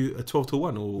to give you a 12 to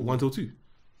 1 or 1 to 2?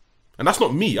 And that's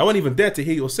not me. I won't even dare to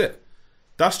hear your set.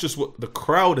 That's just what the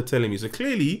crowd are telling me. So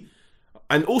clearly,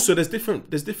 and also there's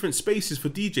different spaces for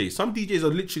DJs. Some DJs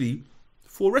are literally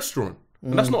for a restaurant.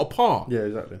 And that's not a par. Yeah,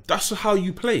 exactly. That's how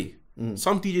you play.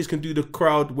 Some DJs can do the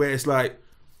crowd where it's like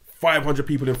 500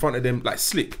 people in front of them, like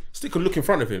Slick. Slick can look in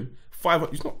front of him.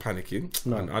 500, he's not panicking.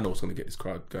 No. I know what's going to get this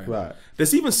crowd going. Right.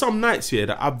 There's even some nights here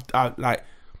that I've like,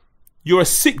 you're a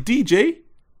sick DJ,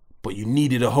 but you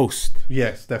needed a host.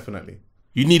 Yes, definitely.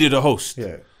 You needed a host.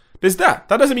 Yeah. There's that.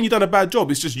 That doesn't mean you've done a bad job.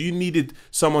 It's just you needed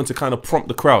someone to kind of prompt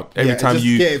the crowd every time just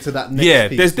you get into that next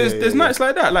piece. There's nights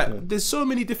like that. Like there's so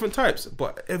many different types,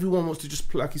 but everyone wants to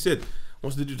just, like you said,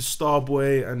 wants to do the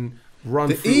Starboy and run.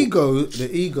 The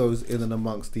egos in and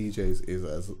amongst DJs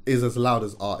is as loud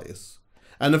as artists.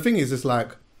 And the thing is, it's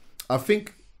like, I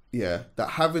think, that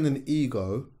having an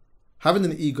ego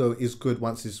is good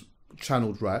once it's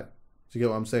channeled right. Do you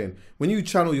get what I'm saying? When you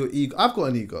channel your ego, I've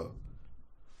got an ego,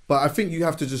 but I think you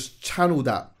have to just channel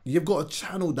that. You've got to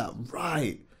channel that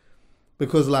right.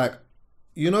 Because like,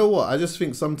 you know what? I just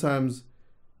think sometimes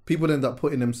people end up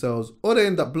putting themselves, or they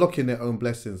end up blocking their own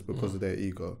blessings because of their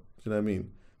ego. Do you know what I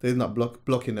mean? They end up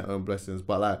blocking their own blessings.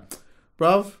 But like,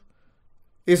 bruv,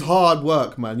 it's hard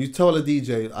work, man. You tell a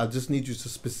DJ, I just need you to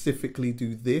specifically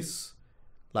do this.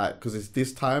 Like, because it's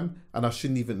this time, and I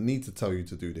shouldn't even need to tell you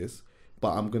to do this.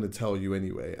 But I'm going to tell you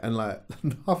anyway. And like,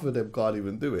 half of them can't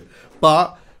even do it.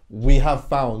 But we have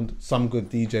found some good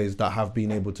DJs that have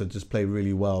been able to just play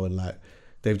really well. And like,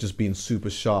 they've just been super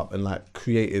sharp and like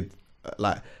created,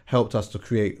 like helped us to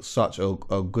create such a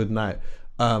good night.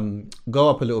 Go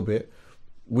up a little bit.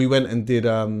 We went and did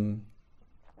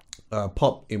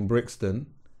Pop in Brixton.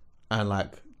 And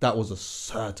like, that was a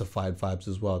certified vibes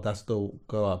as well. That's the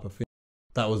go up. I think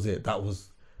that was it. Pop was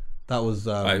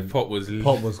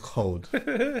cold.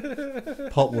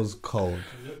 Pop was cold.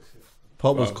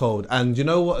 Pop was cold. And you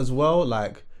know what as well?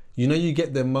 Like, you know, you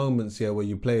get them moments here where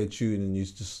you play a tune and you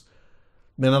just,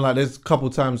 man, I'm like, there's a couple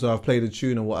times where I've played a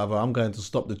tune or whatever. I'm going to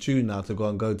stop the tune now to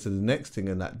go to the next thing,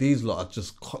 and that these lot are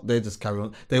just, they just carry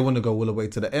on. They want to go all the way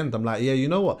to the end. I'm like, yeah, you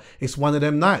know what? It's one of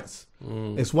them nights.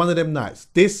 It's one of them nights.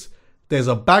 There's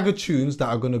a bag of tunes that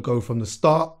are going to go from the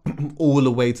start all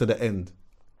the way to the end.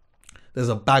 There's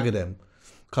a bag of them.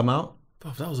 Come out.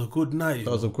 That was a good night.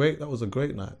 That was a great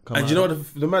night. And you know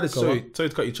what the maddest, sorry to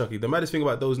cut you, Chuckie. The maddest thing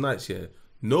about those nights,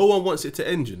 no one wants it to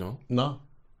end, you know? No.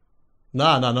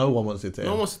 No one wants it to end.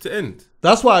 No one wants it to end.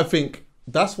 That's why I think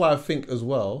as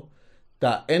well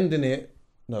that ending it,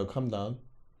 no, come down.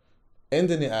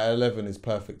 Ending it at 11 is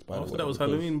perfect, by the way. That was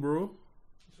Halloween, bro.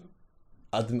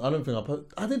 I don't think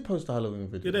I did post a Halloween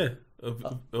video. You're there.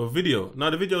 A video. Now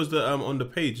the video's the on the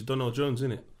page, Donald Jones,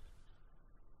 innit?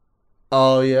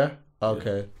 Oh yeah?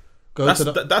 Okay. Yeah.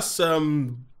 That's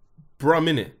Brum,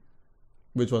 innit?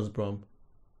 Which one's Brum?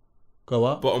 Go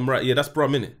up? Bottom right, yeah, that's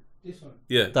Brum, innit? This one?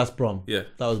 Yeah. That's Brum. Yeah.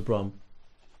 That was Brum.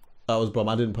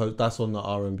 I didn't post, that's on the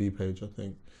R&B page, I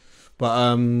think. But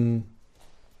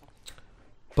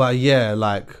yeah,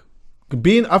 like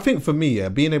I think for me,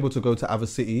 being able to go to other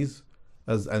cities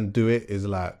and do it is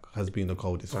like, has been the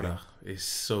coldest thing. It's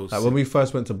so like sick. When we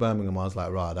first went to Birmingham, I was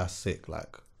like, rah, that's sick.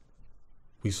 Like,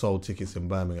 we sold tickets in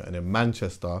Birmingham, and in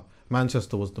Manchester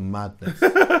was the madness.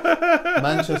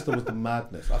 Manchester was the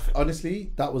madness.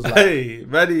 Honestly, that was like, hey,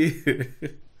 ready.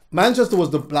 Manchester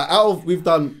was the, like, out of, we've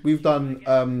done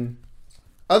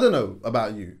I don't know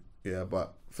about you,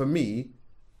 but for me,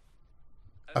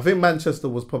 I think Manchester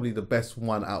was probably the best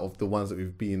one out of the ones that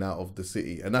we've been out of the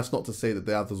city. And that's not to say that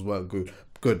the others weren't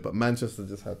good, but Manchester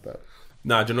just had that.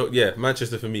 Nah, do you know,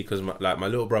 Manchester for me, because my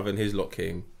little brother and his lot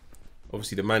came.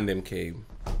 Obviously, the man them came.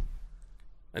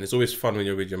 And it's always fun when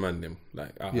you're with your man them.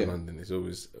 Like, out of London, it's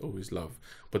always love.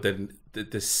 But then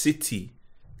the city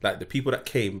like the people that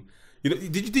came. You know,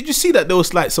 did you see that there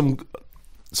was like some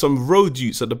road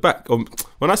youths at the back?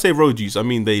 When I say road youths, I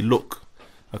mean they look.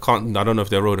 I don't know if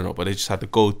they're road or not, but they just had the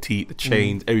gold teeth, the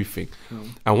chains, everything.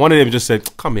 And one of them just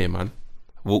said, "Come here, man."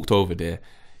 Walked over there.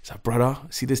 He's like, "Brother,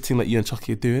 see this thing that you and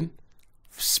Chuckie are doing?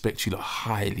 Respect you lot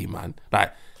highly, man."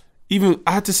 Like, even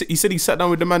I had to. He said he sat down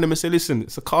with the man and said, "Listen,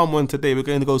 it's a calm one today. We're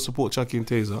going to go support Chuckie and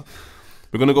Tazer.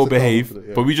 We're going to go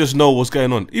behave, but we just know what's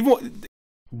going on." Even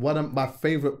one of my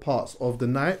favourite parts of the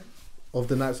nights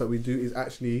that we do is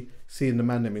actually seeing the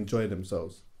man them enjoy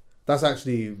themselves. That's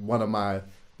actually one of my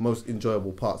most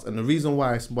enjoyable parts, and the reason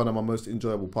why it's one of my most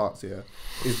enjoyable parts here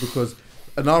is because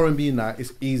an R&B night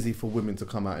is easy for women to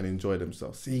come out and enjoy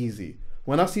themselves. It's easy.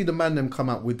 When I see the man them come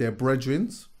out with their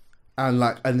brethrens and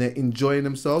they're enjoying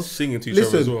themselves, singing to each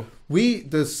other as well.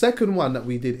 The second one that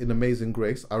we did in Amazing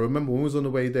Grace, I remember when we was on the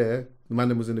way there, the man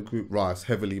them was in the group, it's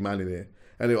heavily man in there,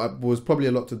 and it was probably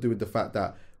a lot to do with the fact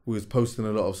that we was posting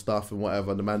a lot of stuff and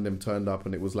whatever. The man them turned up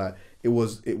and it was like it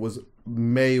was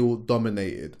male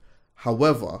dominated.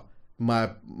 However, my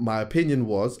opinion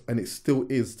was, and it still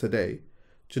is today,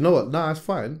 do you know what? Nah, it's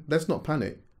fine. Let's not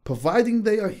panic. Providing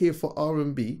they are here for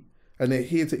R&B and they're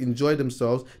here to enjoy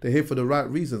themselves, they're here for the right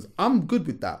reasons, I'm good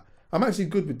with that. I'm actually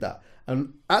good with that.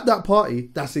 And at that party,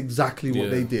 that's exactly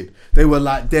what they did. They were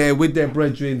like there with their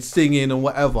brethren singing and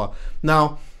whatever.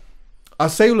 Now, I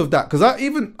say all of that because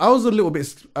I was a little bit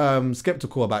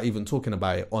skeptical about even talking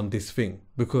about it on this thing,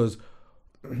 because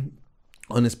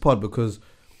on this pod, because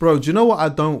bro, do you know what I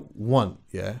don't want?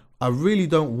 Yeah, I really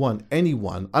don't want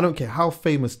anyone. I don't care how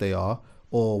famous they are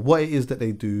or what it is that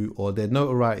they do or their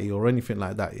notoriety or anything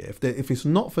like that. Yeah, if it's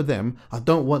not for them, I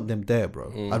don't want them there,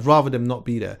 bro. I'd rather them not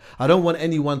be there. I don't want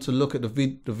anyone to look at the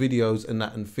videos and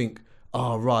that and think,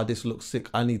 "Oh, rah, this looks sick.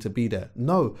 I need to be there."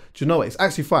 No, do you know what? It's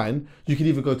actually fine. You can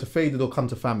either go to Faded or come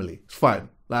to Family. It's fine.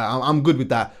 Like I'm good with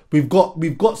that. We've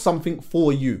got something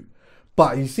for you.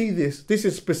 But you see, this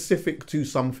is specific to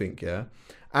something, yeah.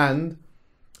 And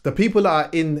the people that are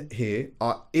in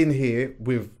here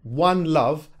with one,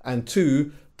 love, and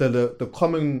two, the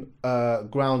common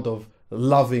ground of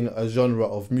loving a genre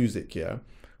of music, yeah.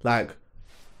 Like,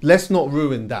 let's not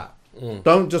ruin that.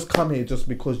 Don't just come here just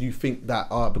because you think that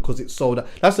because it's sold out.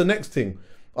 That's the next thing.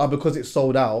 Because it's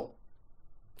sold out,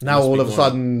 now all of a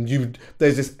sudden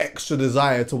there's this extra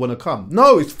desire to want to come.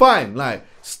 No, it's fine. Like,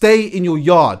 stay in your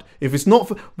yard. If it's not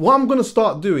for what I'm gonna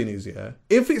start doing is, yeah,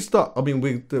 if it start, I mean,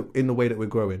 in the way that we're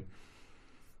growing,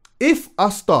 if I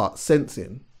start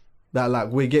sensing that like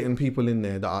we're getting people in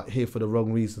there that are here for the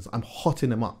wrong reasons, I'm hotting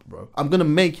them up, bro. I'm gonna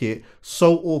make it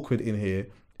so awkward in here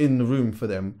in the room for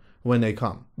them when they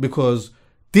come, because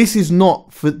this is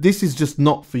just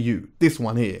not for you. This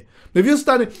one here. If you're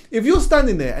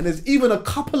standing there and there's even a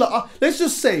couple of, let's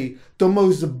just say the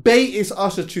most baitest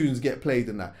Usher tunes get played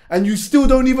in that, and you still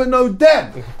don't even know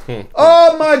them.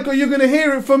 Oh my God, you're gonna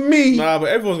hear it from me. Nah, but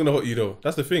everyone's gonna hot you though.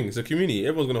 That's the thing. It's a community.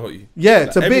 Everyone's gonna hot you.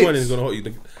 Yeah, like, everyone is gonna hot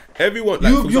you. Everyone.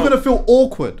 Like, you're gonna feel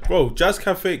awkward, bro. Jazz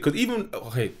Cafe, because even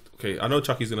okay. I know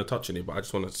Chuckie's gonna touch on it, but I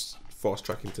just want to fast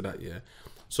track into that. Yeah.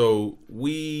 So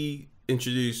we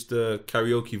introduced the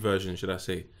karaoke version, should I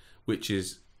say, which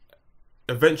is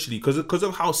eventually, because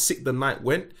of how sick the night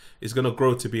went, it's gonna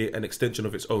grow to be an extension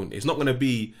of its own. It's not gonna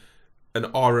be an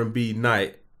R&B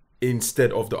night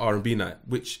instead of the R&B night,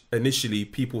 which initially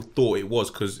people thought it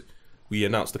was because we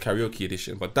announced the karaoke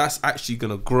edition. But that's actually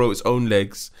gonna grow its own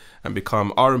legs and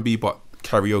become R&B but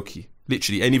karaoke.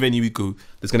 Literally, any venue we go,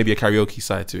 there's gonna be a karaoke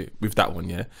side to it with that one,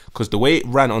 yeah. Because the way it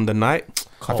ran on the night,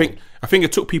 I think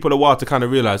it took people a while to kind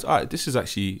of realize, all right, this is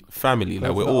actually family.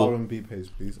 Like we're all R&B page,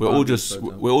 please. We're all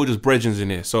just brethren in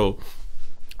here. So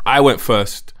I went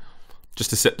first just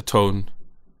to set the tone.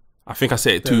 I think I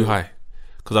set it too high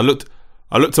because I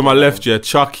looked to my left. Yeah,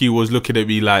 Chuckie was looking at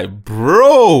me like,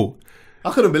 bro.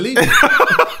 I couldn't believe it.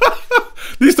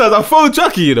 These times I phoned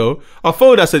Chuckie, you know.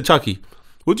 I said, Chuckie,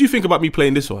 what do you think about me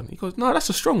playing this one? He goes, no, that's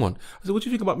a strong one. I said, what do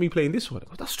you think about me playing this one? He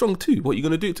goes, that's strong too. What, you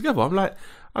going to do it together? I'm like,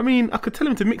 I mean, I could tell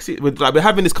him to mix it with, like, we're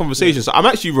having this conversation. Yeah. So I'm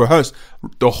actually rehearsed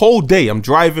the whole day. I'm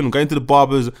driving, I'm going to the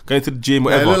barbers, going to the gym,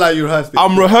 whatever. Yeah, it look like you rehearsed it.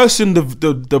 I'm rehearsing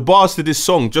the bars to this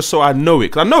song just so I know it.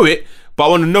 Because I know it, but I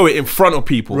want to know it in front of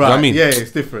people. Right, you know what I mean? Yeah,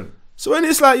 it's different. So when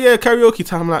it's like, yeah, karaoke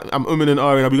time, like, I'm umming and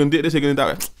ahhing, are we going to do this, are we going to do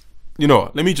that? You know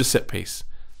what? Let me just set pace.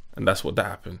 And that's what that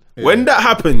happened. Yeah. When that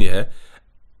happened, yeah,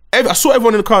 I saw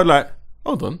everyone in the crowd like,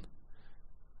 hold on.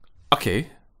 Okay.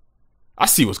 I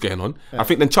see what's going on. Yeah. I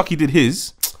think then Chuckie did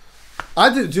his.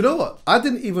 Do you know what? I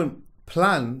didn't even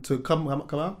plan to come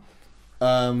out.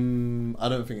 I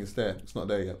don't think it's there. It's not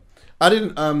there yet. I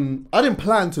didn't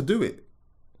plan to do it.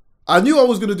 I knew I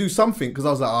was going to do something because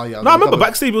I was like, oh yeah. No, I remember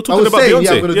backstage we were talking about Beyonce.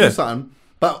 Yeah, I'm going to do something.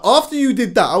 But after you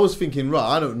did that, I was thinking,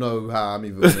 right, I don't know how I'm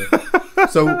even gonna.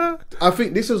 So I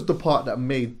think this was the part that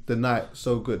made the night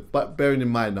so good. But bearing in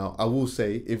mind now, I will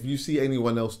say, if you see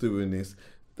anyone else doing this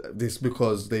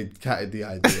because they catted the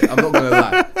idea, I'm not gonna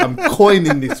lie. I'm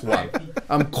coining this one.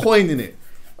 I'm coining it.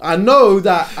 I know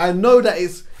that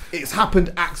it's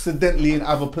happened accidentally in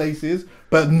other places,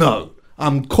 but no,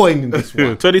 I'm coining this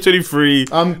one. 2023.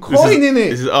 I'm coining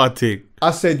it. This is our thing. I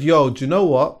said, yo, do you know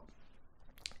what?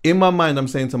 In my mind, I'm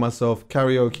saying to myself,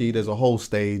 karaoke, there's a whole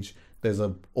stage, there's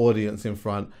an audience in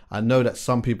front. I know that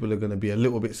some people are going to be a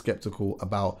little bit skeptical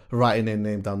about writing their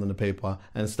name down on the paper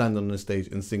and standing on the stage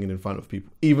and singing in front of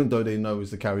people, even though they know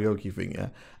it's the karaoke thing, yeah?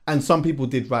 And some people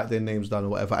did write their names down or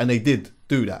whatever, and they did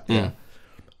do that, yeah?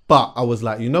 But I was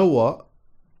like, you know what?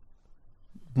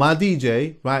 My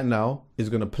DJ right now is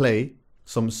going to play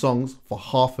some songs for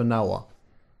half an hour.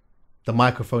 The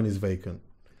microphone is vacant.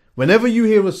 Whenever you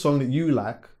hear a song that you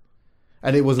like,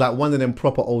 and it was like one of them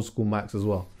proper old school mics as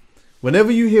well.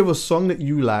 Whenever you hear a song that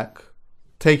you like,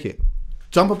 take it.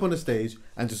 Jump up on the stage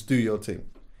and just do your thing.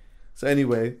 So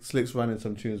anyway, Slick's running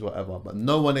some tunes, whatever, but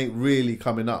no one ain't really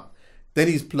coming up. Then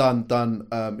he's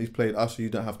he's played Usher, You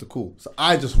Don't Have to Call. So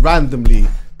I just randomly,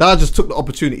 I just took the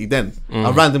opportunity then.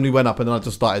 I randomly went up and then I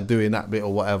just started doing that bit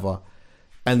or whatever.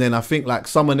 And then I think like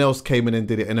someone else came in and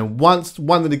did it. And then once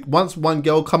one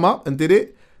girl come up and did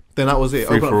it, then that was it.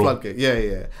 Open up the floodgate.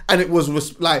 Yeah. And it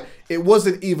was like, it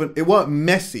weren't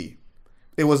messy.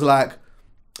 It was like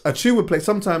a tune would play.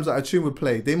 Sometimes like, a tune would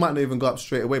play. They might not even go up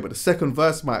straight away, but the second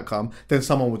verse might come. Then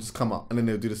someone would just come up and then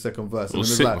they'll do the second verse. And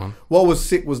then like, what was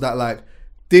sick was that like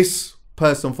this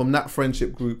person from that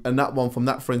friendship group and that one from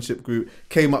that friendship group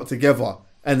came up together.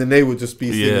 And then they would just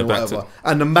be singing whatever.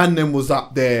 And the man then was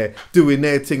up there doing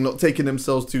their thing, not taking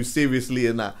themselves too seriously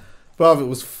and that. Bruv, it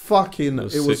was fucking,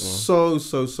 it was so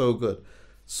good.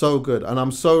 So good. And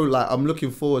I'm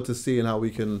looking forward to seeing how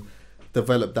we can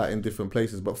develop that in different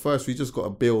places. But first, we just got to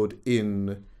build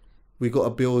in the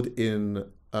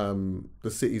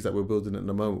cities that we're building at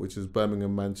the moment, which is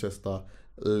Birmingham, Manchester,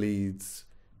 Leeds.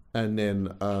 And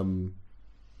then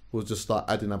we'll just start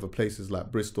adding other places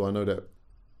like Bristol. I know that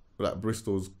like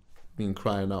Bristol's been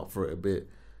crying out for it a bit.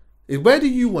 Where do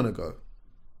you want to go?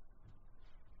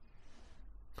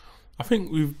 I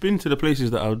think we've been to the places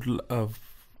that I would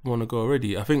want to go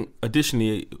already. I think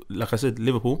additionally, like I said,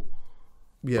 Liverpool.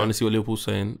 Yeah. I want to see what Liverpool's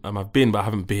saying. I've been, but I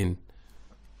haven't been.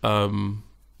 I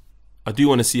do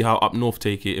want to see how up north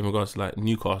take it in regards to like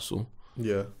Newcastle.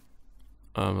 Yeah.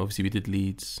 Obviously we did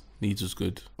Leeds. Leeds was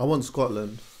good. I want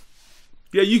Scotland.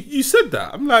 Yeah, you said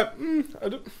that. I'm like, I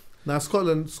don't. Now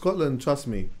Scotland, trust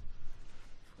me.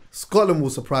 Scotland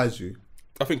will surprise you.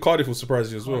 I think Cardiff will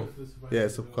surprise you as well. Yeah,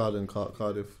 it's Cardiff.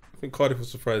 I think Cardiff will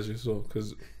surprise you as well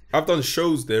because I've done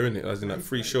shows there, innit? As in like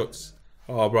 3 shots.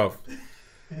 Oh, bruv.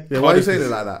 Yeah, why are you saying it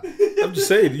like that? I'm just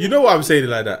saying. You know why I'm saying it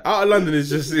like that? Out of London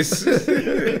is just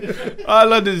out of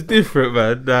London is different,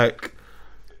 man. Like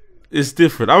it's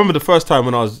different. I remember the first time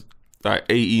when I was like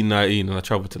 18, 19 and I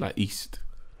travelled to like East,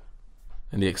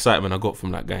 and the excitement I got from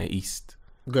like going East.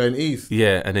 Going East?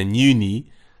 Yeah, and then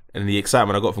uni, and the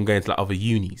excitement I got from going to like other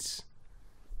unis.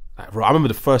 Like, bro, I remember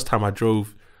the first time I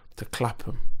drove to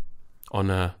Clapham on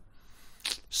a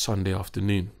Sunday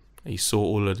afternoon, and you saw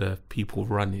all of the people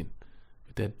running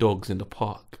with their dogs in the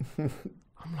park. I'm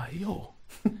like, yo,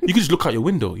 you can just look out your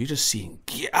window, you're just seeing,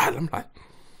 yeah. I'm like,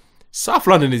 South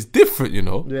London is different, you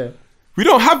know? Yeah. We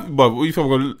don't have, but what you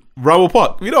think, Ravel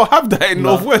Park? We don't have that in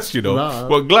Northwest, you know?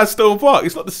 But Gladstone Park,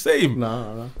 it's not the same.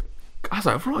 No. I was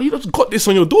like, bro, you just got this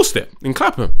on your doorstep in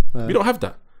Clapham. We don't have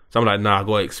that. So I'm like, nah, I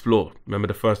gotta explore. Remember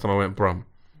the first time I went Brum?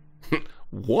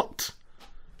 What?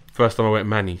 First time I went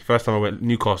Manny. First time I went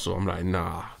Newcastle. I'm like,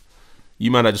 nah.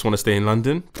 You man, I just want to stay in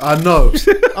London. I know.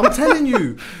 I'm telling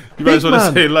you. You man just want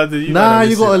to stay in London. You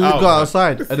gotta go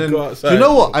outside. And then, you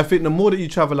know what? I think the more that you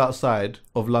travel outside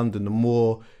of London, the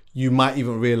more you might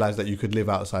even realise that you could live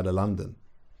outside of London.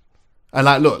 And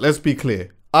like, look, let's be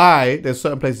clear. There's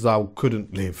certain places I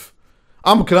couldn't live.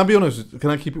 Can I be honest? Can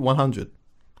I keep it 100?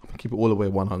 Keep it all the way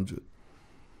 100.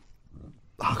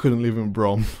 I couldn't live in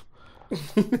Brom.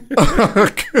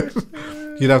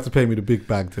 You'd have to pay me the big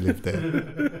bag to live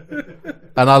there.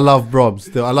 And I love Brom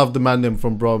still. I love the man them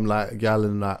from Brom, like Gal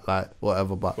and that, like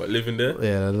whatever. But what, living there?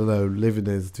 Yeah, I don't know. Living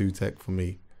there is too tech for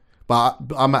me. But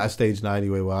I'm at a stage now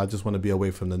anyway where I just want to be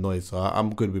away from the noise. So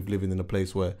I'm good with living in a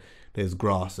place where there's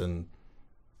grass and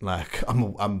like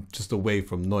I'm just away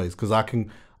from noise because I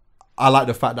like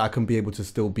the fact that I can be able to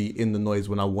still be in the noise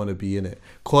when I want to be in it.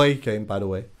 Koi came, by the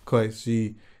way. Koi,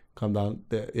 she come down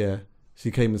there. Yeah, she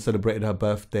came and celebrated her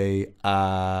birthday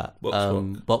at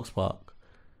Box Park.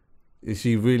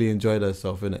 She really enjoyed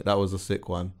herself in it. That was a sick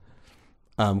one.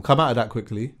 Come out of that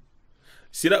quickly.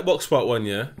 See that box part one,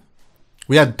 yeah?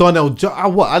 We had Donnell.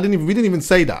 What? We didn't even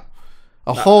say that.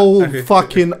 A whole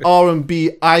fucking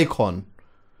R&B icon.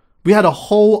 We had a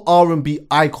whole R&B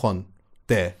icon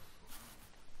there.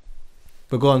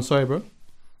 But go on, sorry, bro.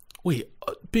 Wait,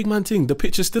 big man thing. The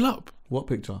picture's still up. What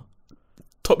picture?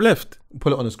 Top left.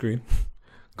 Pull it on the screen.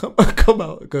 Come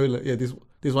out. Go. Yeah, this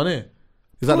one here.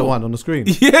 Is that the one on the screen?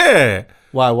 Yeah.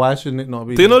 Why? Why shouldn't it not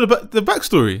be? Do you know the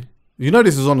backstory? You know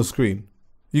this is on the screen.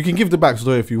 You can give the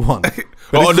backstory if you want.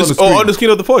 On the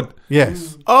screen of the pod?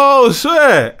 Yes. Oh,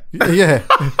 swear. Yeah.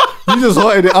 You just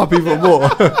hotted it up even more.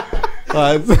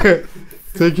 Alright,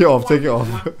 take it off. Take it off.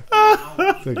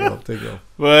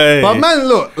 Wait. But man,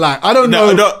 look, like, I don't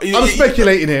know. I'm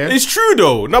speculating here. It's true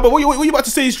though. No, but what you about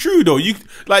to say is true though. You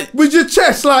like with your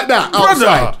chest like that brother.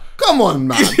 Outside. Come on,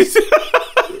 man.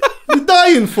 You're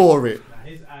dying for it.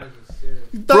 His eyes were serious.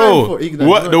 Bro,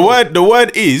 the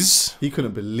word is he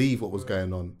couldn't believe what was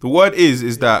going on. The word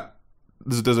is that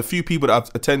there's a few people that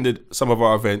have attended some of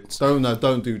our events. Don't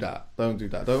do that. Don't do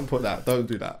that. Don't put that. Don't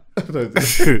do that. Don't do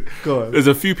that. Go on. There's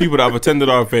a few people that have attended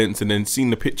our events and then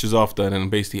seen the pictures after and then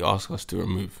basically asked us to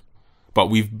remove. But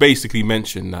we've basically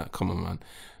mentioned that, come on, man.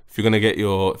 If you're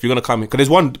gonna come in, because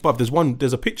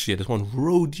there's a picture here. There's one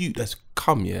road youth that's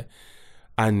come here,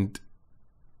 and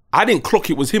I didn't clock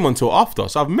it was him until after.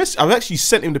 So I've actually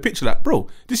sent him the picture like, bro,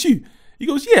 this you? He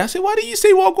goes, yeah. I said, why didn't you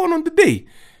say what going on today?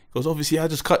 Because obviously I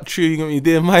just cut through, you know, you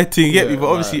doing my thing, get me. But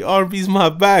obviously R&B's my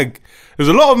bag. There's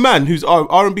a lot of man who's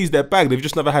R&B's their bag. They've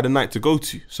just never had a night to go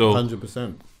to. So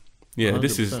 100%. yeah, 100%.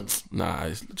 this is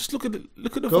just look at the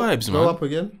vibes, man. Go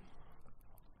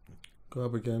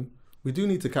up again. We do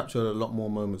need to capture a lot more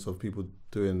moments of people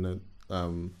doing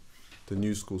the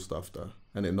new school stuff though,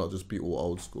 and it not just be all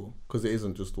old school, because it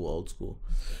isn't just all old school.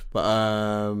 But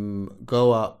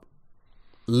go up.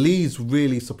 Lee's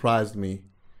really surprised me.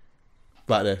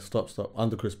 Right there, stop.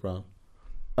 Under Chris Brown.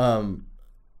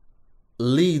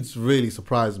 Leeds really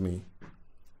surprised me.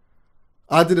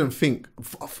 I didn't think.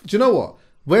 Do you know what?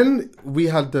 When we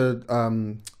had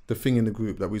the thing in the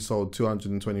group that we sold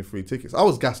 223 tickets, I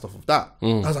was gassed off of that. I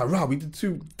was like, "Right, we did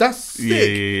two. That's sick."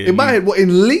 Yeah. In my head, what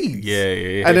in Leeds?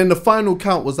 Yeah. And then the final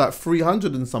count was like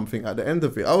 300 and something at the end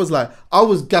of it. I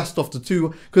was gassed off the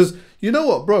two, because you know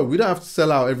what, bro? We don't have to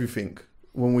sell out everything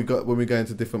when we go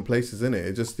into different places, innit?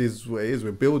 It just is what it is.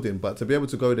 We're building, but to be able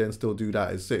to go there and still do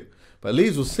that is sick. But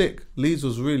Leeds was sick. Leeds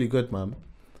was really good, man.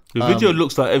 The video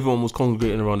looks like everyone was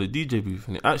congregating around the DJ booth,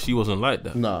 and it actually wasn't like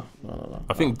that. No.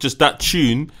 I think just that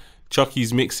tune,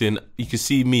 Chuckie's mixing, you can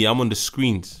see me, I'm on the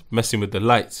screens messing with the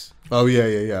lights. Oh, yeah,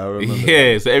 I remember.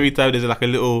 Yeah, so every time there's like a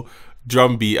little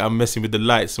drum beat, I'm messing with the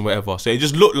lights and whatever. So it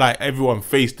just looked like everyone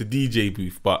faced the DJ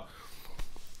booth, but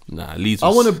nah, Leeds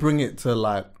was... I want to bring it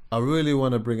to I really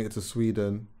want to bring it to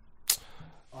Sweden.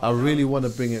 I really want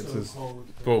to bring it to...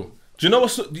 Bro, do you know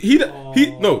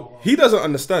what? He doesn't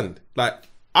understand. Like,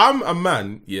 I'm a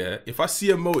man, yeah, if I see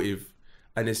a motive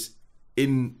and it's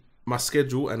in my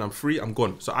schedule and I'm free, I'm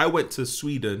gone. So I went to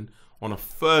Sweden on a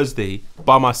Thursday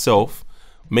by myself.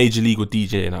 Major League were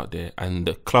DJing out there, and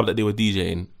the club that they were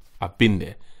DJing, I've been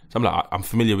there. So I'm like, I'm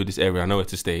familiar with this area, I know where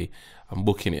to stay, I'm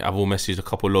booking it. I've all messaged a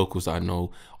couple of locals that I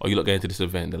know, oh, you're not going to this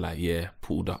event? They're like, yeah,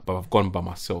 pulled up, but I've gone by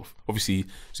myself. Obviously, as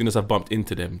soon as I bumped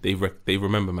into them, they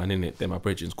remember, man, innit? They're my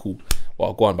brethren, cool. Well,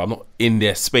 I'll go on, but I'm not in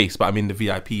their space, but I'm in the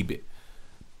VIP bit.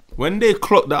 When they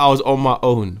clocked that I was on my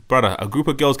own, brother, a group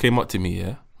of girls came up to me,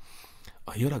 yeah?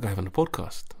 Oh, you're that guy on the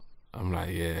podcast? I'm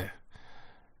like, yeah.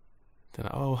 They're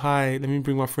like, oh, hi, let me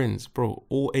bring my friends. Bro,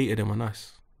 all 8 of them are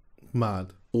nice.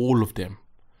 Mad. All of them.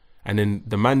 And then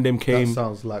the man them came. That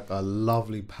sounds like a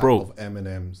lovely pack of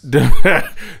M&Ms.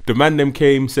 The man them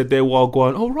came, said they were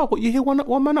going, oh, Rob, what, you hear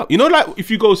one man up? You know, like, if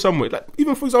you go somewhere, like,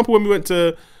 even for example, when we went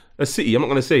to a city, I'm not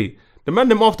going to say, the man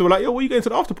them after were like, yo, what are you going to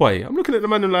the after party? I'm looking at the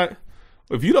man them like,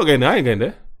 if you're not going there, I ain't going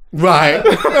there. Right.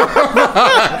 Like,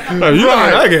 you're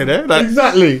not I ain't going there. Like,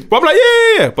 exactly. But I'm like,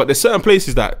 yeah. But there's certain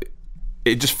places that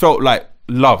it just felt like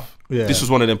love. Yeah. This was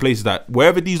one of them places that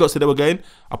wherever these lots said they were going,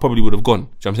 I probably would have gone. Do you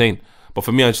know what I'm saying? But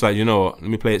for me, I just like, you know what, let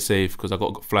me play it safe because I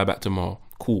got to fly back tomorrow.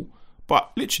 Cool.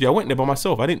 But literally, I went there by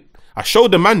myself. I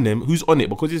showed the man them who's on it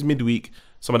because it's midweek.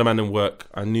 Some of the man them work.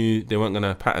 I knew they weren't going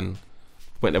to pattern.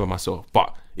 Went there by myself.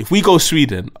 But if we go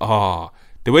Sweden, the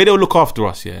way they'll look after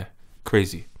us, yeah,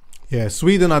 crazy. Yeah,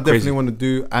 Sweden I definitely want to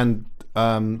do, and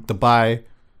Dubai,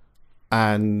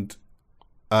 and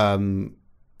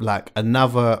like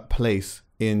another place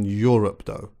in Europe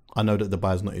though. I know that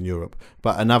Dubai's not in Europe,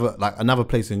 but another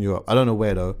place in Europe. I don't know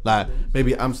where though. Like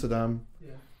maybe Amsterdam.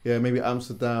 Yeah, maybe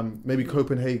Amsterdam. Maybe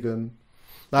Copenhagen.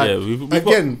 Like, Yeah, we've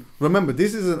again, remember,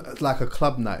 this isn't like a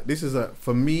club night. This is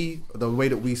for me, the way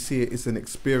that we see it, it's an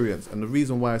experience. And the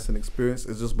reason why it's an experience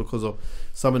is just because of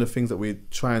some of the things that we're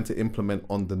trying to implement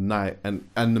on the night and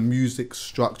the music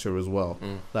structure as well.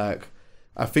 Like,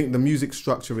 I think the music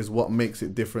structure is what makes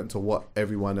it different to what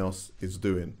everyone else is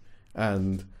doing.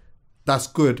 And that's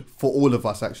good for all of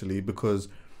us, actually, because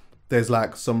there's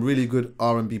like some really good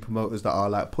R&B promoters that are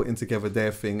like putting together their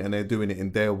thing and they're doing it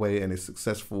in their way and it's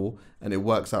successful and it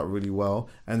works out really well.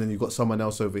 And then you've got someone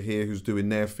else over here who's doing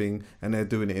their thing and they're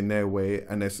doing it in their way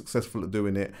and they're successful at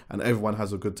doing it and everyone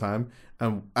has a good time.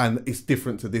 And it's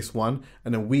different to this one.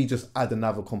 And then we just add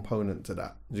another component to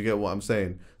that. Do you get what I'm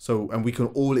saying? So, and we can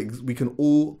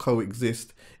all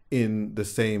coexist in the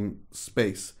same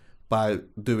space by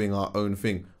doing our own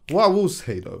thing. What I will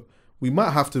say though, we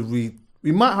might have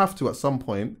to at some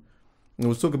point, and we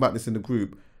was talking about this in the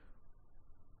group,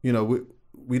 you know,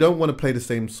 we don't want to play the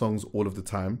same songs all of the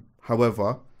time.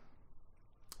 However,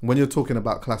 when you're talking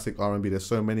about classic R&B, there's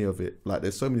so many of it. Like,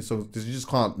 there's so many songs, you just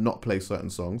can't not play certain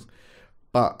songs.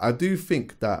 But I do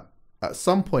think that at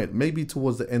some point, maybe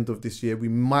towards the end of this year, we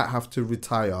might have to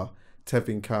retire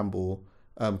Tevin Campbell,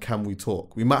 Can We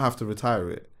Talk? We might have to retire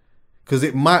it. Because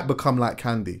it might become like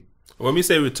Candy. When we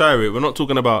say retire it, we're not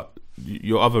talking about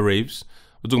your other raves.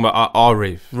 We're talking about our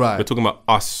rave. Right. We're talking about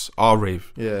us, our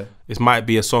rave. Yeah. This might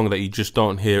be a song that you just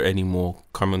don't hear anymore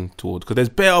coming towards. Because there's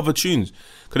bare other tunes.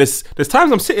 Because there's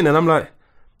times I'm sitting and I'm like,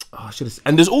 oh, I should have.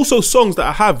 And there's also songs that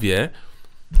I have, yeah,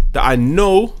 that I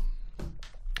know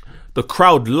the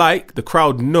crowd the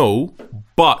crowd know,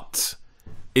 but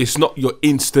it's not your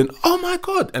instant, oh my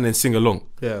God, and then sing along.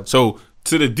 Yeah. So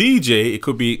to the DJ, it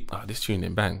could be, this tune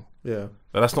didn't bang. Yeah.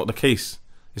 But that's not the case.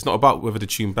 It's not about whether the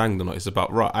tune banged or not. It's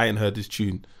about, right, I ain't heard this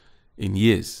tune in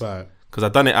years. Right. Because I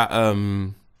done it at,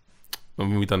 when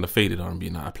we done the Faded R&B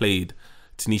night, I played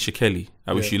Tanisha Kelly,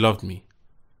 I Wish You Loved Me.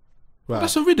 Right.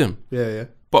 That's a rhythm. Yeah, yeah.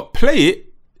 But play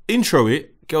it, intro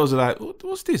it, girls are like,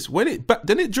 what's this?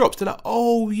 Then it drops, they're like,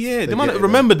 oh yeah. They might not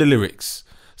remember the lyrics.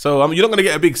 So you're not going to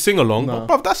get a big sing-along, but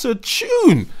bruv, that's a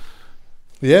tune.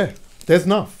 Yeah, there's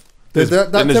enough. There's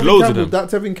loads of them. That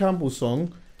Tevin Campbell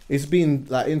song, it's been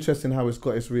like interesting how it's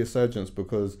got its resurgence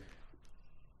because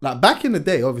like back in the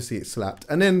day, obviously it slapped.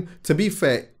 And then to be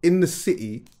fair, in the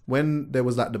city, when there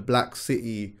was like the Black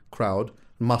City crowd,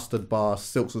 Mustard Bar,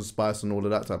 Silks and Spice and all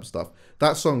of that type of stuff,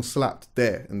 that song slapped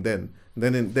there and then.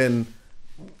 And then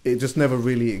it just never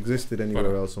really existed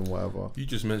anywhere else and whatever. You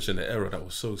just mentioned the era that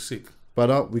was so sick.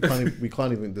 But we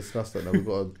can't even discuss that now. We've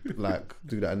got to like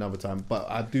do that another time. But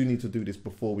I do need to do this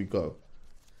before we go.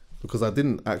 Because I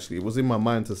didn't actually, it was in my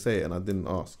mind to say it and I didn't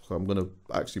ask. So I'm going to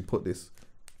actually put this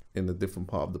in a different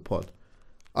part of the pod.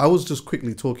 I was just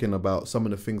quickly talking about some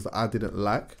of the things that I didn't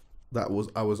like,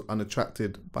 I was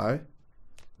unattracted by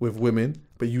with women,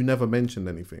 but you never mentioned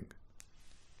anything.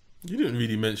 You didn't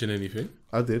really mention anything.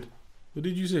 I did. What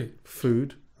did you say?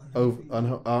 Food. I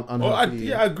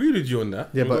agree with you on that.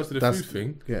 Yeah, but to the food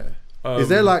thing. Yeah. Is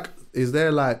there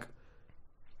like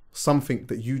something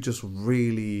that you just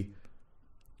really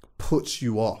puts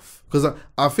you off? Because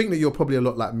I think that you're probably a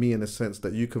lot like me in the sense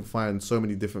that you can find so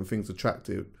many different things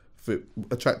attractive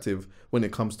when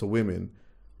it comes to women.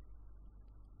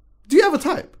 Do you have a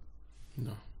type?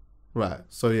 No. Right.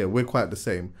 So yeah, we're quite the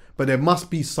same. But there must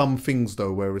be some things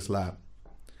though where it's like,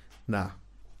 nah,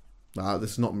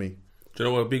 this is not me. Do you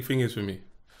know what a big thing is for me?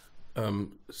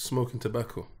 Smoking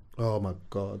tobacco. Oh my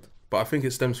God. But I think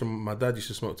it stems from my dad used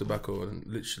to smoke tobacco and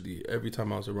literally every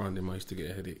time I was around him I used to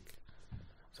get a headache.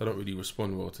 So I don't really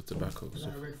respond well to tobacco. Is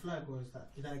that a red flag or is that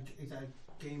a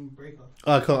game breaker?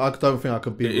 I don't think I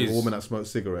could be with a woman that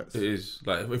smokes cigarettes. It is.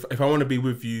 Like if I want to be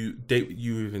with you, date with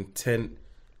you with intent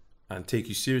and take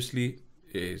you seriously,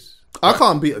 it is. I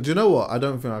can't be. Do you know what? I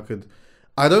don't think I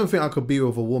could be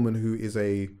with a woman who is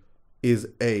a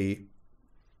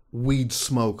weed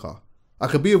smoker. I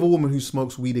could be with a woman who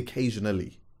smokes weed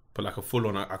occasionally. But like a full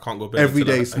on, I can't go bed every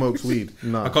day smokes weed.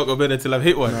 No, I can't go bed until I've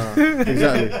hit one. No,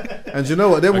 exactly. And you know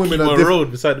what? Them women are road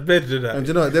beside the bed. And that. And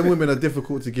you know what? Them women are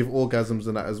difficult to give orgasms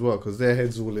and that as well because their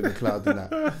heads all in the cloud and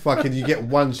that. Fucking, you get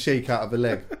one shake out of a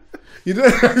leg. You know,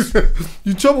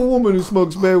 you chop a woman who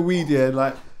smokes bare weed, yeah, and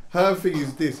like her thing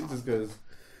is this. It just goes.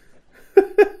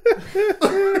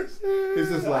 It's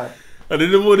just like. And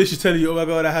in the morning she's telling you, "Oh my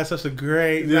God, I had such a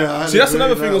great." Yeah. See, that's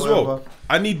another thing as well.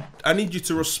 I need you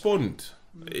to respond.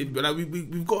 Like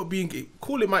we've got to be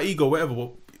call it my ego, whatever.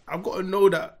 But I've got to know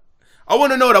that. I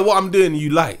want to know that what I'm doing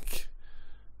you like.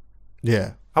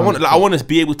 Yeah. I want to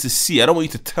be able to see. I don't want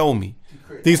you to tell me.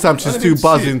 These times she's too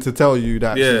buzzing to tell you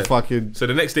that she's fucking. So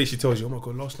the next day she tells you, "Oh my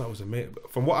God, last night was amazing."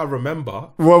 From what I remember.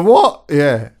 Well, what?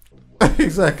 Yeah.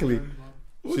 Exactly.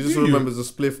 She just remembers the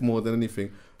spliff more than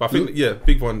anything. But I think, yeah,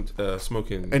 big one,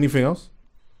 smoking. Anything else?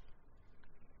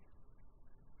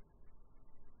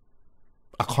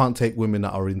 I can't take women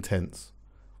that are intense.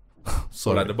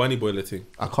 So like the bunny boiler thing.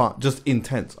 I can't. Just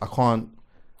intense. I can't.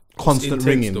 Constant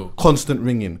ringing, though? constant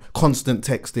ringing, constant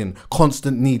texting,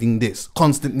 constant needing this,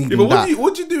 constant needing Yeah, but that.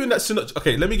 what do you do in that scenario?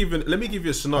 Okay, let me give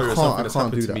you a scenario of something that's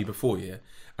happened to me before, yeah.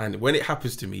 And when it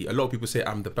happens to me, a lot of people say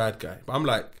I'm the bad guy, but I'm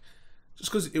like,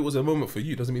 just because it was a moment for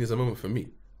you doesn't mean it's a moment for me.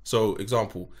 So,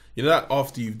 example, you know that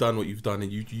after you've done what you've done and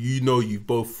you know you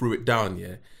both threw it down,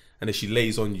 yeah, and then she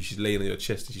lays on you, she's laying on your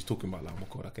chest and she's talking about like, oh my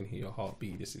god, I can hear your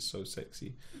heartbeat. This is so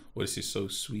sexy, or this is so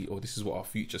sweet, or this is what our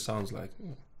future sounds like.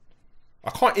 I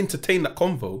can't entertain that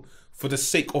convo for the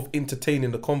sake of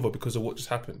entertaining the convo because of what just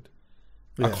happened.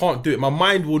 Yeah. I can't do it. My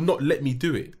mind will not let me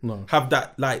do it. No. Have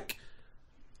that like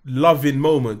loving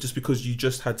moment just because you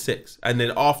just had sex, and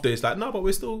then after it's like, no, but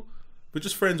we're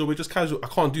just friends or we're just casual. I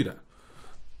can't do that.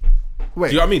 Wait,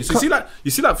 do you know what I mean? So you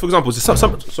see like for example,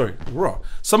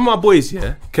 some of my boys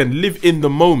can live in the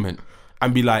moment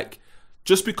and be like,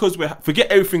 just because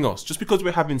forget everything else, just because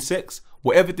we're having sex,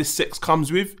 whatever this sex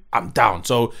comes with, I'm down.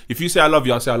 So if you say I love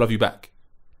you, I'll say I love you back.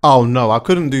 Oh no, I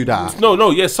couldn't do that.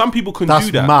 No, yeah, some people can do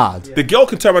that. That's mad. The girl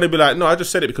can turn around and be like, no, I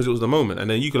just said it because it was the moment. And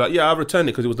then you can like, yeah, I returned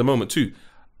it because it was the moment too.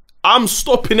 I'm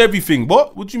stopping everything.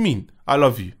 What do you mean? I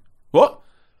love you. What?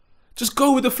 Just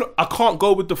go with the flow. I can't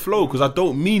go with the flow because I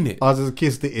don't mean it. I'll just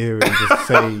kiss the ear and just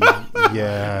say,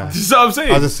 yeah. You see what I'm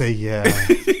saying? I'll just say, yeah.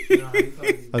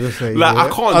 I just say, like, yeah. I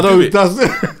can't do it. Does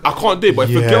I can't do it. But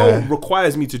if a girl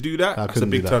requires me to do that, it's a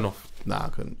big turn off. Nah, I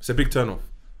couldn't. It's a big turn off.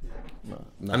 Nah.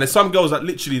 And there's some girls that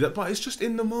literally but it's just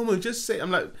in the moment. Just say, I'm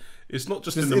like, it's not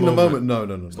just in the moment. No.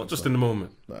 It's not just in the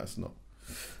moment. No, it's not.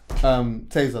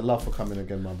 Tazer, love for coming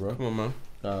again, my bro. Come on, man.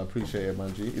 Appreciate it,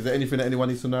 man. G. Is there anything that anyone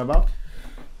needs to know about?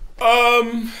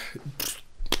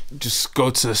 Just go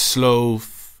to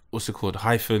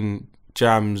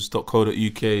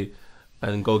 -jams.co.uk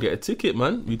and go get a ticket,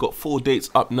 man. We've got 4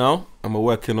 dates up now and we're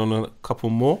working on a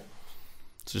couple more.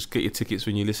 So just get your tickets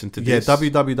when you listen to this. Yeah,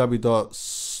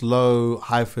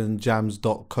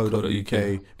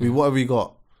 www.slow-jams.co.uk. What have we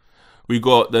got? We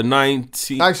got the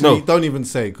 19th. Actually, don't even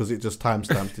say because it just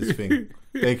timestamps this thing.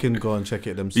 They can go and check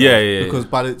it themselves. Yeah.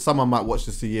 Because someone might watch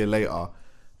this a year later.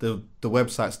 The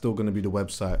website's still going to be the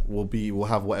website. We'll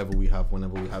have whatever we have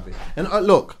whenever we have it. And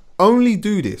look, only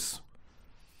do this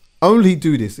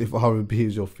if R&B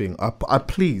is your thing. I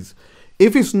please.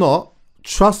 If it's not,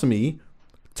 trust me,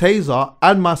 Tazer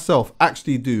and myself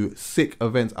actually do sick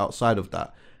events outside of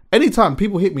that. Anytime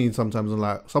people hit me sometimes, and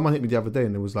like someone hit me the other day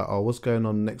and it was like, oh, what's going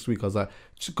on next week? I was like,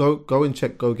 go and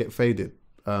check, go get faded.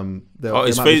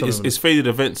 It's faded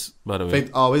events, by the way.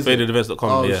 Is faded it? events.com.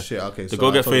 Oh yeah. shit, okay. The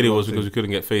go get faded was because we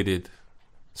couldn't get faded.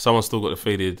 Someone still got the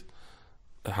faded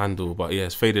handle, but yeah,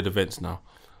 it's faded events now.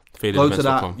 Go to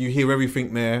that, you hear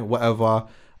everything there, whatever.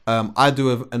 I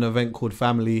do an event called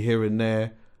Family here and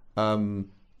there.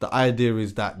 The idea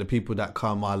is that the people that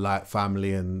come are like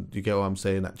family, and you get what I'm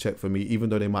saying, that check for me,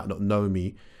 even though they might not know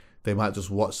me, they might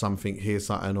just watch something, hear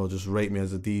something, or just rate me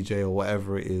as a DJ or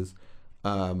whatever it is.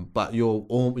 But you're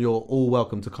all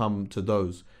welcome to come to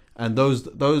those, and those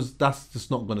that's just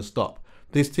not going to stop.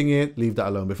 This thing here, leave that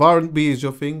alone. If R&B is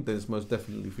your thing, then it's most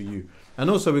definitely for you. And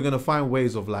also we're going to find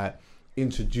ways of like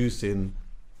introducing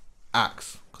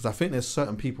acts, because I think there's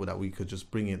certain people that we could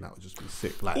just bring in that would just be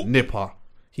sick, like Nipper.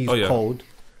 He's cold.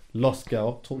 Lost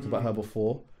Girl, talked about her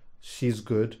before. She's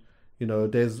good. You know,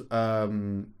 there's just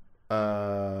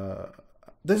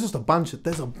a bunch of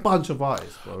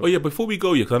artists, bro. Oh yeah, before we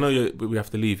go, because I know we have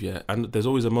to leave, yeah. And there's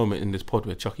always a moment in this pod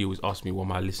where Chuckie always asks me, what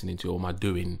am I listening to, or am I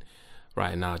doing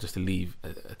right now, just to leave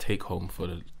a take home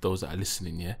for those that are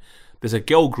listening, yeah. There's a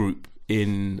girl group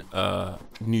in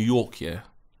New York, yeah,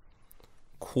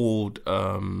 called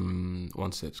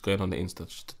one sec, it's going on the Insta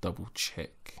just to double check.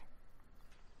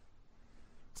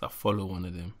 I follow one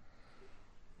of them.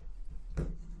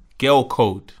 Girl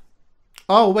Code.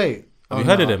 Oh wait, have you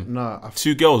heard of them? No.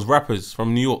 2 girls, rappers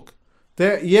from New York.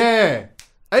 Ain't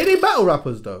they battle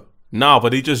rappers though? No,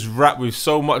 but they just rap with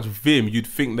so much vim. You'd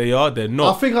think they are. They're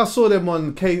not. I think I saw them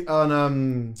on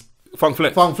Funk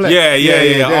Flex.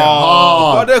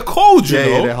 Yeah. But they're cold, you know.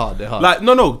 Yeah, they're hard. Like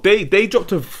no, they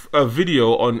dropped a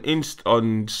video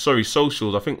on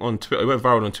socials. I think on Twitter. It went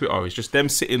viral on Twitter. It's just them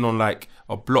sitting on like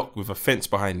a block with a fence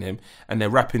behind them, and they're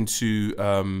rapping to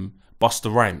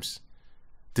Busta Rhymes.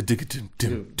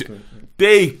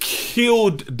 They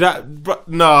killed that.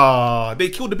 Nah, they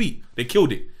killed the beat. They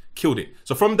killed it.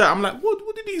 So from that, I'm like,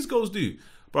 what did these girls do?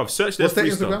 Bro, I've searched their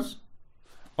freestyles.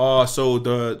 So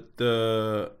the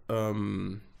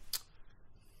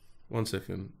one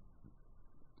second.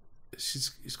 she's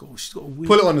got a weird.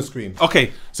 Put it on the screen.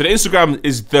 Okay, so the Instagram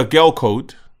is the girl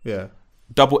code. Yeah.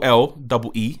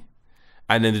 LLEE,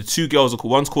 and then the two girls are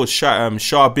called. One's called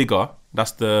Shah Bigger.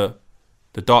 That's the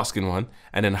dark skin one,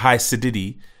 and then High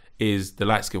Sididi is the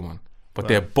light skin one. But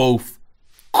they're both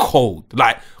cold.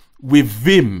 Like with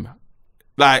Vim,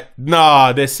 like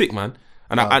nah, they're sick, man.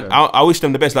 And I wish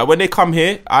them the best. Like when they come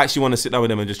here, I actually want to sit down with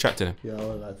them and just chat to them. Yeah, I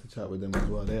would like to chat with them as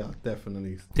well. They are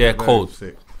definitely they're cold.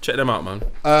 Sick. Check them out,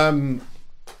 man.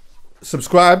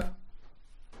 Subscribe.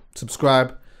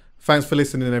 Thanks for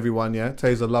listening, everyone. Yeah,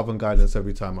 Taser love and guidance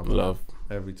every time. Love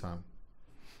every time.